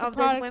 No, it's a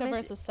product of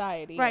our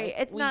society. Right.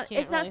 Like,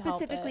 it's not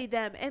specifically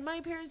them. And my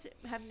parents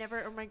have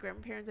never, or my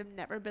grandparents have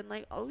never been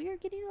like, oh, you're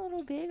getting a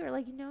little big, or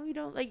like, no, you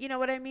don't, like, you know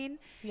what I mean?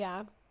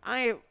 Yeah.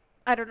 I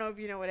don't know if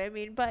you know what I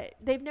mean, but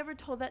they've never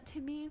told that to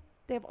me.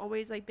 They've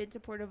always like been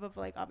supportive of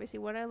like obviously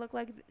what I look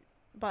like,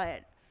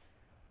 but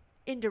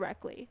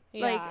indirectly,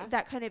 like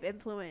that kind of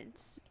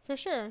influence for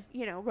sure,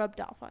 you know,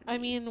 rubbed off on me. I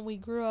mean, we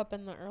grew up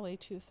in the early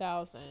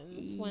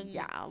 2000s when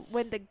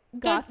the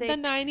gothic, the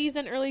 90s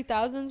and early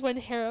thousands, when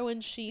heroin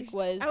chic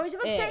was I was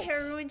about to say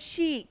heroin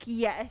chic.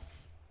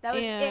 Yes, that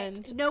was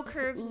it. No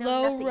curves, no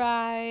low nothing.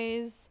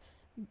 Rise,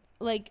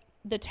 like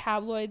the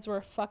tabloids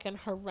were fucking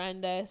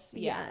horrendous.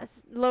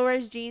 Yes, low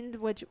rise jeans,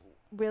 which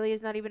really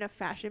is not even a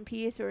fashion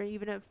piece or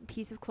even a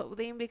piece of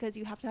clothing, because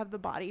you have to have the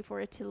body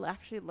for it to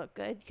actually look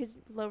good, because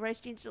low-rise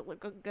jeans don't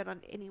look good on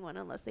anyone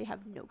unless they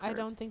have no curves. I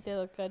don't think they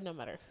look good no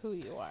matter who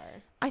you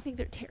are. I think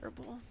they're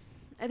terrible.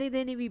 I think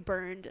they need to be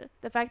burned.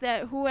 The fact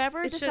that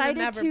whoever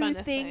decided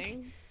to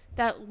think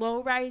that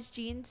low-rise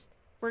jeans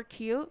were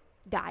cute,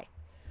 die.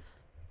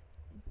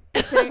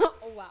 Oh,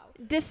 wow.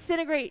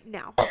 Disintegrate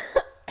now.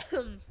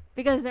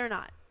 Because they're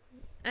not.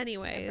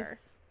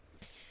 Anyways,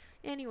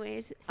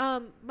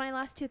 my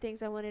last two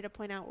things I wanted to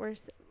point out were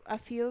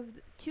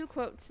two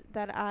quotes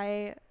that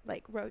I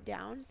like wrote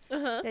down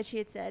that she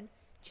had said.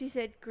 She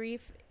said,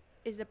 "Grief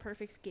is a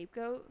perfect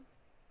scapegoat,"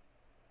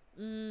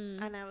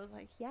 and I was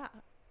like, "Yeah,"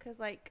 because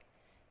like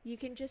you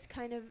can just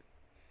kind of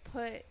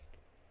put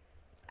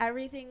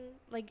everything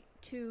like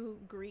to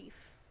grief.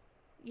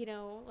 You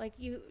know, like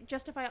you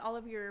justify all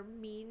of your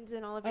means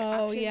and all of your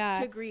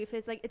actions to grief.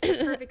 It's like it's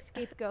a perfect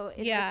scapegoat.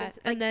 In the sense,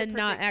 like, and then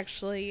not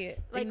actually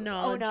like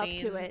acknowledging own up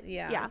to it.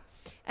 Yeah.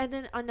 And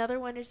then another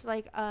one is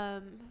like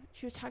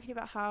she was talking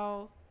about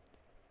how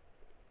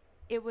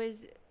it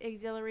was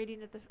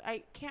exhilarating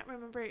I can't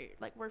remember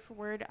like word for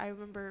word. I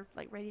remember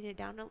like writing it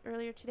down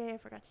earlier today. I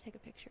forgot to take a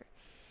picture,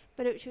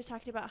 but she was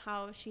talking about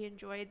how she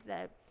enjoyed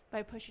that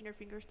by pushing her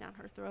fingers down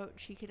her throat,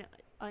 she could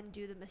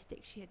undo the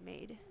mistakes she had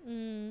made.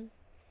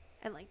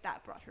 And, like,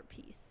 that brought her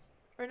peace.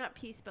 Or not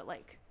peace, but,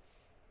 like,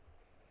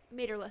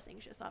 made her less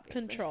anxious, obviously.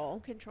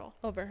 Control.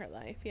 Over her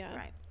life, yeah.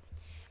 Right.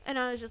 And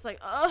I was just like,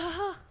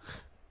 oh,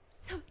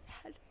 so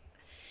sad.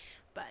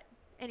 But,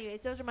 anyways,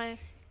 those are my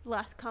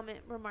last comment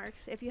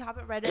remarks. If you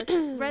haven't read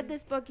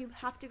this book, you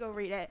have to go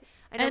read it.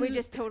 I know we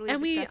just totally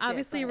discussed it. And we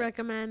obviously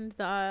recommend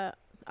the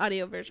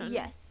audio version.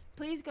 Yes.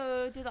 Please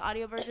go do the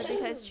audio version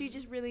because she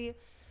just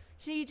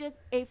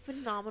a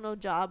phenomenal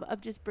job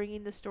of just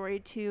bringing the story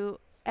to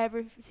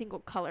every single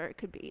color it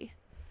could be.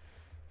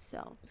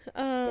 So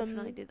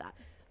definitely do that.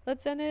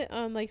 Let's end it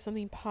on like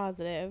something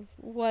positive.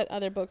 What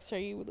other books are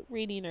you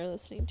reading or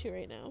listening to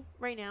right now?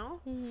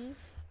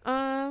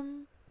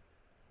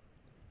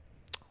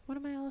 What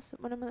am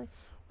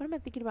I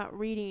thinking about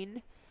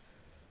reading?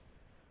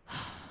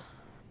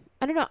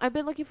 I don't know. I've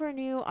been looking for a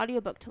new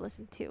audiobook to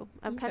listen to.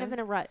 I'm kind of in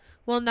a rut.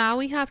 Well, now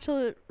we have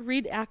to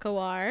read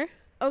ACOWAR.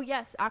 Oh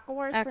yes,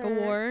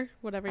 ACOWAR,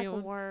 whatever you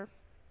want.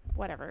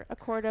 Whatever. A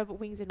Court of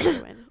Wings and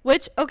Ruin.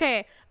 Which,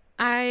 okay,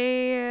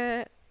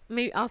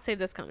 maybe I'll save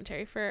this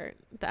commentary for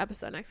the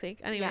episode next week.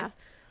 Anyways. Yeah.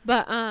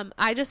 But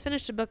I just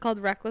finished a book called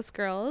Reckless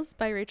Girls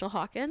by Rachel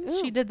Hawkins.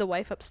 Ooh. She did The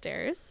Wife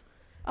Upstairs.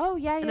 Oh,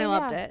 yeah. And I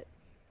loved it.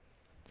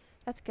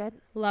 That's good.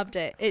 Loved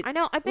it. I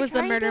know. It was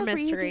a murder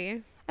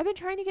mystery. I've been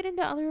trying to get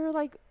into other,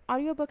 like,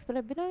 audiobooks, but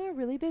I've been on a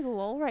really big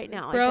lull right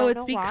now. Bro,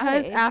 it's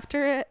because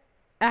after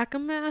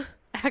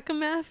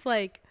Akamath,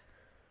 like,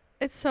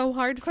 it's so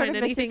hard to find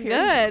anything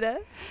good.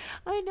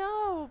 I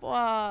know.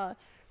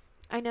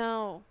 I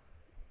know.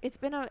 It's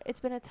been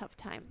a tough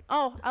time.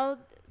 Oh,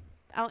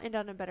 I'll end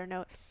on a better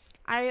note.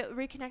 I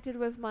reconnected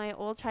with my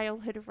old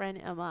childhood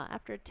friend Emma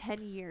after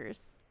 10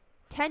 years.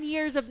 10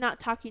 years of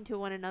not talking to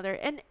one another.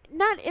 And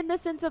not in the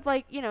sense of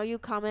like, you know, you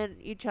comment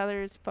each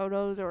other's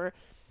photos or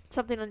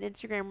something on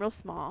Instagram real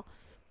small.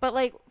 But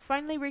like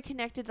finally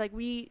reconnected, like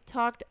we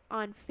talked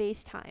on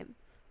FaceTime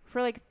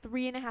for like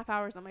 3.5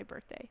 hours on my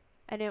birthday.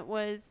 And it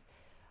was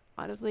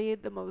honestly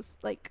the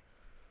most like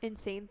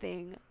insane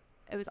thing.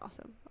 It was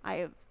awesome.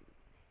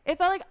 It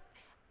felt like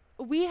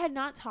we had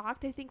not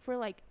talked, I think, for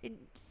like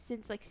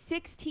since like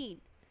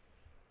 16.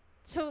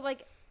 So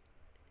like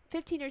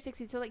 15 or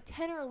 16. So like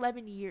 10 or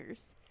 11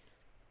 years.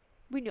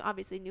 We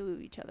obviously knew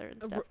each other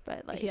and stuff,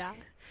 but like,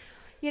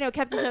 you know,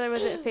 kept each other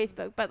with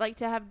Facebook. But like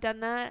to have done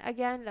that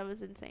again, that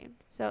was insane.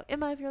 So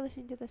Emma, if you're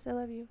listening to this, I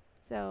love you.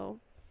 So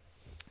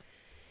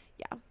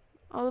yeah,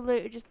 I'll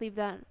just leave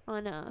that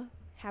on a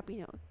happy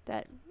note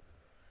that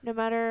no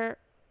matter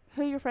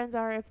who your friends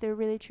are, if they're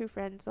really true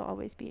friends, they'll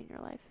always be in your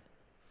life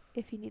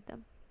if you need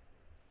them.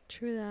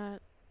 True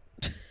that.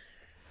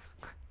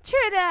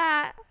 True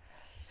that.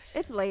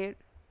 It's late.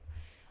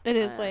 It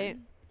is late.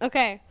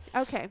 Okay.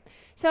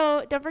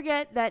 So don't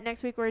forget that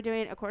next week we're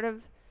doing A Court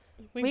of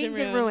Wings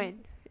and Ruin.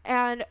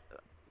 And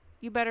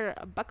you better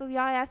buckle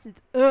your asses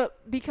up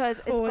because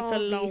it's a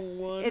long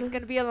one. It's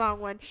going to be a long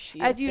one.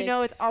 As you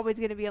know, it's always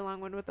going to be a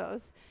long one with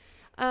those.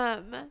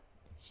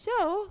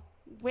 So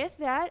with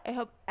that, I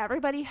hope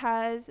everybody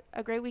has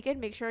a great weekend.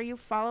 Make sure you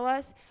follow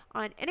us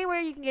on anywhere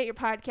you can get your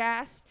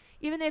podcasts.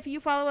 Even if you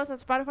follow us on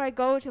Spotify,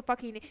 go to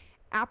fucking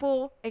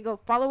Apple and go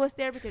follow us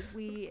there because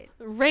we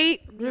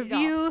rate,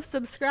 review,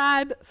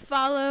 subscribe,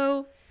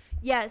 follow.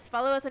 Yes,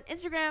 follow us on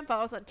Instagram,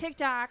 follow us on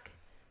TikTok,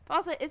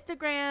 follow us on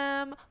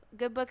Instagram,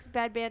 Good Books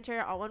Bad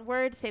Banter, all one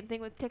word. Same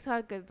thing with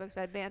TikTok, Good Books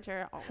Bad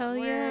Banter, all one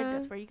word.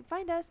 That's where you can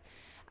find us.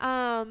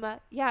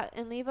 Yeah,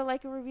 and leave a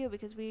like and review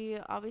because we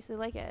obviously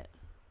like it.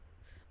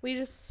 We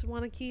just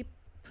want to keep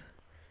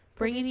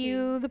bringing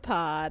you the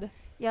pod.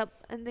 Yep,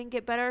 and then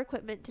get better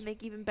equipment to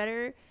make even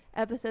better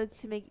episodes,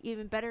 to make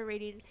even better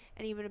ratings,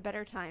 and even a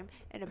better time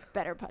and a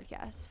better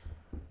podcast.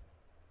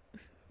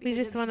 We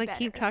just want to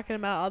keep talking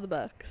about all the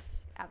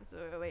books.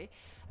 Absolutely.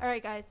 All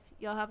right, guys,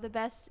 y'all have the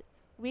best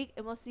week,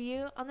 and we'll see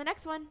you on the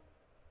next one.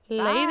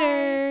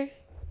 Later. Bye.